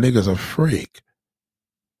 That nigga's a freak.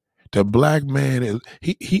 The black man is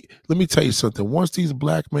he let me tell you something. Once these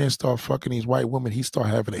black men start fucking these white women, he start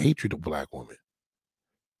having a hatred of black women.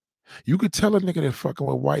 You could tell a nigga that fucking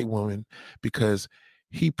with white women because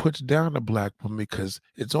he puts down the black woman because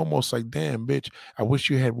it's almost like, damn, bitch, I wish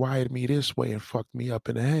you had wired me this way and fucked me up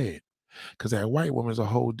in the head. Because that white woman's a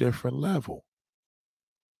whole different level.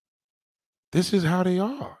 This is how they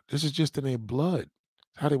are. This is just in their blood.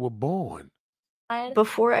 How they were born.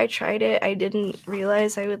 Before I tried it, I didn't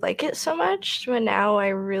realize I would like it so much, but now I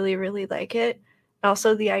really, really like it.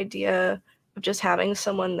 Also, the idea of just having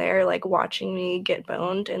someone there, like watching me get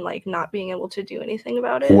boned and like not being able to do anything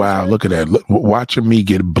about it. Wow, look at that. Look, watching me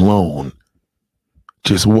get blown.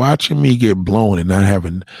 Just watching me get blown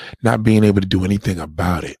and not being able to do anything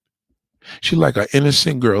about it. She's like an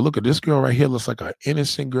innocent girl. Look at this girl right here. Looks like an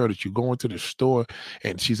innocent girl that you go into the store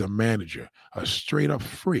and she's a manager, a straight up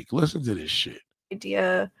freak. Listen to this shit.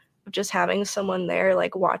 Idea of just having someone there,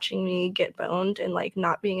 like watching me get boned and like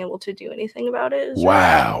not being able to do anything about it.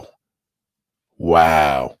 Wow.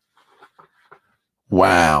 Wow.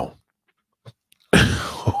 Wow.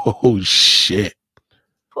 Oh shit.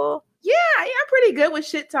 Cool. Yeah, I'm pretty good with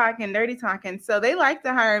shit talking, dirty talking. So they like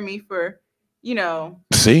to hire me for, you know.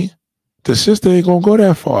 See? The sister ain't gonna go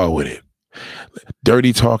that far with it.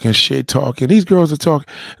 Dirty talking, shit talking. These girls are talking.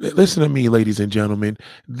 Listen to me, ladies and gentlemen.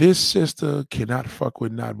 This sister cannot fuck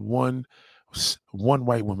with not one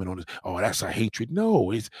white woman on this. Oh, that's a hatred.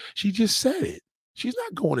 No, she just said it. She's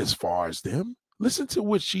not going as far as them. Listen to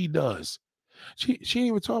what she does. She ain't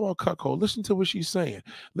even talk about cuckold. Listen to what she's saying.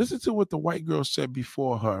 Listen to what the white girl said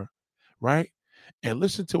before her, right? And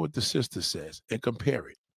listen to what the sister says and compare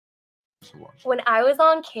it. When I was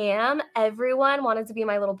on cam, everyone wanted to be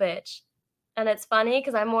my little bitch. And it's funny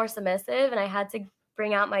because I'm more submissive and I had to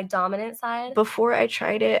bring out my dominant side. Before I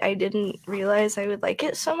tried it, I didn't realize I would like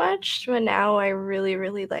it so much, but now I really,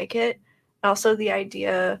 really like it. Also, the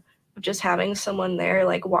idea of just having someone there,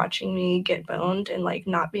 like watching me get boned and like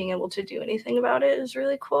not being able to do anything about it is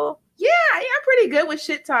really cool. Yeah, I'm pretty good with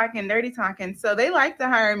shit talking, dirty talking. So they like to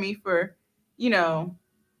hire me for, you know,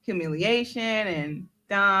 humiliation and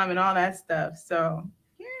dom and all that stuff. So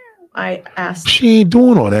yeah, I asked. She ain't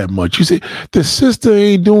doing all that much. You see, the sister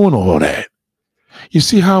ain't doing all that. You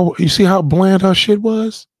see how bland her shit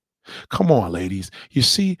was? Come on, ladies. You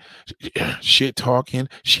see, shit talking.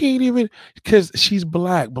 She ain't even, because she's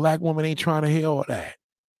black. Black woman ain't trying to hear all that.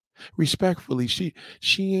 Respectfully, she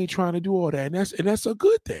ain't trying to do all that, and that's a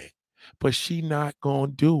good thing. But she not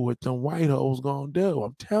gonna do what them white hoes gonna do.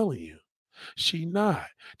 I'm telling you. She not.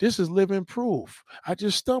 This is living proof. I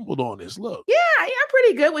just stumbled on this. Look. Yeah, I'm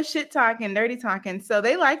pretty good with shit talking, dirty talking. So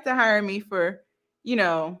they like to hire me for, you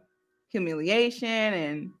know, humiliation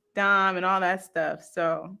and dom and all that stuff.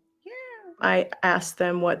 So yeah. I asked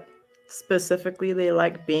them what specifically they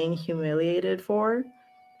like being humiliated for.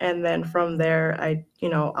 And then from there,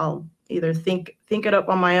 I'll either think it up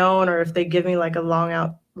on my own, or if they give me like a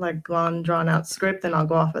long drawn out script, then I'll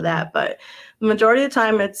go off of that. But the majority of the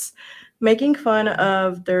time it's making fun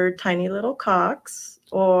of their tiny little cocks,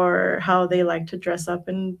 or how they like to dress up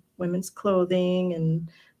in women's clothing,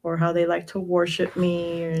 or how they like to worship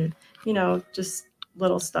me, or, you know, just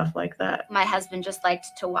little stuff like that. My husband just liked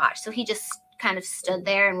to watch. So he just kind of stood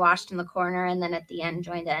there and watched in the corner, and then at the end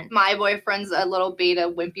joined in. My boyfriend's a little beta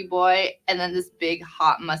wimpy boy, and then this big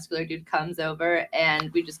hot muscular dude comes over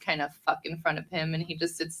and we just kind of fuck in front of him, and he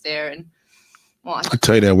just sits there and watches. I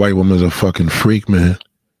tell you, that white woman's a fucking freak, man.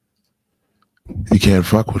 You can't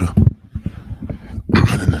fuck with her.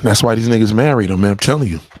 That's why these niggas married her, man. I'm telling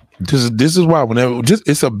you. This is why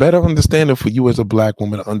it's a better understanding for you as a black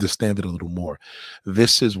woman to understand it a little more.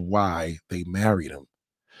 This is why they married him.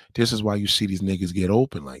 This is why you see these niggas get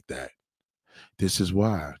open like that. This is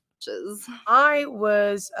why. I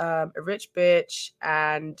was a rich bitch,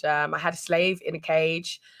 and I had a slave in a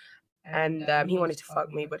cage, and he wanted to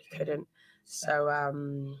fuck me, but he couldn't.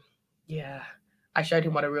 So, yeah, I showed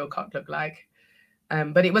him what a real cock looked like.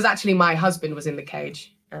 But it was actually my husband was in the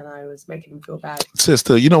cage, and I was making him feel bad.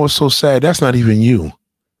 Sister, you know what's so sad? That's not even you.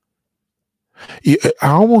 I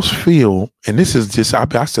almost feel, and this is just,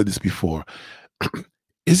 I said this before,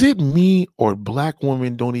 is it me or black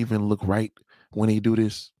women don't even look right when they do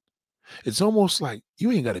this? It's almost like,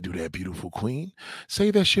 you ain't got to do that, beautiful queen.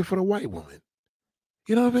 Say that shit for the white woman.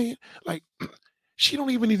 You know what I mean? Like, she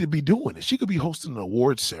don't even need to be doing it. She could be hosting an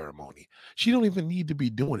awards ceremony. She don't even need to be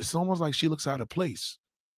doing it. It's almost like she looks out of place.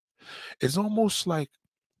 It's almost like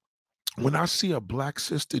when I see a black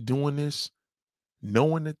sister doing this,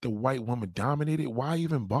 knowing that the white woman dominated, why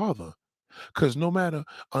even bother? Because no matter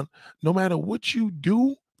what you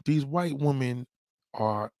do, these white women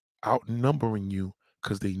are outnumbering you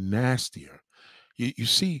because they nastier. You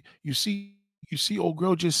see, old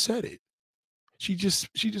girl just said it. She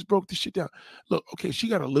just broke this shit down. Look, okay, she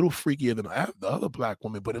got a little freakier than the other black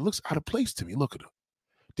woman, but it looks out of place to me. Look at her.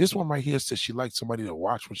 This one right here says she likes somebody to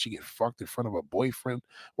watch when she get fucked in front of her boyfriend.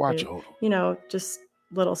 Watch it. Hold on. You know, just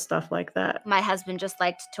little stuff like that. My husband just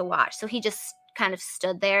liked to watch. So he just kind of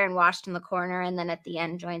stood there and watched in the corner and then at the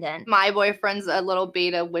end joined in. My boyfriend's a little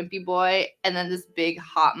beta wimpy boy, and then this big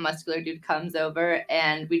hot muscular dude comes over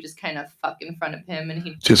and we just kind of fuck in front of him, and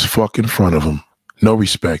he Just fuck in front of him. No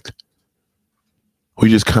respect. We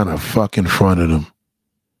just kind of fuck in front of them.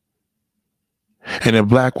 And a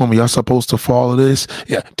black woman, y'all supposed to follow this?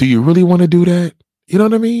 Yeah. Do you really want to do that? You know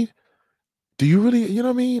what I mean? Do you really, you know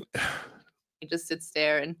what I mean? he just sits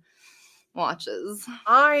there and watches.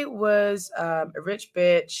 I was a rich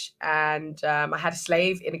bitch, and I had a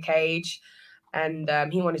slave in a cage, and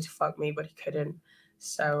he wanted to fuck me, but he couldn't.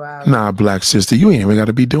 So Nah, black sister, you ain't even got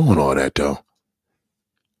to be doing all that, though.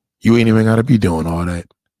 You ain't even got to be doing all that.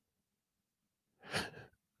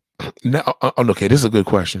 Now, okay, this is a good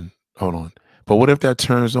question. Hold on. But what if that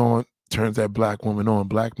turns that black woman on?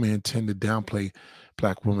 Black men tend to downplay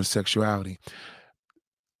black women's sexuality.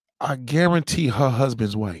 I guarantee her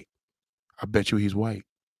husband's white. I bet you he's white.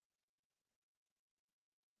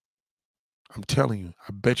 I'm telling you,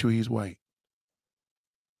 I bet you he's white.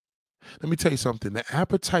 Let me tell you something. The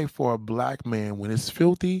appetite for a black man, when it's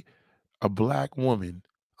filthy, a black woman,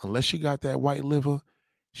 unless she got that white liver,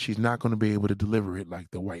 she's not going to be able to deliver it like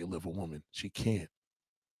the white liver woman. She can't.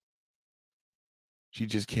 She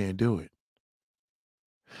just can't do it.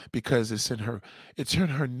 Because it's in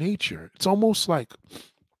her nature. It's almost like,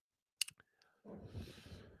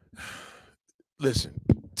 listen,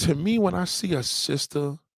 to me, when I see a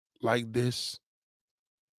sister like this,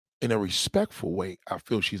 in a respectful way, I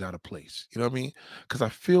feel she's out of place. You know what I mean? Because I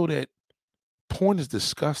feel that porn is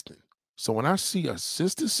disgusting. So when I see a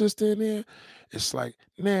sister in there, it's like,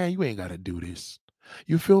 nah, you ain't got to do this.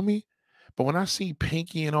 You feel me? But when I see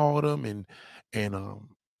Pinky and all of them, and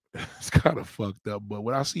it's kind of fucked up, but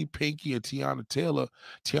when I see Pinky and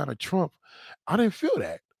Tiana Trump, I didn't feel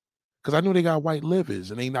that. Because I knew they got white livers,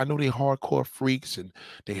 and I know they hardcore freaks, and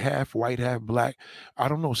they half white, half black. I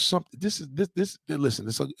don't know something. Listen,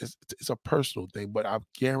 it's a personal thing, but I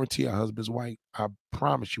guarantee her husband's white. I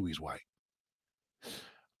promise you, he's white.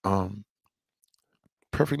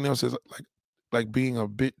 Perfect Nail says like being a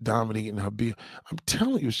bit dominating her being. I'm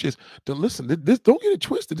telling you, it's just listen. This don't get it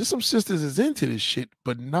twisted. There's some sisters is into this shit,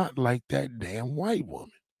 but not like that damn white woman.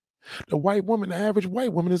 The white woman, the average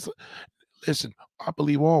white woman is. Listen, I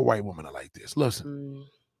believe all white women are like this. Listen.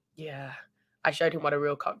 Yeah, I showed him what a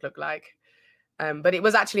real cock looked like. But it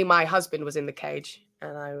was actually my husband was in the cage,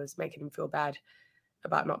 and I was making him feel bad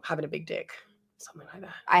about not having a big dick. Something like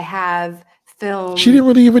that. I have filmed. She didn't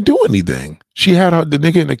really even do anything. She had the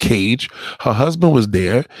nigga in the cage. Her husband was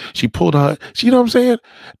there. She pulled her. You know what I'm saying?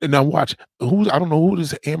 And now watch. I don't know who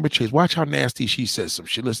this Amber Chase. Watch how nasty she says some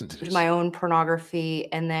shit. Listen to this. My own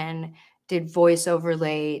pornography, and then did voice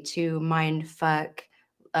overlay to mind fuck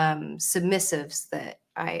submissives that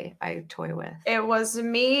I toy with. It was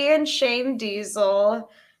me and Shane Diesel,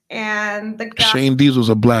 and the guy. Shane Diesel's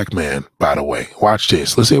a black man, by the way. Watch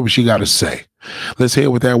this. Let's hear what she got to say. Let's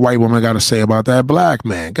hear what that white woman got to say about that black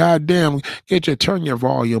man. God damn, turn your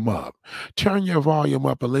volume up. Turn your volume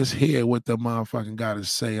up, and let's hear what the motherfucking got to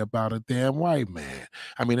say about a damn white man.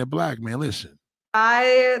 I mean, a black man. Listen.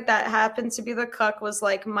 That happened to be the cuck was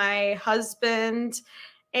like my husband,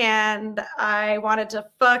 and I wanted to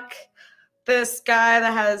fuck this guy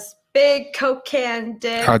that has big Coke can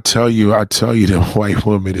dick. I tell you, the white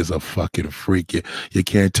woman is a fucking freak. You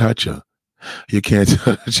can't touch her. You can't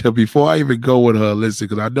touch her. Before I even go with her, listen,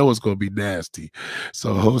 because I know it's going to be nasty.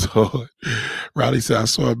 So hold on. Riley said, I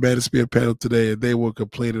saw a Manosphere panel today, and they were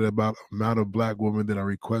complaining about the amount of black women that are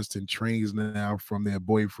requesting trains now from their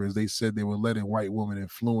boyfriends. They said they were letting white women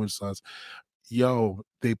influence us. Yo,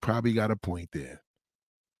 they probably got a point there.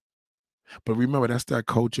 But remember, that's that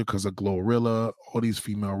culture because of Glorilla, all these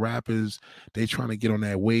female rappers, they trying to get on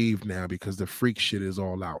that wave now because the freak shit is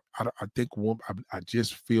all out. I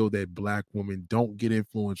just feel that black women don't get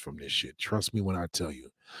influenced from this shit. Trust me when I tell you.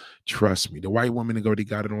 Trust me. The white woman already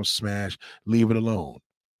got it on Smash. Leave it alone.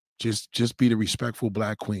 Just be the respectful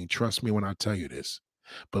black queen. Trust me when I tell you this.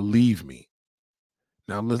 Believe me.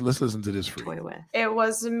 Now let's listen to this freak. It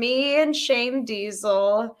was me and Shane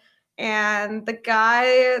Diesel. And the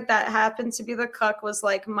guy that happened to be the cuck was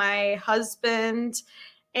like my husband,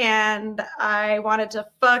 and I wanted to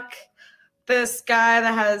fuck this guy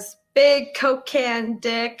that has big Coke can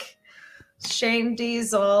dick, Shane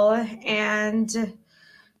Diesel, and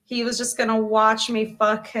he was just gonna watch me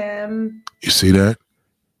fuck him. You see that?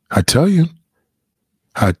 I tell you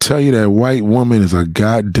that white woman is a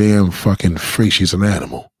goddamn fucking freak. She's an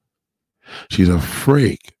animal. She's a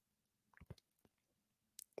freak.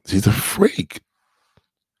 She's a freak.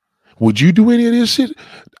 Would you do any of this shit?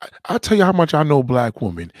 I'll tell you how much I know black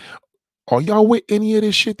women. Are y'all with any of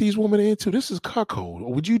this shit these women are into? This is cuckold.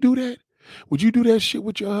 Would you do that? Would you do that shit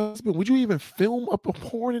with your husband? Would you even film up a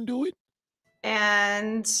porn and do it?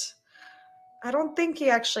 And I don't think he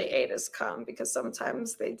actually ate his cum because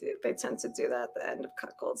sometimes they tend to do that at the end of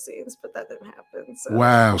cuckold scenes, but that didn't happen. So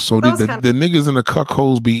Wow. So the niggas in the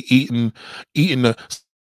cuckolds be eating the.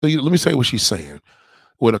 So let me say what she's saying.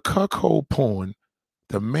 With a cuckold porn,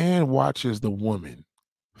 the man watches the woman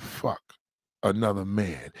fuck another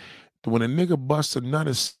man. When a nigga busts a nut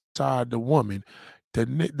inside the woman,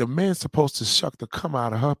 the man's supposed to suck the cum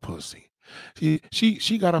out of her pussy.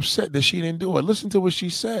 She got upset that she didn't do it. Listen to what she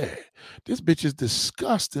said. This bitch is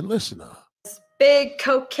disgusting. Listen to her. big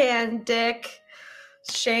Coke can dick,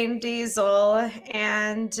 Shane Diesel,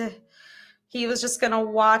 and he was just gonna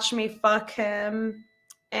watch me fuck him.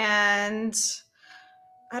 And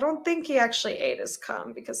I don't think he actually ate his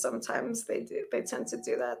cum because sometimes they tend to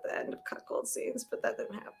do that at the end of cuckold scenes, but that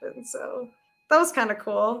didn't happen. So that was kind of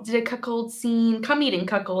cool. Did a cuckold scene, cum eating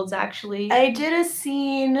cuckolds actually. I did a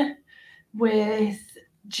scene with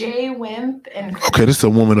Jay Wimp and Okay, this is a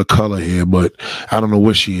woman of color here, but I don't know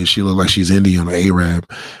what she is. She looks like she's Indian or Arab,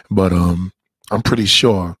 but I'm pretty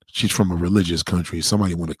sure she's from a religious country.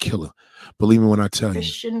 Somebody want to kill her. Believe me when I tell you.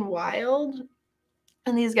 Christian Wild.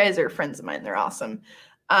 And these guys are friends of mine. They're awesome.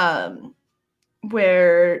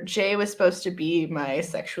 Where Jay was supposed to be my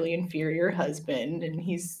sexually inferior husband, and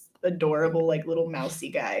he's adorable, like little mousy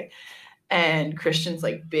guy. And Christian's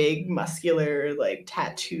like big, muscular, like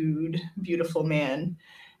tattooed, beautiful man.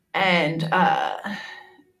 And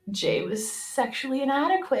Jay was sexually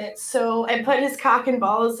inadequate. So I put his cock and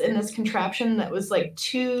balls in this contraption that was like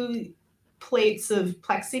 2 plates of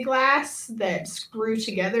plexiglass that screw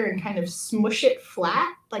together and kind of smush it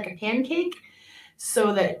flat like a pancake,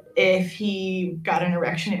 so that if he got an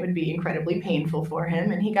erection, it would be incredibly painful for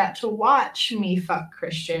him. And he got to watch me fuck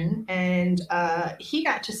Christian, and he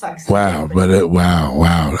got to suck some Wow, dick. but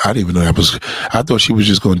wow. I didn't even know that was. I thought she was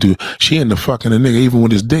just going to do. She ended up fucking a nigga even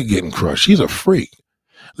with his dick getting crushed. She's a freak.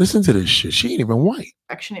 Listen to this shit. She ain't even white.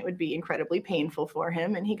 Erection, it would be incredibly painful for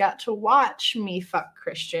him, and he got to watch me fuck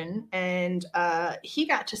Christian, and he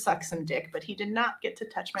got to suck some dick, but he did not get to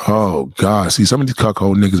touch my. Oh God! See, some of these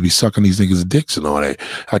cuckold niggas be sucking these niggas' dicks and all that.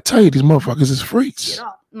 I tell you, these motherfuckers is freaks.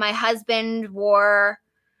 My husband wore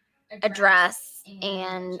a dress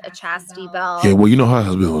and a chastity belt. Yeah, well, you know her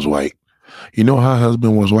husband was white. You know her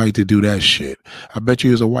husband was white to do that shit. I bet you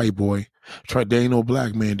he was a white boy. There ain't no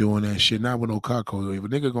black man doing that shit. Not with no cuckold. If a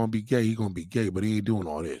nigga gonna be gay, he gonna be gay, but he ain't doing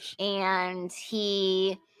all this. And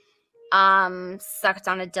he sucked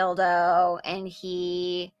on a dildo, and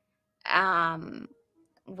he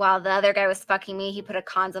while the other guy was fucking me, he put a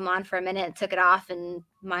condom on for a minute and took it off, and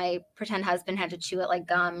my pretend husband had to chew it like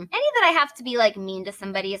gum. Any that I have to be like mean to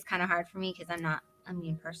somebody is kind of hard for me because I'm not a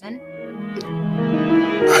mean person.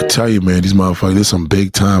 I tell you, man, these motherfuckers, there's some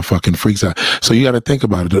big time fucking freaks out. So you got to think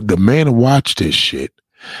about it. The man watch this shit,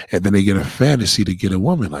 and then they get a fantasy to get a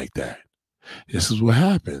woman like that. This is what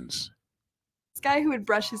happens. This guy who would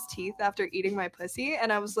brush his teeth after eating my pussy,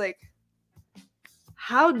 and I was like,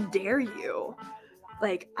 how dare you?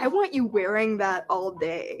 Like, I want you wearing that all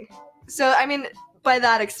day. So, I mean, by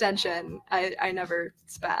that extension, I never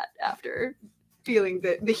spat after feeling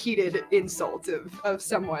the heated insult of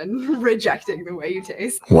someone rejecting the way you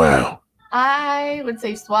taste. Wow. I would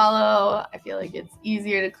say swallow. I feel like it's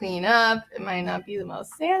easier to clean up. It might not be the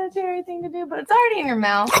most sanitary thing to do, but it's already in your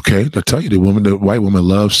mouth. Okay, I tell you, the white woman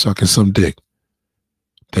loves sucking some dick.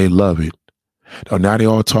 They love it. Oh, now they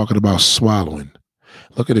all talking about swallowing.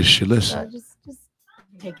 Look at this shit. Listen. Just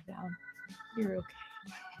take it down. You're okay.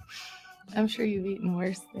 I'm sure you've eaten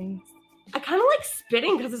worse things. I kind of like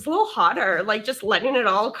spitting because it's a little hotter. Like just letting it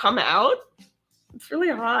all come out. It's really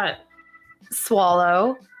hot.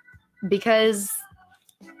 Swallow, because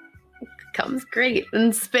cum's great.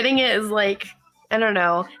 And spitting it is like, I don't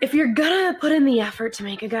know. If you're gonna put in the effort to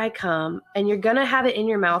make a guy come and you're gonna have it in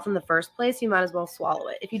your mouth in the first place, you might as well swallow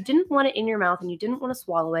it. If you didn't want it in your mouth and you didn't want to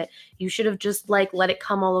swallow it, you should have just like let it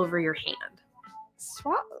come all over your hand.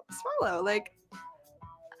 Swallow. Like,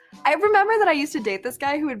 I remember that I used to date this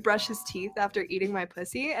guy who would brush his teeth after eating my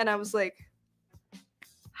pussy, and I was like,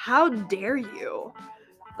 how dare you?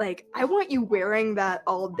 Like, I want you wearing that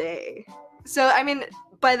all day. So, I mean,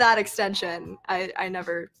 by that extension, I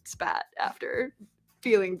never spat after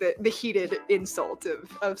feeling the heated insult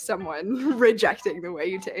of someone rejecting the way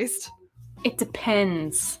you taste. It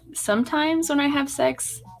depends. Sometimes when I have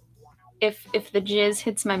sex, if the jizz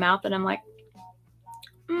hits my mouth and I'm like,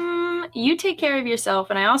 you take care of yourself,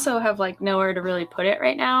 and I also have like nowhere to really put it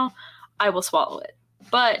right now, I will swallow it.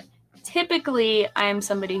 But typically, I'm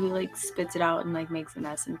somebody who like spits it out and like makes a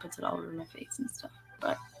mess and puts it all over my face and stuff.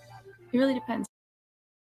 But it really depends.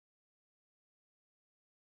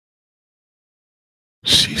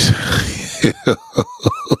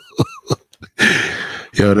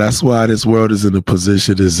 Yo, that's why this world is in the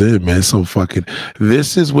position it's in, man. So fucking,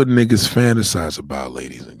 this is what niggas fantasize about,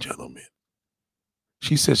 ladies and gentlemen.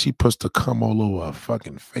 She said she puts the cum all over her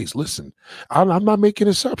fucking face. Listen, I'm not making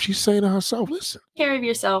this up. She's saying to herself, listen. Take care of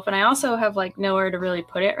yourself, and I also have like nowhere to really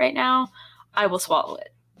put it right now, I will swallow it.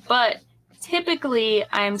 But typically,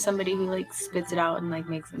 I'm somebody who like spits it out and like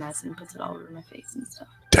makes a mess and puts it all over my face and stuff.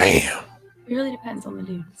 Damn. It really depends on the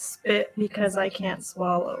dude. Spit because I can't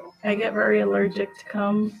swallow. I get very allergic to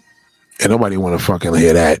cum. And nobody want to fucking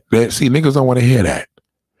hear that. See, niggas don't want to hear that.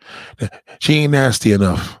 She ain't nasty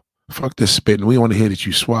enough. Fuck this spitting. We want to hear that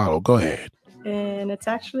you swallow. Go ahead. And it's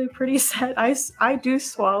actually pretty sad. I do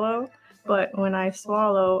swallow, but when I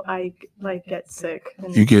swallow, I like get sick.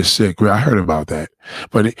 And You get sick. I heard about that.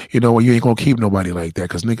 But you know what? You ain't going to keep nobody like that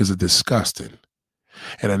because niggas are disgusting.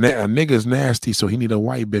 And a nigga's nasty, so he need a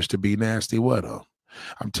white bitch to be nasty with him.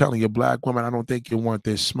 I'm telling you, black woman, I don't think you want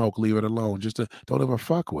this smoke. Leave it alone. Don't ever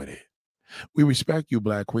fuck with it. We respect you,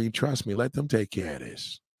 black queen. Trust me. Let them take care of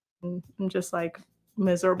this. I'm just like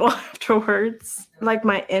miserable afterwards. Like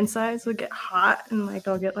my insides would get hot and like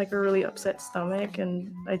I'll get like a really upset stomach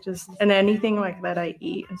and anything like that I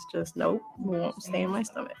eat is just nope, won't stay in my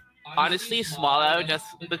stomach. Honestly, swallow just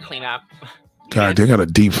the cleanup. God, they got a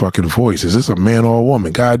deep fucking voice. Is this a man or a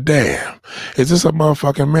woman? God damn. Is this a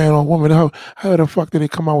motherfucking man or a woman? How the fuck did they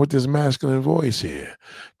come out with this masculine voice here?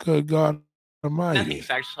 Good God Almighty. Nothing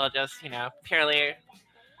sexual, just, purely.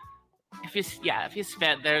 If you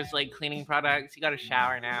spit, there's like cleaning products. You got to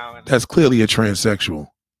shower now. And That's clearly a transsexual.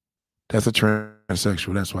 That's a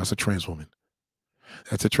transsexual. That's why it's a trans woman.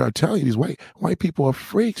 That's I'm telling you, these white people are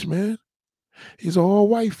freaks, man. These are all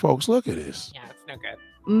white folks. Look at this. Yeah, it's no good.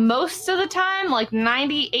 Most of the time, like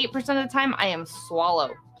 98% of the time, I am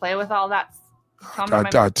swallow. Play with all that.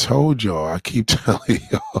 I told y'all. I keep telling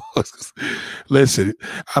y'all. Listen,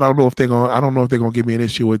 I don't know if they're gonna give me an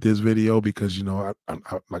issue with this video because I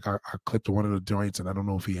clipped one of the joints and I don't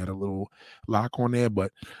know if he had a little lock on there,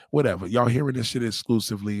 but whatever. Y'all hearing this shit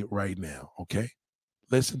exclusively right now, okay?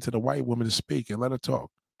 Listen to the white woman speak and let her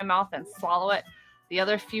talk. My mouth and swallow it. The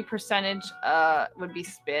other few percentage would be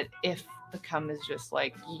spit if the cum is just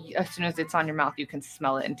like, as soon as it's on your mouth, you can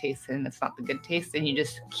smell it and taste it, and it's not the good taste, and you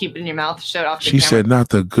just keep it in your mouth, show it off. She said, not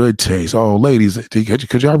the good taste. Oh, ladies,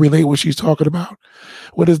 could y'all relate what she's talking about?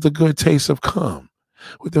 What is the good taste of cum?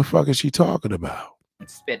 What the fuck is she talking about?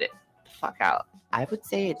 Spit it the fuck out. I would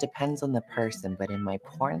say it depends on the person, but in my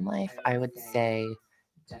porn life, I would say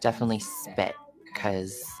definitely spit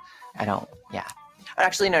because I don't,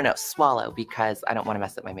 Actually, no, swallow because I don't want to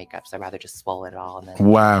mess up my makeup, so I'd rather just swallow it all. And then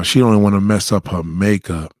Wow, she don't even want to mess up her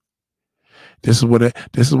makeup. This is where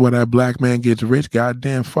that black man gets rich.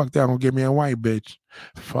 Goddamn, fuck that. Don't give me a white bitch.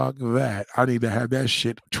 Fuck that. I need to have that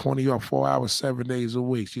shit 24 hours, 7 days a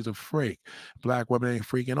week. She's a freak. Black women ain't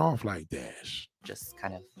freaking off like that. just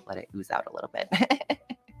kind of let it ooze out a little bit.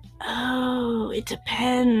 Oh, it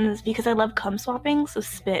depends because I love cum swapping, so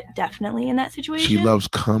spit definitely in that situation. She loves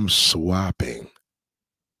cum swapping.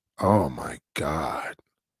 Oh my God.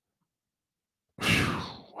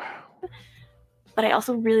 But I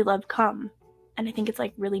also really love cum, and I think it's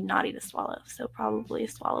like really naughty to swallow, so probably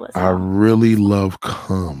swallow as I well. really love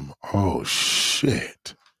cum. Oh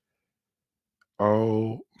shit.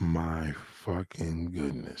 Oh my fucking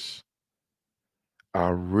goodness. I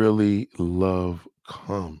really love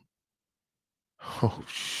cum. Oh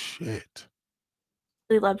shit.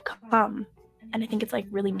 Really love cum, and I think it's like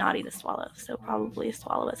really naughty to swallow, so probably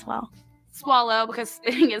swallow as well. Swallow because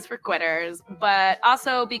spitting is for quitters, but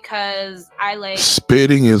also because I like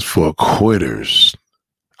Spitting is for quitters.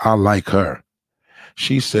 I like her.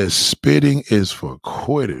 She says spitting is for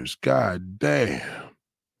quitters. God damn.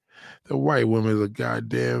 The white woman is a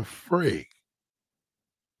goddamn freak.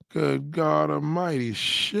 Good God Almighty.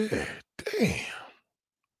 Shit. Damn.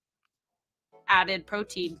 added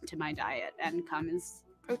protein to my diet, and cum is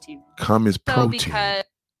protein. Cum is So protein. because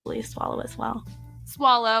Probably swallow as well.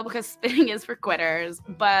 swallow because spitting is for quitters,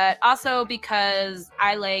 but also because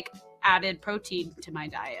I like added protein to my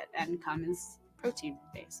diet, and cum is protein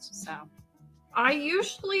based. So I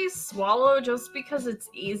usually swallow just because it's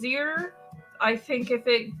easier. I think if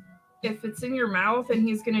it's in your mouth and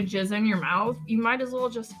he's gonna jizz in your mouth, you might as well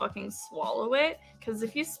just fucking swallow it. Because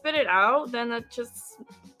if you spit it out, then that just,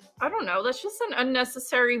 I don't know. That's just an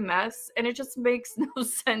unnecessary mess, and it just makes no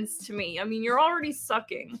sense to me. I mean, you're already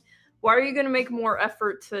sucking. Why are you going to make more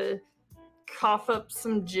effort to cough up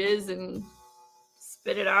some jizz and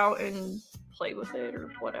spit it out and play with it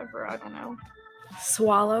or whatever? I don't know.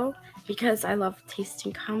 Swallow, because I love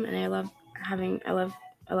tasting cum and I love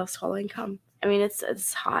swallowing cum. I mean,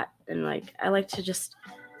 it's hot, and like I like to just,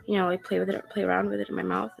 like play around with it in my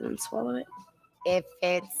mouth and then swallow it. If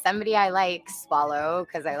it's somebody I like, swallow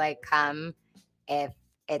because I like cum. If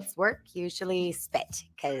it's work, usually spit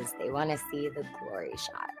because they want to see the glory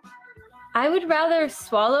shot. I would rather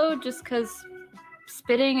swallow just because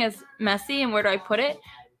spitting is messy, and where do I put it?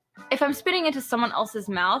 If I'm spitting into someone else's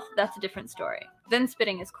mouth, that's a different story. Then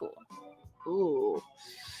spitting is cool. Ooh.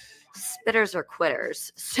 Spitters are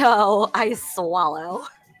quitters, so I swallow.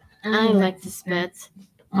 I like to spit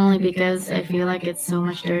only because I feel like it's so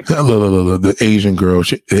much dirty. Look, the Asian girl,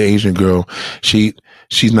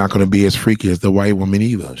 she's not going to be as freaky as the white woman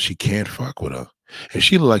either. She can't fuck with her. And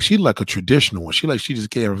she like a traditional one. She just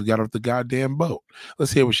got off the goddamn boat.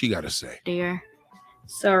 Let's hear what she got to say. Dear.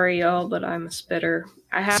 Sorry, y'all, but I'm a spitter.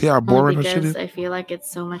 I have See how boring her shit because is? I feel like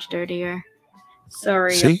it's so much dirtier.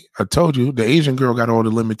 Sorry. See, I told you, the Asian girl got all the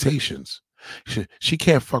limitations. She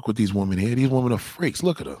can't fuck with these women here. These women are freaks.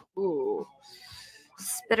 Look at her. Ooh.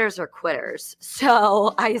 Spitters are quitters,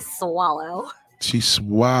 so I swallow. She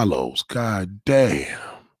swallows. God damn.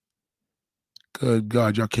 Good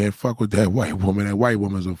God, y'all can't fuck with that white woman. That white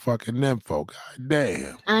woman's a fucking nympho. God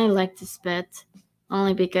damn. I like to spit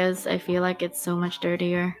only because I feel like it's so much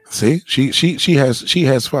dirtier. See, she has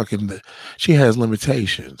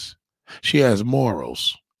limitations. She has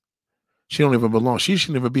morals. She don't even belong. She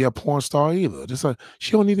shouldn't even be a porn star either. Just like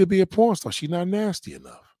she don't need to be a porn star. She's not nasty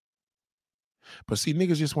enough. But see,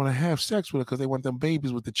 niggas just want to have sex with her because they want them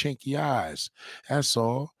babies with the chinky eyes. That's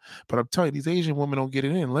all. But I'm telling you, these Asian women don't get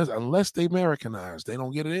it in unless they Americanized. They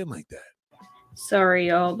don't get it in like that. Sorry,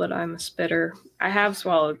 y'all, but I'm a spitter. I have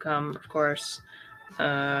swallowed cum, of course.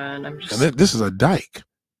 And I'm just... And this is a dyke.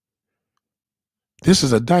 This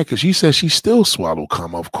is a dyke because she says she still swallowed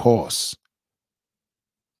cum, of course.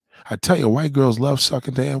 I tell you, white girls love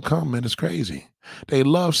sucking damn cum, man. It's crazy. They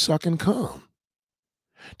love sucking cum.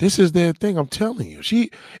 This is their thing. I'm telling you.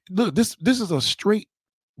 Look, this is a straight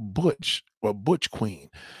butch queen,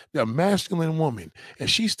 a masculine woman, and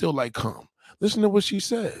she still like cum. Listen to what she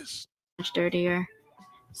says. Much dirtier.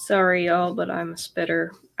 Sorry, y'all, but I'm a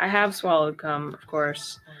spitter. I have swallowed cum, of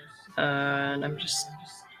course. And I'm just...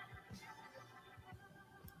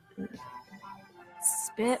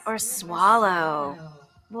 Spit or swallow?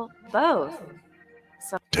 Well, both.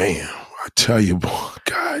 So damn, I tell you, boy,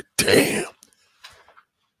 god damn.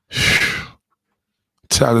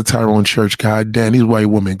 Tyler Tyrone Church, god damn, these white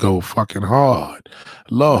women go fucking hard.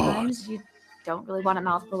 Lord. Sometimes you don't really want a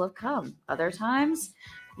mouthful of cum. Other times,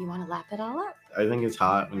 you want to lap it all up. I think it's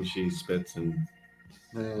hot when she spits and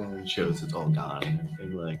shows it's all gone.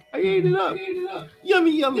 And like, I ate it up.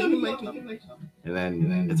 Yummy, yummy. And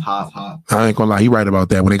then it's hot. I ain't gonna lie, he right about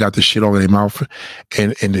that. When they got the shit over their mouth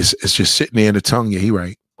and it's just sitting there in the tongue, yeah, he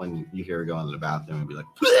right. When you hear her go into the bathroom and be like,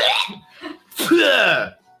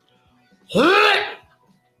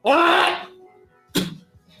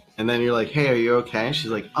 and then you're like, hey, are you okay? And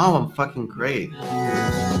she's like, oh, I'm fucking great.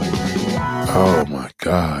 Oh my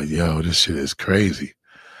God, yo, this shit is crazy.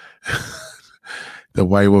 The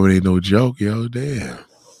white woman ain't no joke, yo, damn.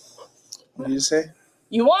 What did you say?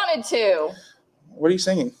 You wanted to. What are you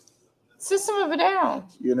singing? System of a Down.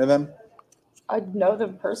 You into them? I know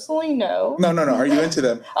them personally, no. No. Are you into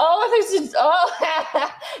them?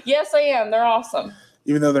 Yes, I am. They're awesome.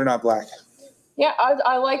 Even though they're not black. Yeah,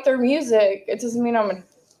 I like their music. It doesn't mean I'm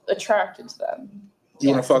attracted to them.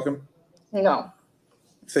 You want to fuck them? No.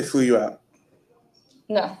 If they flew you out?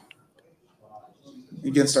 No.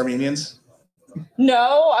 Against Armenians?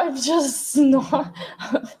 No, I'm just not.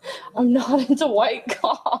 I'm not into white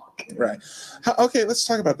cock. Right. Okay, let's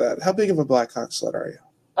talk about that. How big of a black cock slut are you?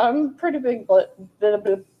 I'm pretty big black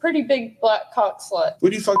cock slut.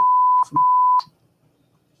 Would you fuck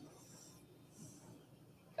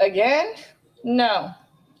Again? No.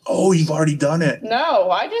 Oh, you've already done it.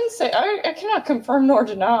 No, I didn't say. I cannot confirm nor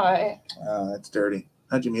deny. That's dirty.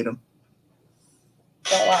 How'd you meet him?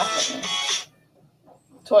 Don't laugh at me.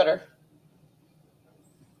 Twitter.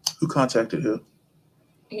 Who contacted who?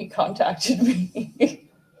 He contacted me.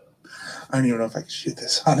 I don't even know if I can shoot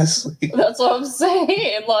this, honestly. That's what I'm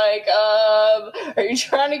saying. Like, are you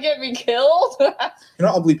trying to get me killed?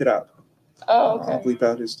 I'll bleep it out. Oh, okay. I'll bleep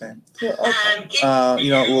out his name. Yeah, okay.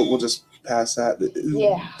 We'll just pass that.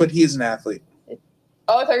 Yeah. But he is an athlete.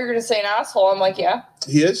 Oh, I thought you were gonna say an asshole. I'm like, yeah.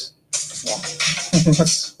 He is? Yeah.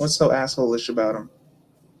 What's so asshole-ish about him?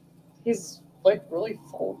 He's like really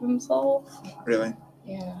full of himself. Really?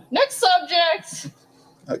 Yeah. Next subject.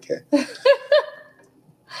 Okay.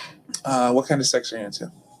 What kind of sex are you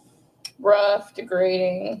into? Rough,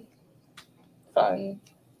 degrading, fun,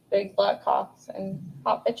 big black cocks, and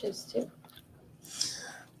hot bitches too.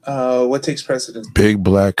 What takes precedence? Big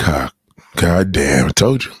black cock. God damn, I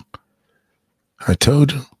told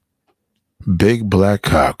you. Big black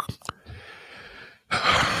cock.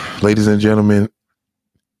 Ladies and gentlemen,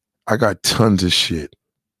 I got tons of shit,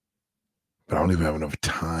 but I don't even have enough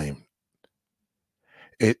time.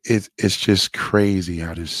 It's just crazy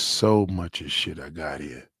how there's so much of shit I got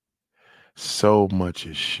here. So much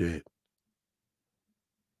of shit.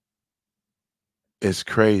 It's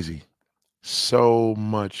crazy. So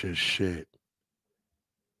much of shit.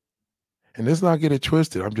 And let's not get it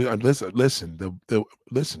twisted. Listen,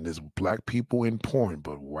 there's black people in porn,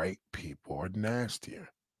 but white people are nastier.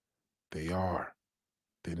 They are.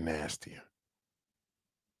 They're nastier.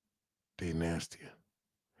 They're nastier.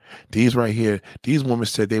 These right here, these women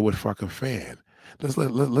said they would fuck a fan. Let's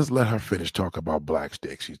let her finish talk about black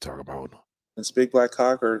sticks. She's talking about. It's big black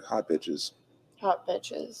cock or hot bitches? Hot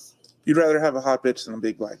bitches. You'd rather have a hot bitch than a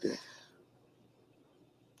big black dick.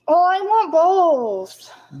 Oh, I want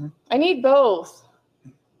both. Mm-hmm. I need both.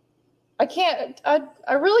 I can't.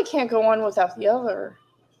 I really can't go one without the other.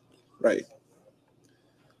 Right.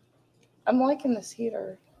 I'm liking this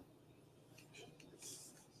heater.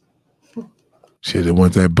 She didn't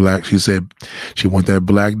want that black. She said she want that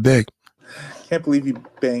black dick. Can't believe you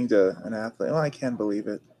banged an athlete. Well, I can believe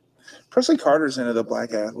it. Presley Carter's into the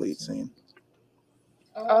black athlete scene.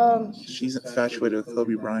 She's infatuated with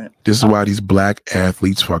Kobe Bryant. This is why these black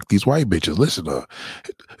athletes fuck these white bitches. Listen to her.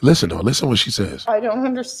 Listen what she says. I don't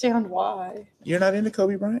understand why. You're not into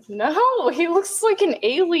Kobe Bryant? No, he looks like an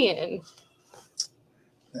alien.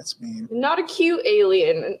 That's mean. Not a cute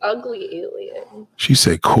alien, an ugly alien. She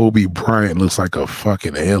said Kobe Bryant looks like a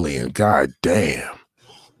fucking alien. God damn.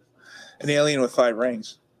 An alien with 5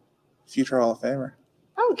 rings. Future Hall of Famer.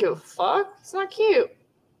 I don't give a fuck. It's not cute.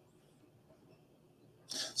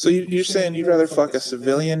 So you're saying you'd rather fuck a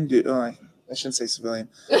civilian dude? Oh, I shouldn't say civilian.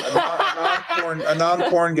 A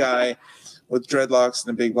non-porn guy with dreadlocks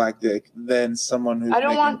and a big black dick than someone who's. I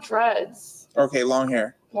don't want dreads. Okay, long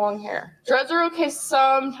hair. Long hair. Dreads are okay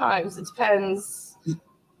sometimes. It depends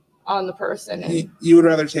on the person. You would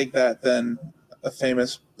rather take that than a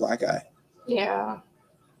famous black guy. Yeah.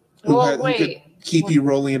 Who Well, could wait. keep you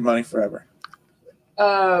rolling in money forever.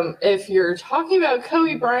 If you're talking about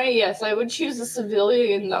Kobe Bryant, yes, I would choose a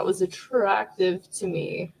civilian that was attractive to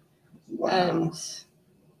me. Wow. And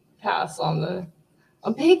pass on the.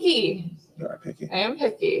 I'm picky. You are picky. I am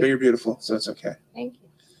picky. But you're beautiful, so it's okay. Thank you.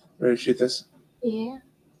 Ready to shoot this? Yeah.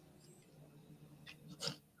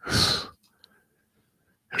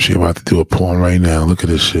 She about to do a porn right now. Look at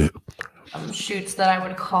this shit. Shoots that I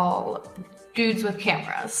would call dudes with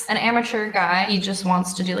cameras. An amateur guy, he just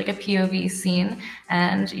wants to do like a POV scene,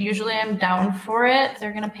 and usually I'm down for it.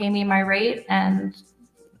 They're gonna pay me my rate and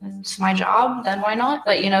it's my job, then why not?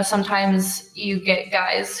 But sometimes you get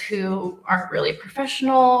guys who aren't really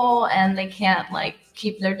professional and they can't like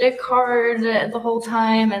keep their dick hard the whole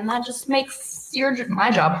time, and that just makes my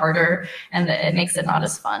job harder, and it makes it not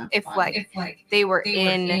as fun. If they were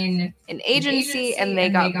in an agency and they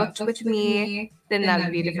got booked with me, then that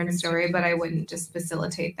would be a different story, but I wouldn't just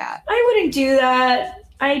facilitate that. I wouldn't do that.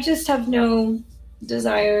 I just have no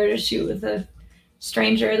desire to shoot with a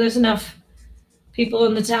stranger. There's enough people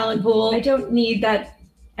in the talent pool. I don't need that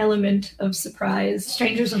element of surprise.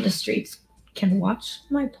 Strangers on the streets can watch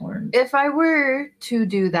my porn. If I were to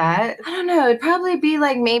do that, I don't know, it'd probably be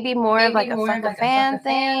like maybe more of like a fuck a fan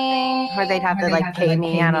thing, or they'd have to like pay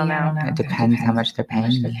me. I don't know. It depends how much they're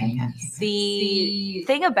paying me, I guess. The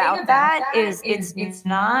thing about that is it's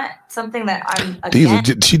not something that I'm These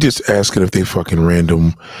against. are, she just asking if they fucking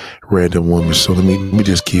random women. So let me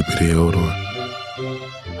just keep it here. Hold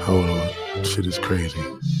on. Shit is crazy.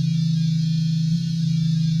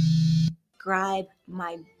 Describe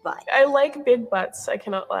my butt. I like big butts, I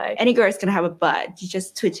cannot lie. Any girl's gonna have a butt. You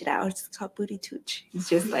just twitch it out. It's called booty twitch. It's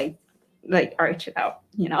just like arch it out,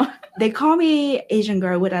 They call me Asian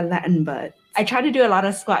girl with a Latin butt. I try to do a lot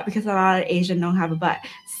of squat because a lot of Asian don't have a butt.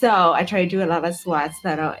 So I try to do a lot of squats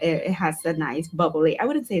that it has a nice bubbly. I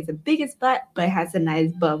wouldn't say it's the biggest butt, but it has a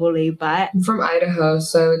nice bubbly butt. I'm from Idaho,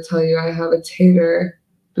 so I would tell you I have a tater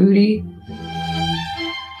booty.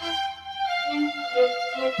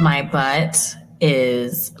 My butt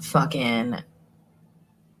is fucking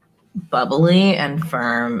bubbly and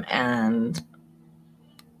firm and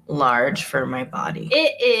large for my body.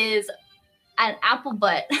 It is an apple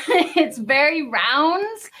butt. It's very round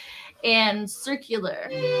and circular.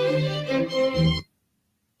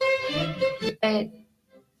 It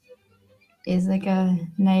is like a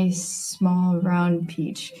nice small round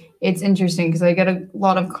peach. It's interesting because I get a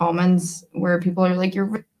lot of comments where people are like,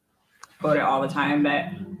 you're quote it all the time,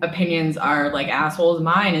 that opinions are like assholes.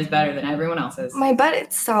 Mine is better than everyone else's. My butt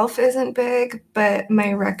itself isn't big, but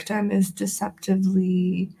my rectum is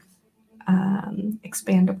deceptively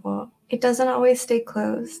expandable. It doesn't always stay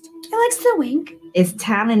closed. It likes to wink. Its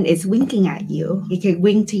talent is winking at you. It can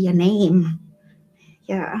wink to your name.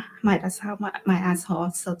 Yeah, that's how my asshole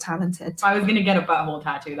is so talented. I was gonna get a butthole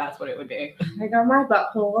tattoo. That's what it would be. I got my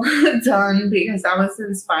butthole done because I was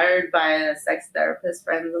inspired by a sex therapist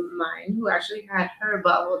friend of mine who actually had her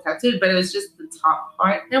butthole tattooed, but it was just the top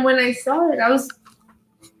part. And when I saw it, I was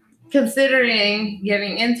considering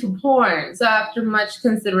getting into porn. So after much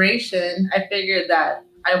consideration, I figured that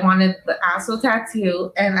I wanted the asshole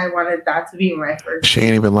tattoo, and I wanted that to be my first. She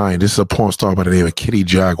ain't even lying. This is a porn star by the name of Kitty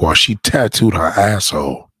Jaguar. She tattooed her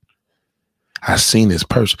asshole. I seen this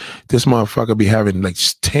person. This motherfucker be having like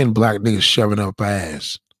 10 black niggas shoving up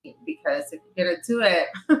ass. Because if you get into it.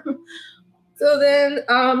 So then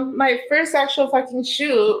my first actual fucking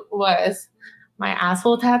shoot was my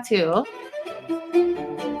asshole tattoo.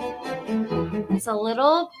 It's a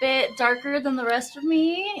little bit darker than the rest of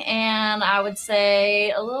me, and I would say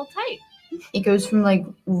a little tight. It goes from like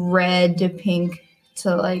red to pink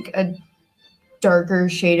to like a darker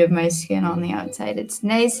shade of my skin on the outside. It's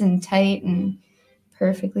nice and tight and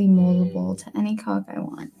perfectly moldable to any cock I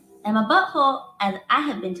want. And my butthole, as I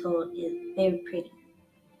have been told, is very pretty.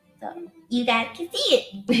 So you guys can see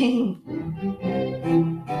it.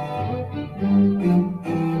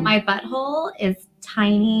 My butthole is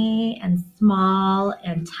tiny and small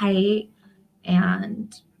and tight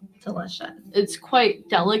and delicious. It's quite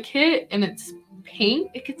delicate and it's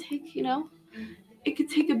pink. It could take, it could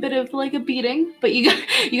take a bit of like a beating, but you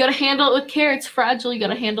gotta handle it with care. It's fragile. You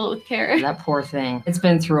gotta handle it with care. That poor thing. It's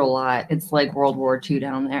been through a lot. It's like World War II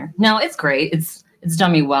down there. No, it's great. It's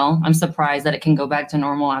done me well. I'm surprised that it can go back to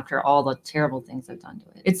normal after all the terrible things I've done to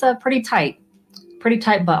it. It's a pretty tight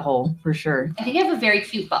butthole for sure. I think I have a very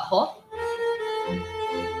cute butthole.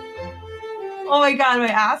 Oh my god, my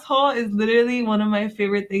asshole is literally one of my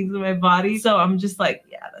favorite things in my body. So I'm just like,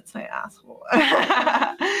 yeah, that's my asshole.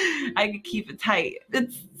 I could keep it tight.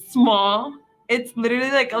 It's small. It's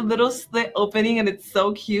literally like a little slit opening and it's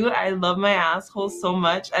so cute. I love my asshole so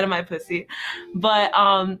much, and my pussy. But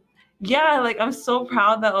yeah, like I'm so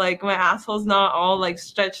proud that like my asshole's not all like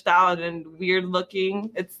stretched out and weird looking.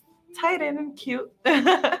 It's tight and cute.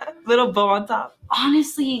 Little bow on top.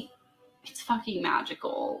 Honestly, it's fucking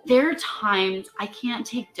magical. There are times I can't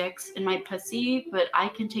take dicks in my pussy, but I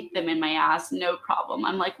can take them in my ass, no problem.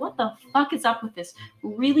 I'm like, what the fuck is up with this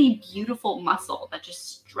really beautiful muscle that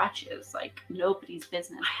just stretches like nobody's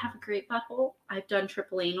business? I have a great butthole. I've done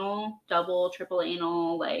triple anal, double, triple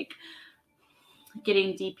anal, like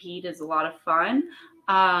getting DP'd is a lot of fun.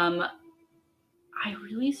 I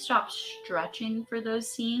really stopped stretching for those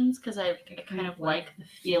scenes because I kind of like the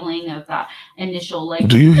feeling of that initial like.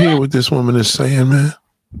 Do you hear what this woman is saying, man?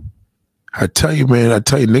 I tell you,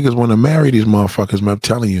 niggas want to marry these motherfuckers, man. I'm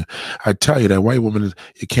telling you. I tell you, that white woman,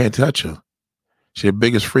 you can't touch her. She's the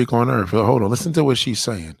biggest freak on earth. Hold on, listen to what she's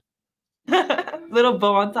saying. Little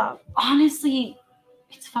bow on top. Honestly,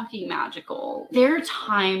 it's fucking magical. There are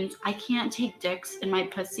times I can't take dicks in my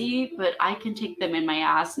pussy, but I can take them in my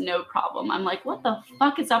ass, no problem. I'm like, what the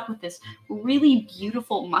fuck is up with this really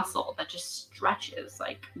beautiful muscle that just stretches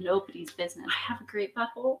like nobody's business? I have a great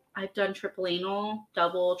butthole. I've done triple anal,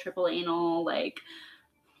 double, triple anal, like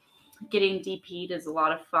getting DP'd is a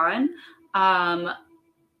lot of fun.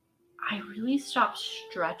 I really stopped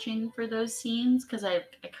stretching for those scenes because I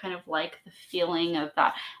kind of like the feeling of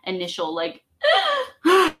that initial like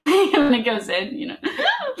when it goes in,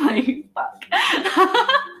 like fuck.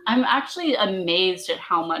 I'm actually amazed at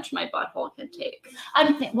how much my butthole can take.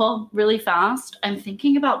 Really fast, I'm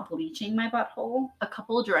thinking about bleaching my butthole. A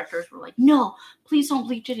couple of directors were like, no, please don't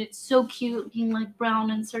bleach it. It's so cute being like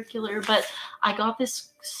brown and circular. But I got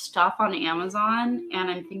this stuff on Amazon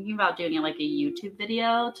and I'm thinking about doing like a YouTube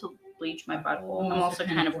video to bleach my butthole. I'm also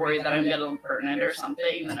kind of worried that I'm gonna burn it or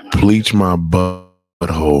something. That I'm not Bleach my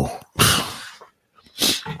butthole.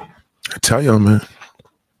 I tell y'all, man.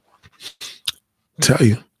 Tell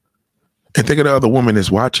you. And think of the other woman that's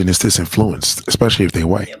watching. It's this influenced, especially if they're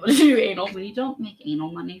white. able to do anal. We don't make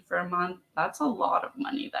anal money for a month. That's a lot of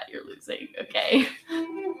money that you're losing, okay?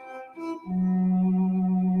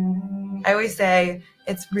 I always say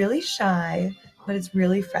it's really shy, but it's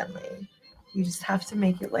really friendly. You just have to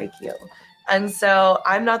make it like you. And so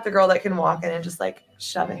I'm not the girl that can walk in and just like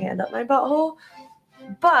shove a hand up my butthole.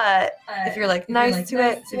 But if you're like nice to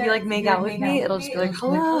it, if you like make out with me, it'll just be like,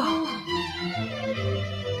 hello.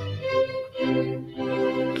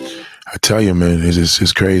 I tell you, man,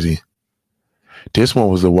 it's crazy. This one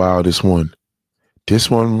was the wildest one. This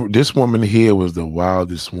woman here was the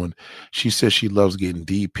wildest one. She says she loves getting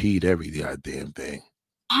DP'd every goddamn thing.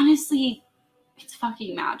 Honestly, it's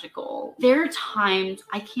fucking magical. There are times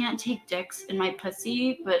I can't take dicks in my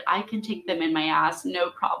pussy, but I can take them in my ass, no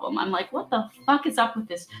problem. I'm like, what the fuck is up with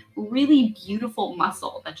this really beautiful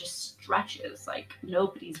muscle that just stretches like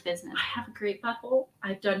nobody's business? I have a great butthole.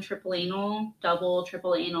 I've done triple anal, double,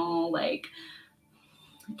 triple anal, like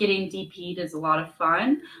getting DP'd is a lot of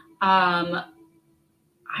fun.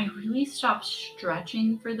 I really stopped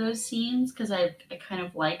stretching for those scenes because I kind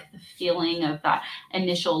of like the feeling of that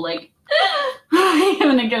initial like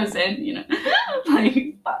when it goes in, you know,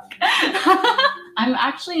 like fuck. I'm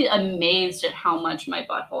actually amazed at how much my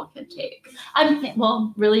butthole can take.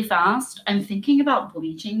 Well, really fast, I'm thinking about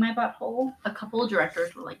bleaching my butthole. A couple of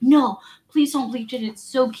directors were like, no, please don't bleach it. It's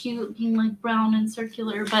so cute being like brown and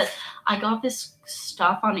circular. But I got this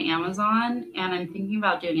stuff on Amazon and I'm thinking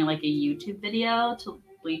about doing like a YouTube video to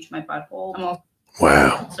bleach my butthole.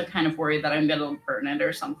 I'm also kind of worried that I'm gonna burn it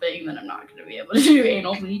or something, then I'm not gonna be able to do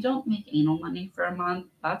anal. When you don't make anal money for a month,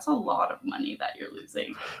 that's a lot of money that you're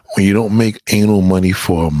losing. When you don't make anal money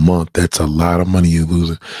for a month, that's a lot of money you're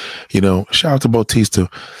losing. You know, shout out to Bautista.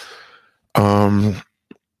 Yeah,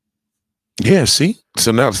 see?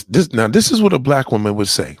 So now this is what a black woman would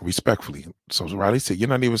say, respectfully. So Riley said, you're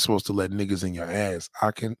not even supposed to let niggas in your ass.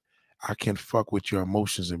 I can fuck with your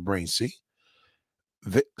emotions and brain. See?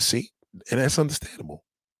 See? And that's understandable.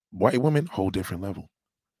 White women, whole different level.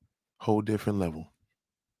 Whole different level.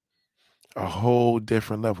 A whole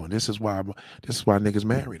different level. And this is why niggas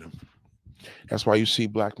marry them. That's why you see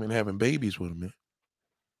black men having babies with them, man.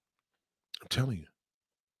 I'm telling you.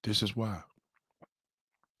 This is why.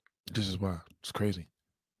 This is why. It's crazy.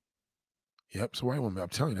 Yep, it's a white woman. I'm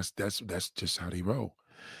telling you, that's just how they roll.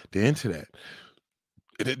 They're into that.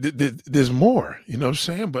 There's more, you know what I'm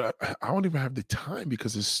saying? But I don't even have the time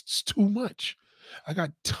because it's too much. I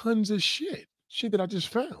got tons of shit that I just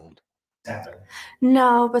found.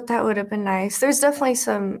 No, but that would have been nice. There's definitely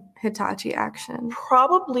some Hitachi action.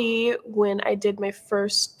 Probably when I did my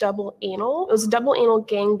first double anal. It was a double anal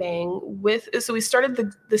gangbang so we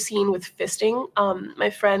started the scene with fisting.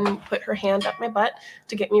 My friend put her hand up my butt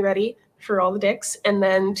to get me ready for all the dicks, and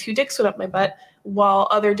then 2 dicks went up my butt while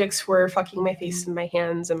other dicks were fucking my face and my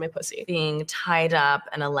hands and my pussy. Being tied up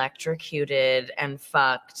and electrocuted and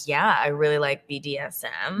fucked. Yeah, I really like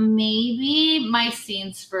BDSM. Maybe my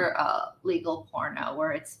scenes for legal porno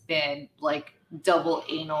where it's been like double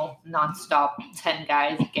anal, nonstop, 10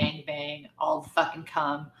 guys, gangbang, all fucking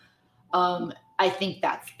cum. I think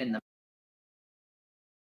that's been the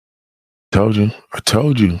I told you. I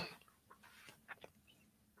told you.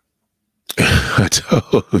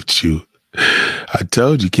 I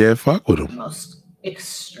told you can't fuck with them. most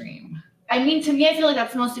extreme. I mean, to me, I feel like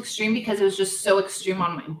that's the most extreme because it was just so extreme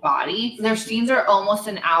on my body. Their scenes are almost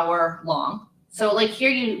an hour long. So like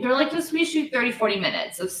here they're like, this we shoot 30, 40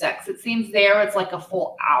 minutes of sex. It seems there it's like a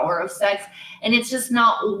full hour of sex. And it's just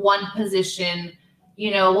not one position,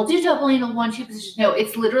 you know, we'll do double anal, 1, 2 positions. No,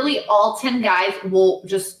 it's literally all 10 guys will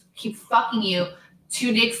just keep fucking you,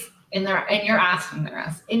 2 dicks in your ass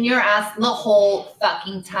the whole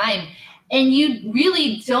fucking time. And you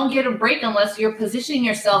really don't get a break unless you're positioning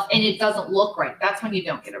yourself and it doesn't look right. That's when you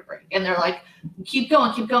don't get a break. And they're like, keep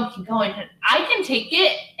going, keep going, keep going. And I can take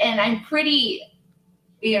it, and I'm pretty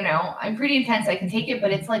intense. I can take it,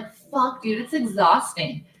 but it's like, fuck, dude, it's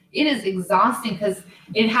exhausting. It is exhausting because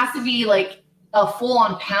it has to be like a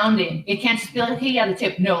full-on pounding. It can't just be like, hey, yeah, the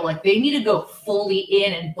tip. No, like they need to go fully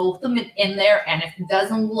in and both them in there. And if it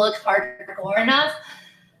doesn't look hardcore enough,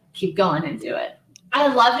 keep going and do it. I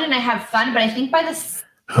love it and I have fun, but I think by this.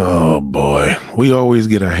 Oh boy, we always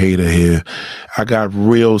get a hater here. I got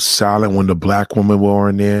real silent when the black woman were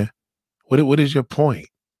in there. What is your point?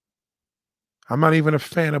 I'm not even a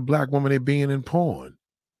fan of black women being in porn.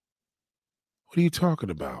 What are you talking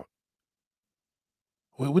about?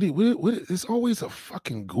 It's always a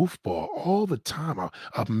fucking goofball all the time.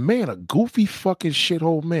 A goofy fucking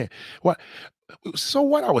shithole man. What? So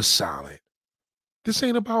what? I was silent. This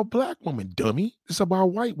ain't about black woman, dummy. It's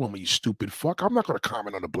about white woman, you stupid fuck. I'm not going to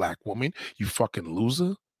comment on a black woman, you fucking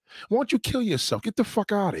loser. Why don't you kill yourself? Get the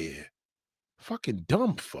fuck out of here. Fucking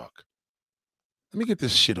dumb fuck. Let me get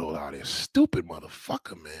this shit all out of here. Stupid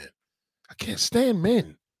motherfucker, man. I can't stand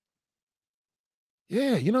men.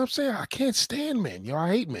 Yeah, you know what I'm saying? I can't stand men. Yo, I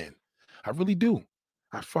hate men. I really do.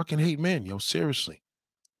 I fucking hate men, yo. Seriously.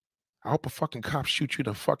 I hope a fucking cop shoot you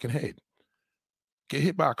in the fucking head. Get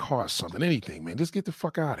hit by a car or something, anything, man. Just get the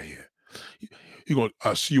fuck out of here. You going,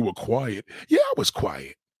 I see you were quiet. Yeah, I was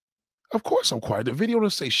quiet. Of course I'm quiet. The video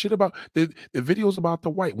doesn't say shit about the video's about the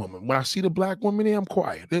white woman. When I see the black woman there, I'm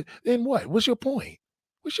quiet. Then what? What's your point?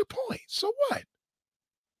 What's your point? So what?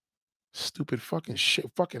 Stupid fucking shit.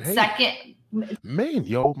 Fucking hate. Second. Man,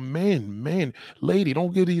 yo, man. Lady,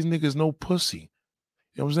 don't give these niggas no pussy.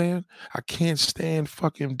 You know what I'm saying? I can't stand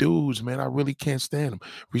fucking dudes, man. I really can't stand them.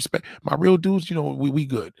 Respect my real dudes, you know, we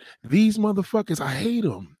good. These motherfuckers, I hate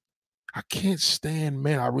them. I can't stand,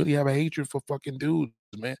 man. I really have a hatred for fucking dudes,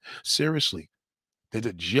 man. Seriously. They're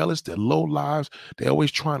jealous, they're low lives. They're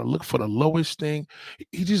always trying to look for the lowest thing.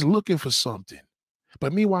 He's just looking for something.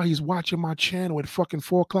 But meanwhile, he's watching my channel at fucking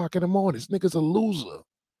 4 o'clock in the morning. This nigga's a loser.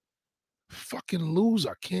 Fucking loser.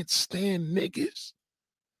 I can't stand niggas.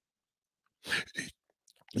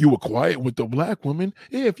 You were quiet with the black woman.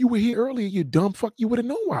 Yeah, if you were here earlier, you dumb fuck, you would have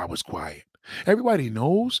known why I was quiet. Everybody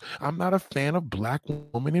knows I'm not a fan of black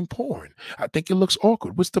women in porn. I think it looks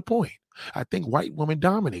awkward. What's the point? I think white women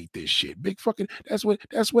dominate this shit. Big fucking, that's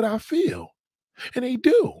what I feel. And they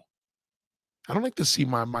do. I don't like to see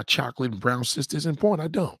my chocolate and brown sisters in porn. I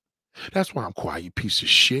don't. That's why I'm quiet, you piece of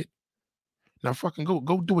shit. Now fucking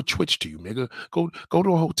go do a Twitch to you, nigga. Go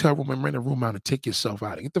to a hotel room and rent a room out and take yourself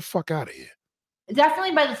out. Get the fuck out of here.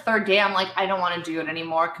 Definitely by the third day, I'm like, I don't want to do it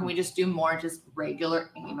anymore. Can we just do more just regular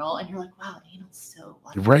anal? And you're like, wow, anal's so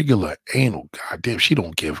wonderful. Regular anal, goddamn, she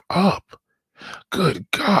don't give up. Good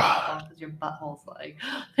God. Because your butthole's like,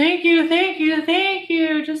 thank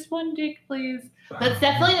you. Just one dick, please. That's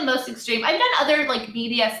definitely the most extreme. I've done other like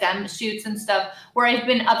BDSM shoots and stuff where I've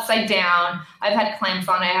been upside down. I've had clamps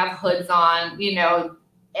on. I have hoods on, you know,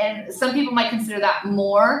 and some people might consider that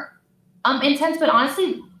more intense, but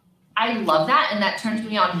honestly, I love that, and that turns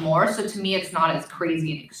me on more. So to me, it's not as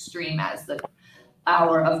crazy and extreme as the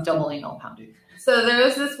hour of double anal pounding. So there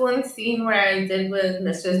was this one scene where I did with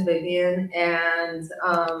Mistress Vivian, and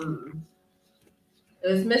it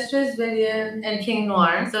was Mistress Vivian and King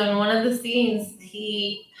Noir. So in one of the scenes,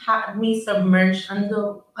 he had me submerged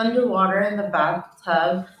underwater in the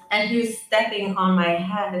bathtub, and he was stepping on my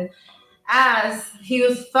head as he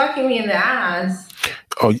was fucking me in the ass.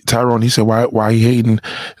 Oh, Tyrone, he said, why he hating?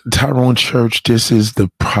 Tyrone Church, this is the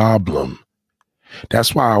problem.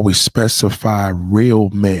 That's why I always specify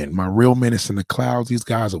real men. My real men is in the clouds. These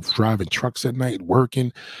guys are driving trucks at night,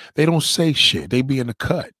 working. They don't say shit. They be in the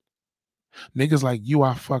cut. Niggas like you,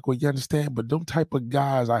 I fuck with, you understand? But them type of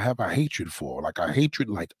guys I have a hatred for. Like a hatred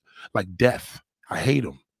like death. I hate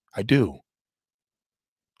them. I do.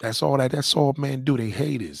 That's all men do. They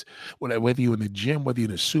haters. Whether you're in the gym, whether you're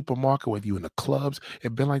in the supermarket, whether you're in the clubs,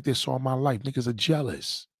 it's been like this all my life. Niggas are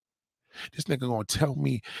jealous. This nigga gonna tell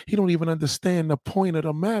me he don't even understand the point of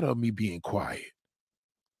the matter of me being quiet.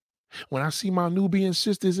 When I see my Nubian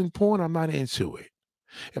sisters in porn, I'm not into it.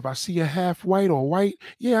 If I see a half white or white,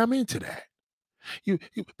 yeah, I'm into that.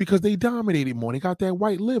 Because they dominated more. They got that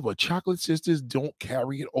white liver. Chocolate sisters don't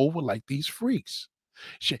carry it over like these freaks.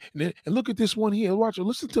 Shit. And look at this one here. Watch it.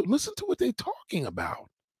 Listen to what they're talking about.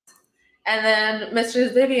 And then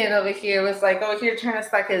Mistress Vivian over here was like over here trying to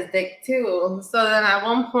suck his dick too. So then at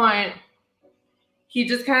one point, he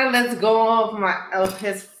just kind of lets go of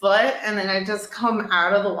his foot, and then I just come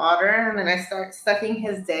out of the water, and then I start sucking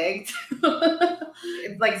his dick.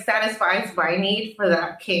 It like satisfies my need for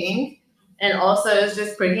that king. And also, it's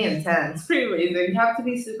just pretty intense, pretty amazing. You have to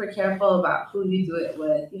be super careful about who you do it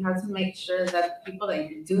with. You have to make sure that the people that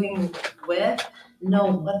you're doing it with know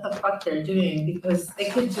what the fuck they're doing, because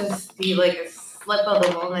it could just be like a slip of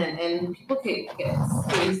the moment and people could get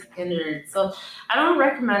seriously injured. So I don't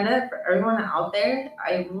recommend it for everyone out there.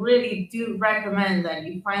 I really do recommend that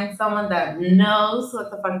you find someone that knows what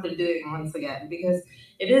the fuck they're doing once again, because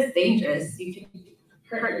it is dangerous. You can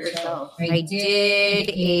hurt yourself. I did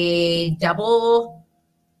a double.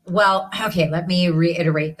 Well, okay, let me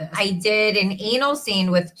reiterate this. I did an anal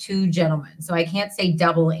scene with 2 gentlemen. So I can't say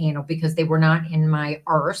double anal because they were not in my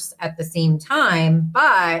arse at the same time,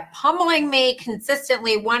 but pummeling me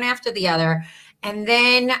consistently one after the other. And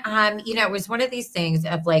then, you know, it was one of these things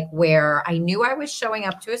of like where I knew I was showing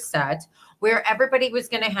up to a set where everybody was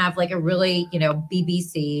going to have like a really, you know,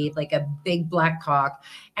 BBC, like a big black cock.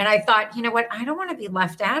 And I thought, you know what, I don't want to be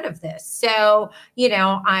left out of this. So, you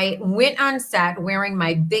know, I went on set wearing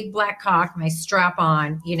my big black cock, my strap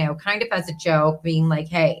on, you know, kind of as a joke, being like,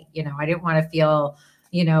 hey, you know, I didn't want to feel,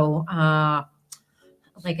 you know,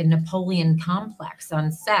 like a Napoleon complex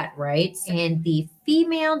on set, right? And the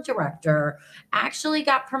female director actually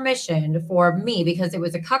got permission for me, because it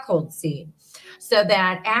was a cuckold scene, so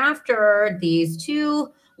that after these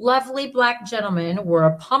two lovely Black gentlemen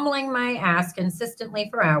were pummeling my ass consistently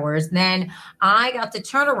for hours, then I got to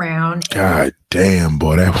turn around. God damn,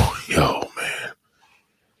 boy, yo, man.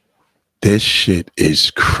 This shit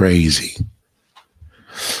is crazy.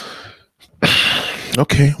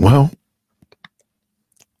 Okay, well,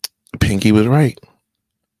 Pinky was right.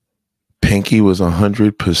 Pinky was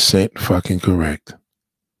 100% fucking correct.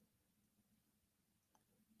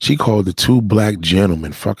 She called the two Black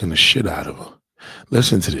gentlemen fucking the shit out of her.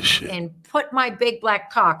 Listen to this shit. And put my big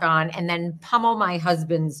black cock on and then pummel my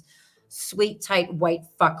husband's sweet, tight, white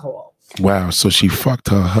fuckhole. Wow, so she fucked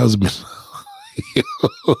her husband.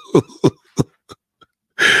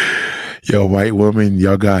 Yo, white woman,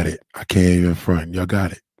 y'all got it. I can't even front. Y'all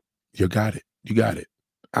got it. You got it. You got it.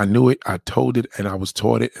 I knew it. I told it, and I was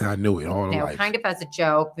taught it, and I knew it all You know, life. kind of as a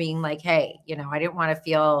joke, being like, hey, you know, I didn't want to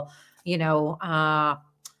feel, you know,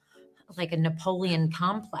 like a Napoleon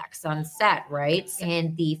complex on set, right?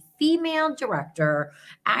 And the female director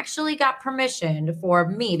actually got permission for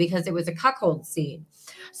me, because it was a cuckold scene,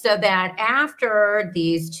 so that after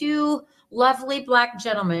these two lovely Black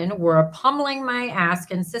gentlemen were pummeling my ass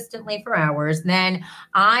consistently for hours, then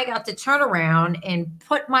I got to turn around and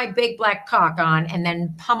put my big black cock on and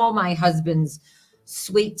then pummel my husband's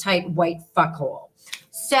sweet, tight, white fuckhole.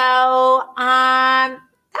 So, that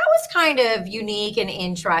was kind of unique and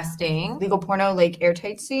interesting. Legal porno, like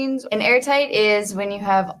airtight scenes. And airtight is when you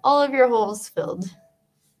have all of your holes filled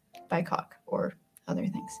by cock or other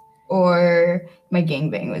things. Or my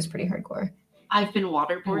gangbang was pretty hardcore. I've been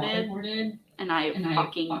waterboarded, and I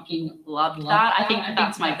fucking loved that. I think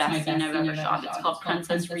that's my best scene I've ever shot. It's called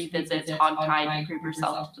Princess Revisits Hogtied to Prove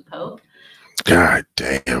Herself to the Pope. God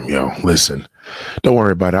damn, yo, listen. Don't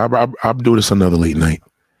worry about it. I'll do this another late night.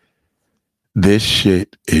 This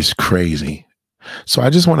shit is crazy. So I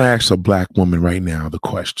just want to ask a Black woman right now the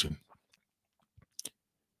question.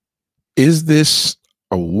 Is this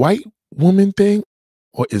a white woman thing,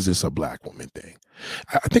 or is this a Black woman thing?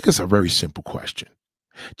 I think it's a very simple question.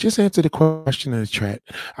 Just answer the question in the chat.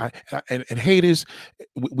 And haters,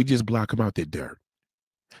 we just block them out their dirt.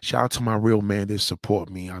 Shout out to my real man that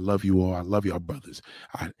support me. I love you all. I love y'all brothers.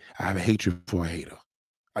 I have a hatred for a hater.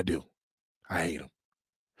 I do. I hate him.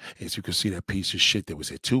 As you can see, that piece of shit that was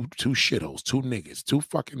here. Two shitholes, two niggas, two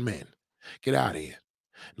fucking men. Get out of here.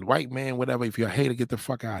 White man, whatever. If you're a hater, get the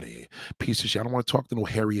fuck out of here. Piece of shit. I don't want to talk to no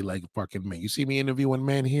hairy leg fucking man. You see me interviewing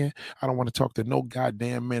men here? I don't want to talk to no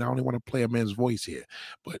goddamn man. I only want to play a man's voice here.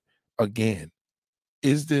 But again,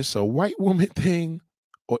 is this a white woman thing,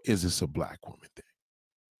 or is this a Black woman thing?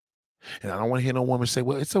 And I don't want to hear no woman say,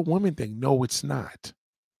 well, it's a woman thing. No, it's not.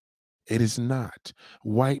 It is not.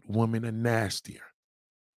 White women are nastier.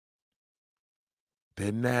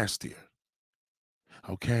 They're nastier.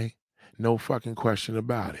 Okay? No fucking question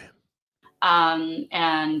about it.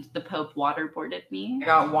 And the Pope waterboarded me. I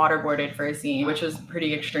got waterboarded for a scene, which was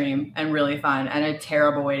pretty extreme and really fun, and a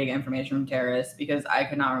terrible way to get information from terrorists, because I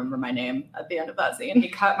could not remember my name at the end of that scene. They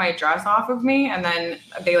cut my dress off of me, and then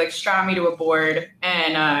they like strapped me to a board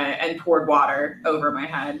and poured water over my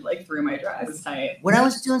head, like through my dress. It was tight. When I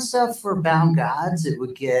was doing stuff for Bound Gods, it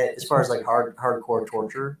would get, as far as like hardcore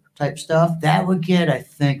torture type stuff, that would get, I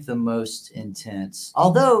think, the most intense.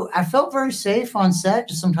 Although I felt very safe on set,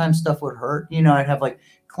 just sometimes stuff would hurt. You know, I'd have like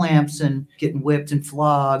clamps and getting whipped and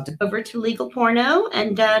flogged. Over to legal porno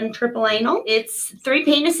and done triple anal. It's 3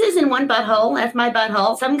 penises in 1 butthole. That's my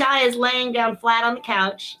butthole. Some guy is laying down flat on the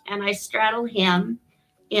couch, and I straddle him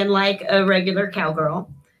in like a regular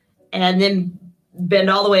cowgirl, and then bend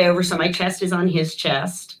all the way over so my chest is on his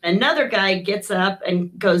chest. Another guy gets up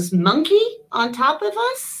and goes monkey on top of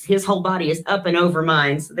us. His whole body is up and over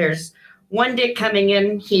mine. So there's one dick coming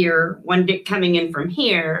in here, one dick coming in from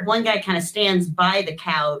here. One guy kind of stands by the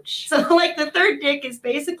couch. So like the third dick is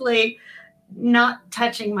basically not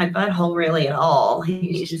touching my butthole really at all.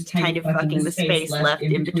 He's just kind of fucking the space left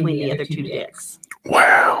in between the other 2 dicks.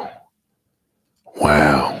 Wow.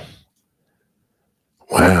 Wow.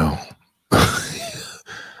 Wow.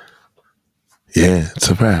 Yeah, it's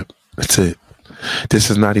a wrap. That's it. This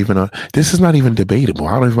is not even debatable.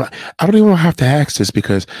 I don't even have to ask this,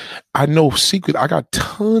 because I know I got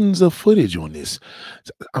tons of footage on this.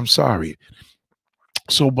 I'm sorry.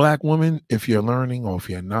 So Black women, if you're learning, or if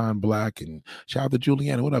you're non-Black, and shout out to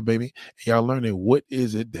Juliana, what up, baby? Y'all learning, what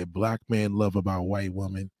is it that Black men love about white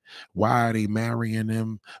women? Why are they marrying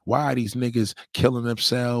them? Why are these niggas killing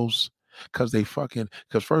themselves? Because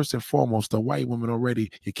first and foremost, the white woman already,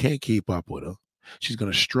 you can't keep up with her. She's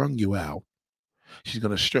gonna strung you out. She's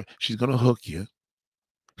gonna hook you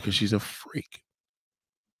because she's a freak.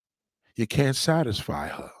 You can't satisfy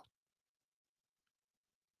her.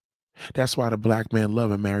 That's why the black man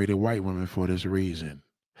love and marry the white woman for this reason.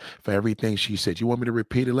 For everything she said. You want me to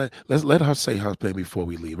repeat it? Let her say her thing before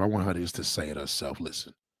we leave. I want her just to say it herself.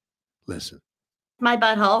 Listen. My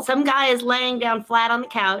butthole. Some guy is laying down flat on the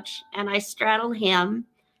couch, and I straddle him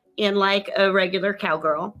in like a regular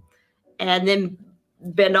cowgirl, and then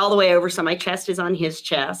bend all the way over so my chest is on his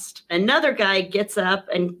chest. Another guy gets up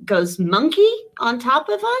and goes monkey on top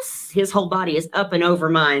of us. His whole body is up and over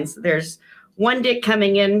mine. So there's one dick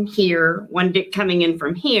coming in here, one dick coming in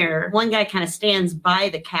from here. One guy kind of stands by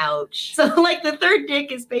the couch. So like the third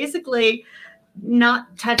dick is basically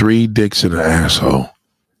not touching. 3 dicks in the asshole.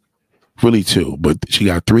 Really 2, but she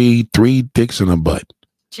got three dicks in her butt.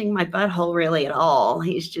 My butthole really at all.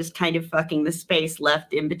 He's just kind of fucking the space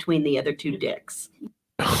left in between the other 2 dicks.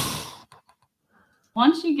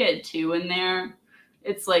 Once you get 2 in there,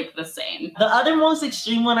 it's like the same. The other most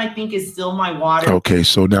extreme one I think is still my water. Okay,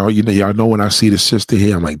 so now y'all know when I see the sister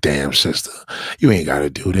here, I'm like, damn, sister, you ain't gotta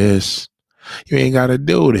do this. You ain't gotta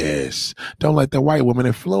do this. Don't let the white woman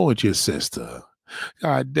influence your sister.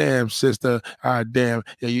 God damn, sister. God damn,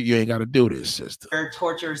 you ain't gotta do this, sister.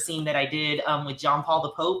 Torture scene that I did with John Paul the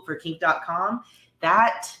Pope for kink.com.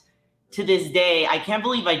 That, to this day, I can't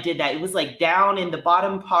believe I did that. It was like down in the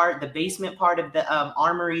bottom part, the basement part of the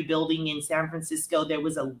Armory building in San Francisco. There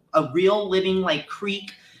was a real living like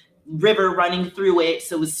creek river running through it.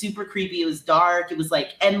 So it was super creepy. It was dark. It was like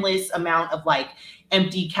endless amount of like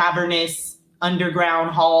empty cavernous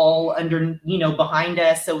underground hall behind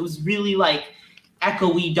us. So it was really like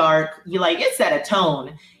echoey dark. It set a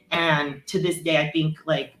tone. And to this day, I think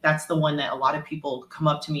like that's the one that a lot of people come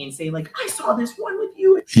up to me and say like, I saw this one with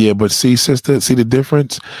you. Yeah, but see, sister, see the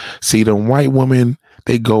difference? See, the white women,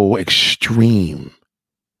 they go extreme.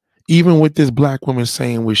 Even with this black woman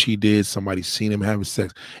saying what she did, somebody seen him having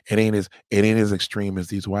sex. It ain't as extreme as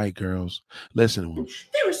these white girls. Listen.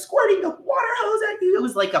 They were squirting the water hose at you. It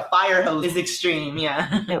was like a fire hose. It's extreme,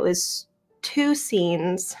 yeah. It was 2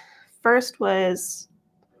 scenes. First was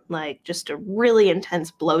like just a really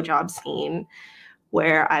intense blowjob scene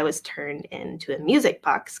where I was turned into a music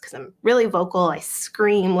box because I'm really vocal. I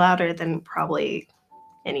scream louder than probably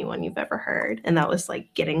anyone you've ever heard. And that was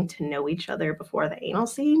like getting to know each other before the anal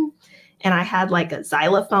scene. And I had like a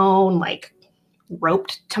xylophone like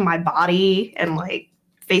roped to my body and like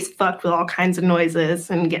face fucked with all kinds of noises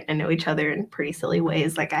and getting to know each other in pretty silly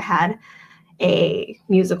ways. Like I had a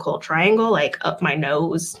musical triangle like up my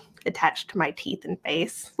nose attached to my teeth and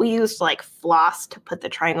face. We used like floss to put the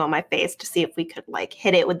triangle on my face to see if we could like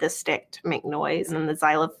hit it with the stick to make noise. And then the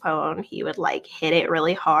xylophone, he would like hit it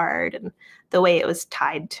really hard. And the way it was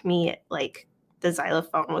tied to me, like the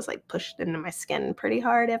xylophone was like pushed into my skin pretty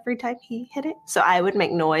hard every time he hit it. So I would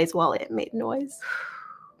make noise while it made noise.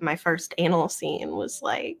 My first anal scene was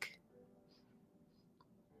like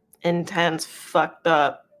intense, fucked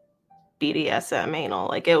up BDSM anal.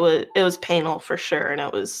 Like it was painful for sure, and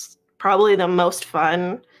it was probably the most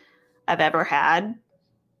fun I've ever had,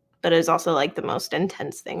 but it was also like the most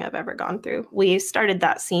intense thing I've ever gone through. We started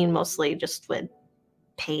that scene mostly just with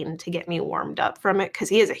pain to get me warmed up from it because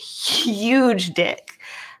he has a huge dick,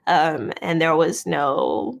 and there was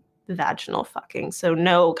no vaginal fucking, so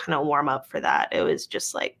no kind of warm up for that. It was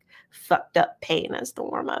just like fucked up pain as the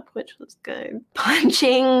warm-up, which was good.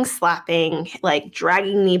 Punching, slapping, like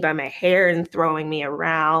dragging me by my hair and throwing me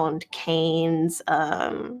around, canes,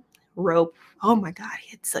 rope. Oh my God,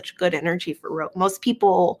 he had such good energy for rope. Most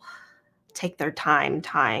people take their time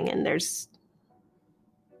tying, and there's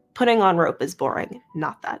putting on rope is boring.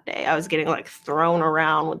 Not that day. I was getting like thrown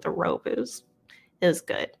around with the rope. It was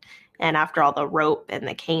good. And after all the rope and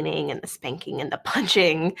the caning and the spanking and the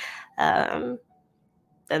punching,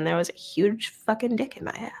 then there was a huge fucking dick in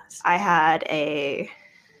my ass. I had a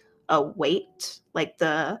weight, like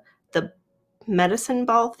the medicine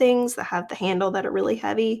ball things that have the handle that are really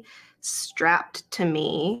heavy, strapped to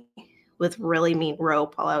me with really mean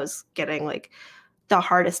rope while I was getting like the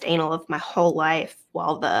hardest anal of my whole life,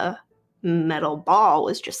 while the metal ball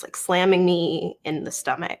was just like slamming me in the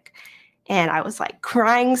stomach. And I was like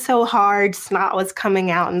crying so hard, snot was coming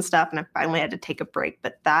out and stuff, and I finally had to take a break.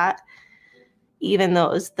 But that, even though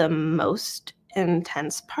it was the most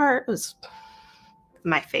intense part, was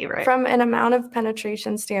my favorite. From an amount of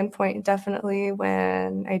penetration standpoint, definitely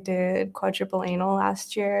when I did quadruple anal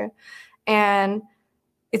last year. And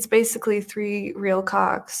it's basically 3 real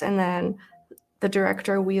cocks, and then the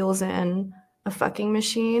director wheels in a fucking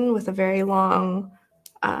machine with a very long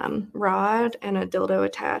rod and a dildo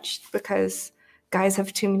attached, because guys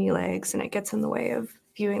have too many legs and it gets in the way of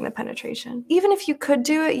viewing the penetration. Even if you could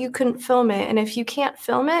do it, you couldn't film it. And if you can't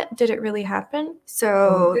film it, did it really happen?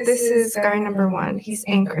 So this is guy number 1. He's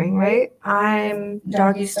anchoring, right? I'm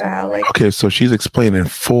doggy style. Like, Okay, so she's explaining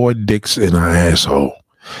 4 dicks in her asshole.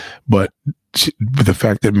 But the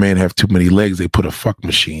fact that men have too many legs, they put a fuck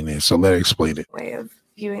machine in. So let her explain it. way of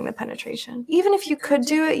viewing the penetration. Even if you could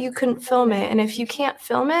do it, you couldn't film it. And if you can't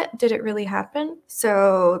film it, did it really happen?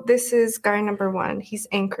 So this is guy number 1. He's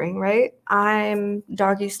anchoring, right? I'm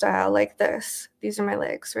doggy style like this. These are my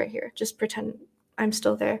legs right here. Just pretend I'm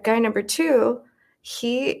still there. Guy number 2,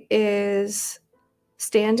 he is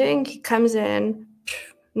standing. He comes in,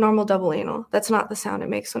 normal double anal. That's not the sound it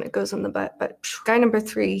makes when it goes in the butt. But guy number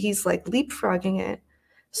 3, he's like leapfrogging it.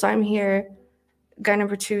 So I'm here. Guy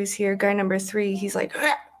number 2 is here. Guy number 3, he's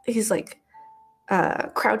like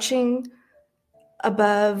crouching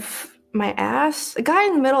above my ass. The guy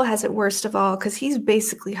in the middle has it worst of all because he's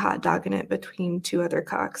basically hot dogging it between 2 other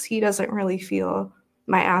cocks. He doesn't really feel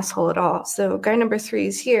my asshole at all. So guy number 3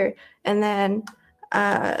 is here. And then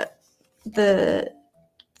the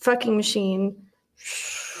fucking machine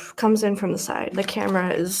comes in from the side. The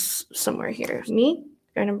camera is somewhere here. Me,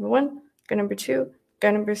 guy number 1, guy number 2,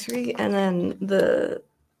 guy number 3, and then the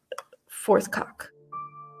 4th cock.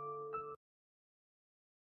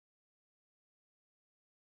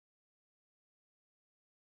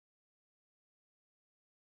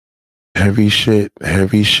 Heavy shit,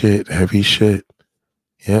 heavy shit, heavy shit.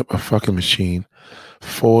 Yep, a fucking machine.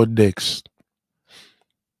 4 dicks.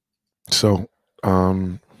 So,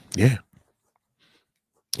 yeah.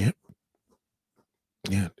 Yep.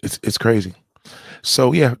 Yeah, it's crazy.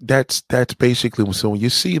 So yeah, that's basically, so when you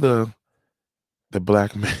see the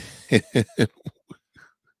black man,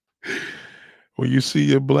 when you see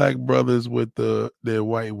your black brothers with their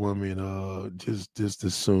white women, just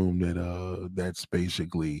assume that that's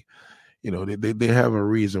basically, you know, they have a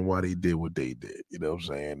reason why they did what they did. You know what I'm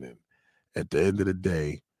saying? And at the end of the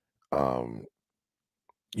day,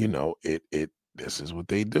 you know, this is what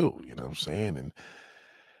they do. You know what I'm saying? And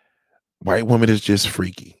white women is just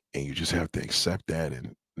freaky, and you just have to accept that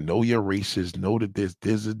and know your races. Know that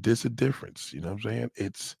there's a difference. You know what I'm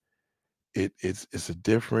saying? It's a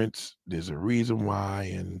difference. There's a reason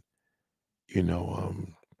why, and you know,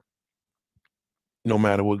 no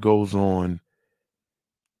matter what goes on,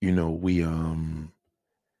 you know, we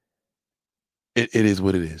it is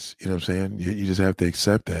what it is. You know what I'm saying? You just have to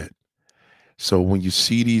accept that. So when you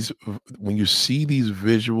see these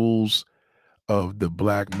visuals of the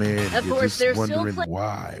black man, Of you're course, just they're still wondering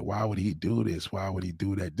why. Why would he do this? Why would he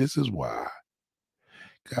do that? This is why.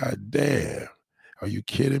 God damn. Are you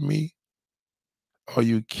kidding me? Are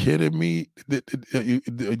you kidding me?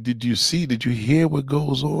 Did you hear what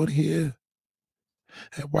goes on here?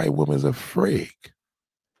 That white woman's a freak.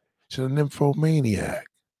 She's a nymphomaniac.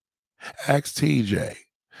 Ask TJ.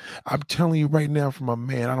 I'm telling you right now from my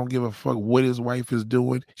man, I don't give a fuck what his wife is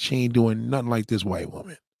doing. She ain't doing nothing like this white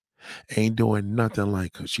woman. Ain't doing nothing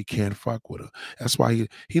like her. She can't fuck with her. That's why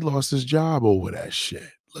he lost his job over that shit.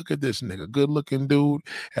 Look at this nigga. Good looking dude.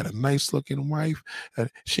 Had a nice looking wife.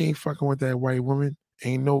 She ain't fucking with that white woman.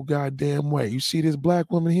 Ain't no goddamn way. You see this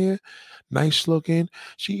black woman here? Nice looking.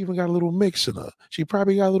 She even got a little mix in her. She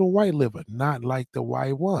probably got a little white liver. Not like the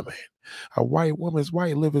white woman. A white woman's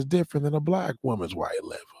white liver is different than a black woman's white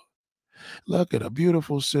liver. Look at a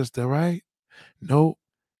beautiful sister, right? Nope.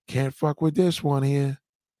 Can't fuck with this one here.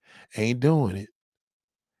 Ain't doing it.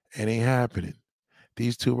 It ain't happening.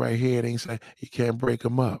 These two right here, it ain't, you can't break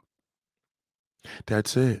them up.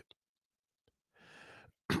 That's it.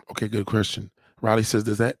 Okay, good question. Riley says,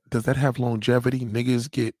 does that have longevity? Niggas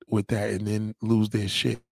get with that and then lose their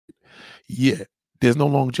shit. Yeah, there's no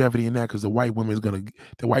longevity in that because the white woman's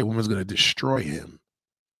gonna destroy him.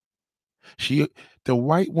 The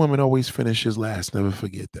white woman always finishes last. Never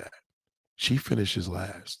forget that. She finishes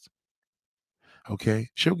last. Okay,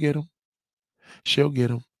 she'll get him. She'll get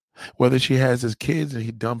him. Whether she has his kids and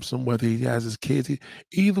he dumps them, whether he has his kids,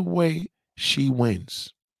 either way, she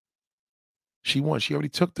wins. She won. She already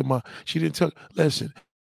took them. She didn't took. Listen,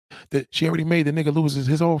 that she already made the nigga lose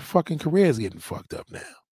his whole fucking career is getting fucked up now.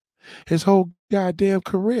 His whole goddamn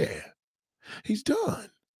career, he's done.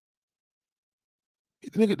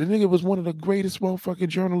 The nigga was one of the greatest motherfucking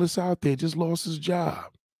journalists out there. Just lost his job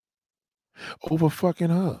over fucking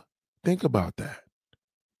her. Think about that.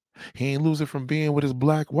 He ain't losing from being with his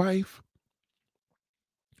black wife.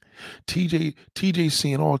 TJ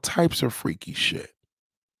seeing all types of freaky shit.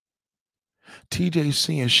 TJ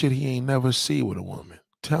seeing shit he ain't never see with a woman.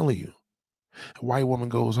 Telling you. The white woman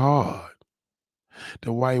goes hard.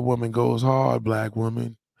 The white woman goes hard, black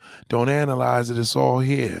woman. Don't analyze it. It's all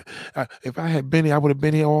here. If I had been here, I would have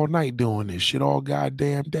been here all night doing this shit all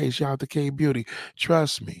goddamn day. Shout out to K Beauty.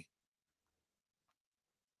 Trust me.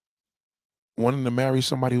 Wanting to marry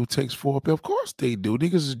somebody who takes 4 pills? Of course they do.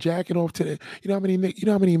 Niggas is jacking off to that. You know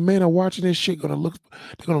how many men are watching this shit? They're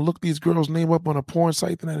gonna look these girls' name up on a porn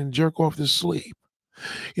site tonight and jerk off to sleep.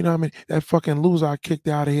 You know what I mean? That fucking loser I kicked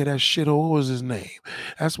out of here, that shithole, what was his name?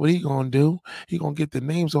 That's what he gonna do. He gonna get the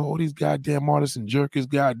names of all these goddamn artists and jerk his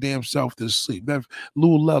goddamn self to sleep. That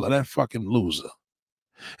Lou Lella, that fucking loser.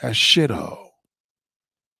 That shithole.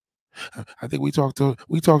 I think we talk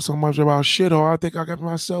so much about shithole, I think I got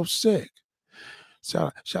myself sick.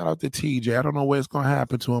 Shout out to TJ. I don't know what's gonna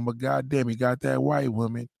happen to him, but goddamn, he got that white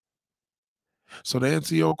woman. So to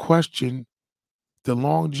answer your question, the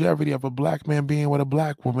longevity of a black man being with a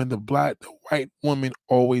black woman, the white woman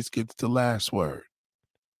always gets the last word.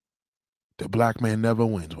 The black man never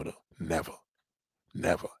wins with her. Never.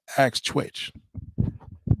 Never. Ask Twitch.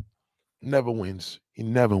 Never wins. He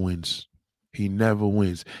never wins. He never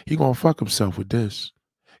wins. He gonna fuck himself with this.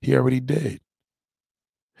 He already did.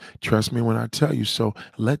 Trust me when I tell you so.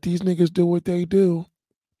 Let these niggas do what they do.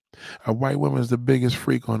 A white woman is the biggest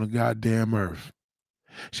freak on the goddamn earth.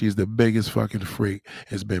 She's the biggest fucking freak.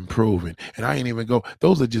 It's been proven. And I ain't even go.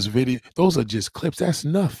 Those are just those are just clips. That's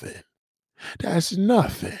nothing. That's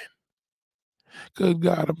nothing. Good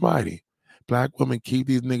God Almighty. Black women keep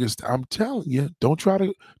these niggas. I'm telling you, don't try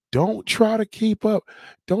to keep up.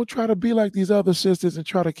 Don't try to be like these other sisters and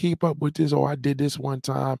try to keep up with this. Oh, I did this one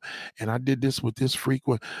time and I did this with this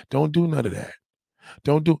frequent. Don't do none of that.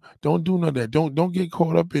 Don't do none of that. Don't get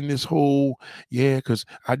caught up in this whole, yeah, because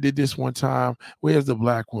I did this one time. Where's the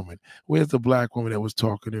black woman? Where's the black woman that was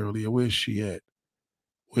talking earlier? Where's she at?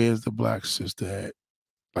 Where's the black sister at?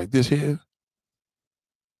 Like this here?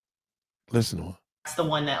 Listen to her. That's the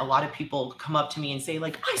one that a lot of people come up to me and say,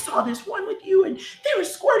 like, I saw this one with you and they were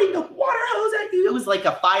squirting the water hose at you. It was like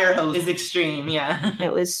a fire hose. It's extreme, yeah.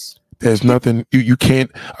 It was. There's nothing, you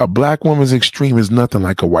can't, a black woman's extreme is nothing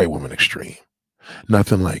like a white woman extreme.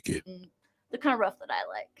 Nothing like it. The kind of rough that I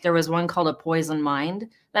like. There was one called A Poison Mind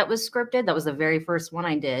that was scripted. That was the very first one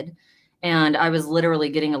I did. And I was literally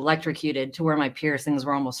getting electrocuted to where my piercings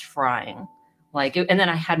were almost frying. And then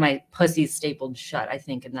I had my pussy stapled shut, I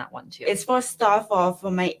think, in that one too. It's for stuff for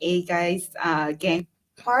my A guys game.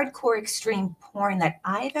 Hardcore extreme porn that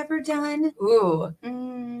I've ever done. Ooh.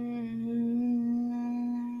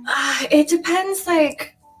 It depends,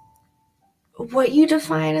 like, what you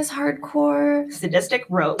define as hardcore. Sadistic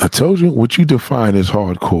rope. I told you what you define as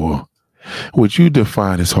hardcore. What you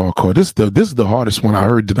define as hardcore. This is the hardest one I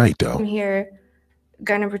heard tonight, though. I'm here.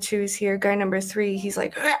 Guy number 2 is here. Guy number 3, he's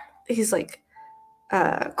like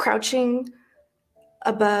crouching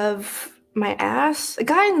above my ass. The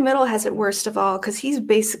guy in the middle has it worst of all because he's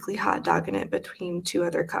basically hot dogging it between 2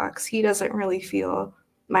 other cocks. He doesn't really feel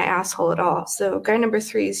my asshole at all. So guy number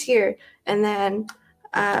 3 is here, and then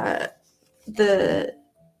the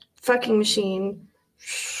fucking machine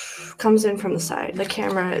comes in from the side. The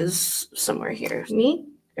camera is somewhere here. Me,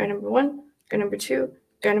 guy number 1, guy number 2,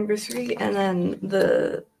 guy number 3, and then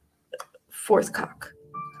the 4th cock.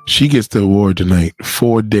 She gets the award tonight.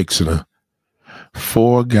 4 dicks in her.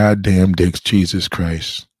 4 goddamn dicks. Jesus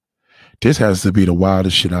Christ. This has to be the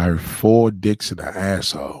wildest shit I heard. 4 dicks in her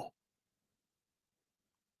asshole.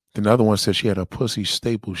 Then the other one said she had her pussy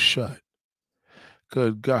stapled shut.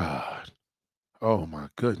 Good God. Oh my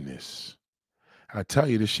goodness. I tell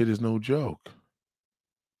you, this shit is no joke.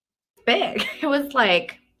 Big. It was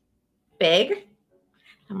like big.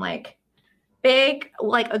 I'm like, big,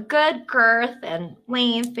 like a good girth and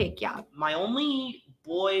length, big, yeah. My only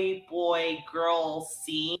boy-girl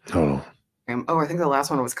scene. Oh. I think the last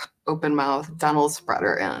one was open mouth, Donald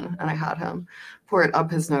spreader in, and I had him pour it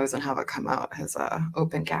up his nose and have it come out his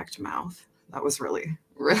open gagged mouth. That was really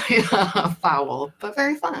foul, but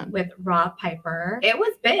very fun. With Raw Piper. It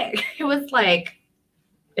was big. It was like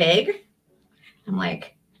big. I'm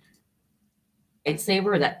like,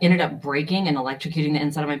 lightsaber that ended up breaking and electrocuting the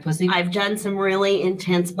inside of my pussy. I've done some really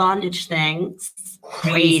intense bondage things.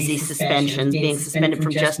 Crazy suspensions, being suspended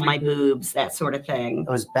from just my boobs, that sort of thing.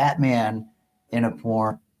 It was Batman in a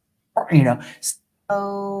porn,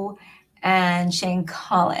 and Shane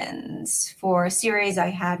Collins for a series I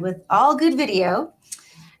had with All Good Video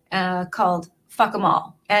called Fuck 'Em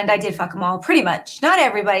All. And I did fuck 'em all pretty much. Not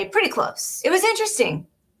everybody, pretty close. It was interesting.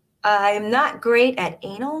 I am not great at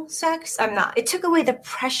anal sex. I'm not. It took away the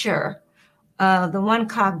pressure of the one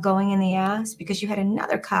cock going in the ass because you had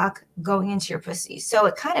another cock going into your pussy. So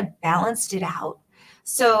it kind of balanced it out.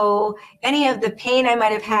 So any of the pain I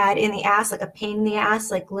might have had in the ass, like a pain in the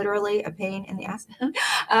ass, like literally a pain in the ass,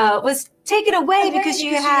 was taken away because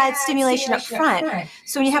you had stimulation up front.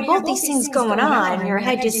 So when you have both these things going on, your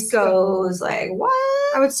head just goes like, what?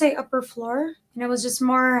 I would say upper floor. And it was just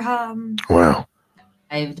more, Wow.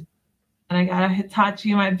 And I got a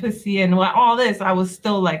Hitachi in my pussy, and all this, I was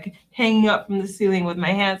still like hanging up from the ceiling with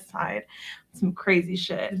my hands tied. Some crazy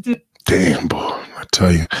shit. Damn, boy. I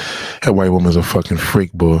tell you, that white woman's a fucking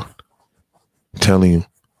freak, boy. I'm telling you.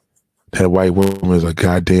 That white woman is a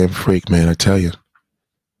goddamn freak, man. I tell you.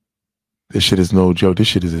 This shit is no joke. This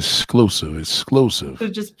shit is exclusive. Exclusive. So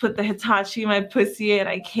just put the Hitachi in my pussy, and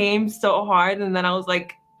I came so hard, and then I was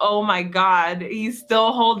like, oh my God, he's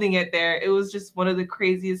still holding it there. It was just one of the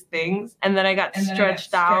craziest things. And then I got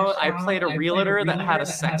stretched out. I played a realtor that had a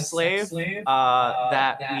sex slave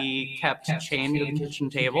that we kept chained to the kitchen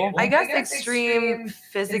table. I guess extreme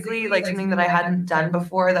physically, like something that I hadn't done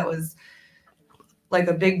before that was like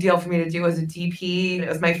a big deal for me to do was a DP. It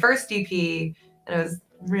was my first DP, and it was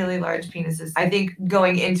really large penises. I think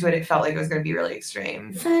going into it, it felt like it was going to be really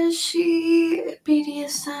extreme. Fetishy,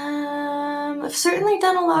 BDSM. I've certainly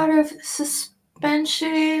done a lot of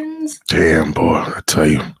suspensions. Damn, boy. I tell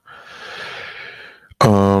you.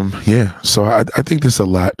 Yeah. So I think there's a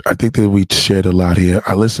lot. I think that we shared a lot here.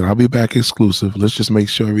 Listen, I'll be back exclusive. Let's just make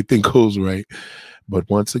sure everything goes right. But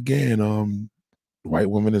once again,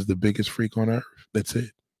 white woman is the biggest freak on earth. That's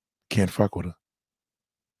it. Can't fuck with her.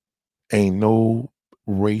 Ain't no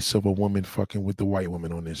race of a woman fucking with the white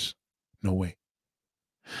woman on this. No way.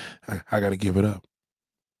 I gotta give it up.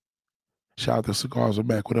 Shout out to Cigars Are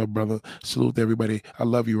Back. What up, brother? Salute to everybody. I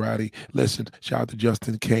love you, Roddy. Listen, shout out to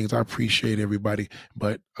Justin Kings. I appreciate everybody.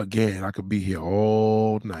 But again, I could be here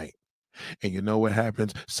all night. And you know what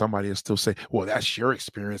happens? Somebody will still say, well, that's your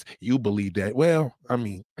experience. You believe that. Well, I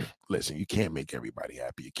mean, listen, you can't make everybody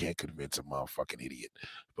happy. You can't convince a motherfucking idiot.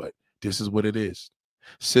 But this is what it is.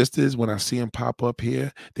 Sisters, when I see them pop up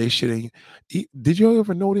here, they shit ain't. Did you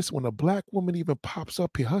ever notice when a black woman even pops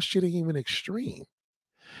up here, her shit ain't even extreme?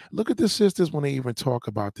 Look at the sisters when they even talk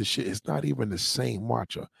about this shit. It's not even the same.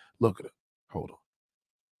 Watch her. Look at her. Hold on.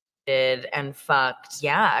 And fucked.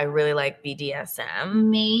 Yeah, I really like BDSM.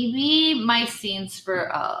 Maybe my scenes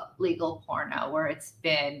for legal porno where it's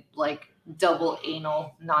been like double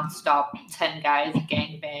anal, nonstop, 10 guys,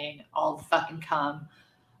 gangbang, all the fucking cum.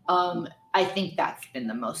 I think that's been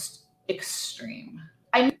the most extreme.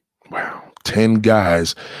 Wow. 10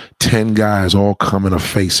 guys all come in her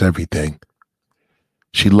face, everything.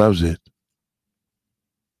 She loves it.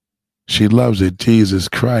 She loves it. Jesus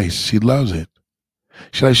Christ. She loves it.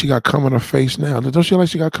 She got cum in her face now. Don't she like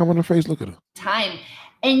she got cum in her face? Look at her. Time.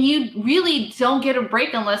 And you really don't get a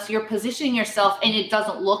break unless you're positioning yourself and it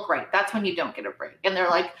doesn't look right. That's when you don't get a break. And they're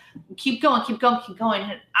like, keep going, keep going, keep going.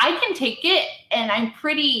 And I can take it, and I'm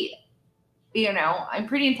pretty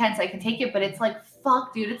intense. I can take it, but it's like,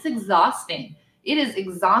 fuck, dude, it's exhausting. It is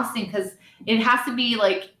exhausting because it has to be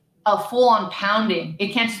like a full-on pounding. It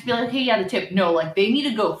can't just be like, hey, yeah, the tip. No, like they need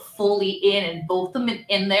to go fully in and both of them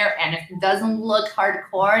in there. And if it doesn't look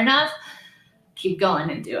hardcore enough, keep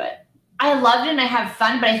going and do it. I loved it and I had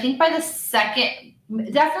fun, but I think by the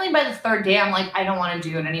definitely by the third day, I'm like, I don't want to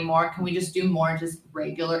do it anymore. Can we just do more just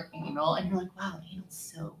regular anal? And you're like, wow,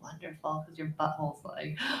 anal's so wonderful because your butthole's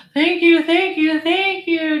like, thank you, thank you, thank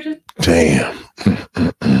you. Just damn.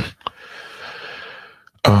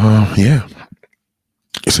 Yeah.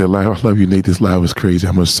 You said, I love you, Nate. This live was crazy.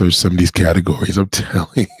 I'm going to search some of these categories. I'm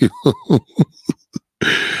telling you.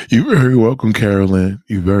 You're very welcome, Carolyn.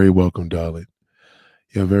 You're very welcome, darling.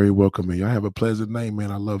 You're very welcome, man. Y'all have a pleasant night,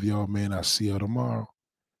 man. I love y'all, man. I'll see y'all tomorrow.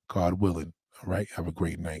 God willing. All right. Have a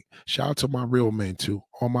great night. Shout out to my real men, too.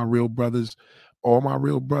 All my real brothers. All my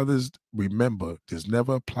real brothers, remember, this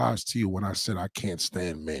never applies to you when I said I can't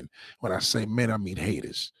stand men. When I say men, I mean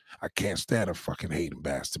haters. I can't stand a fucking hating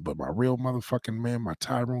bastard. But my real motherfucking men, my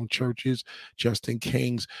Tyrone Churches, Justin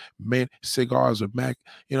Kings, men, Cigars of Mac,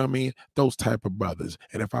 you know what I mean? Those type of brothers.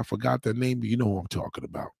 And if I forgot their name, you know who I'm talking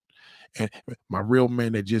about. And my real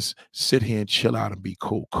men that just sit here and chill out and be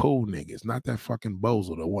cool niggas, not that fucking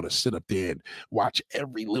bozo that want to sit up there and watch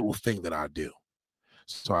every little thing that I do.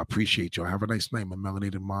 So I appreciate y'all. Have a nice night, my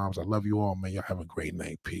melanated moms. I love you all, man. Y'all have a great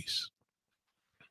night. Peace.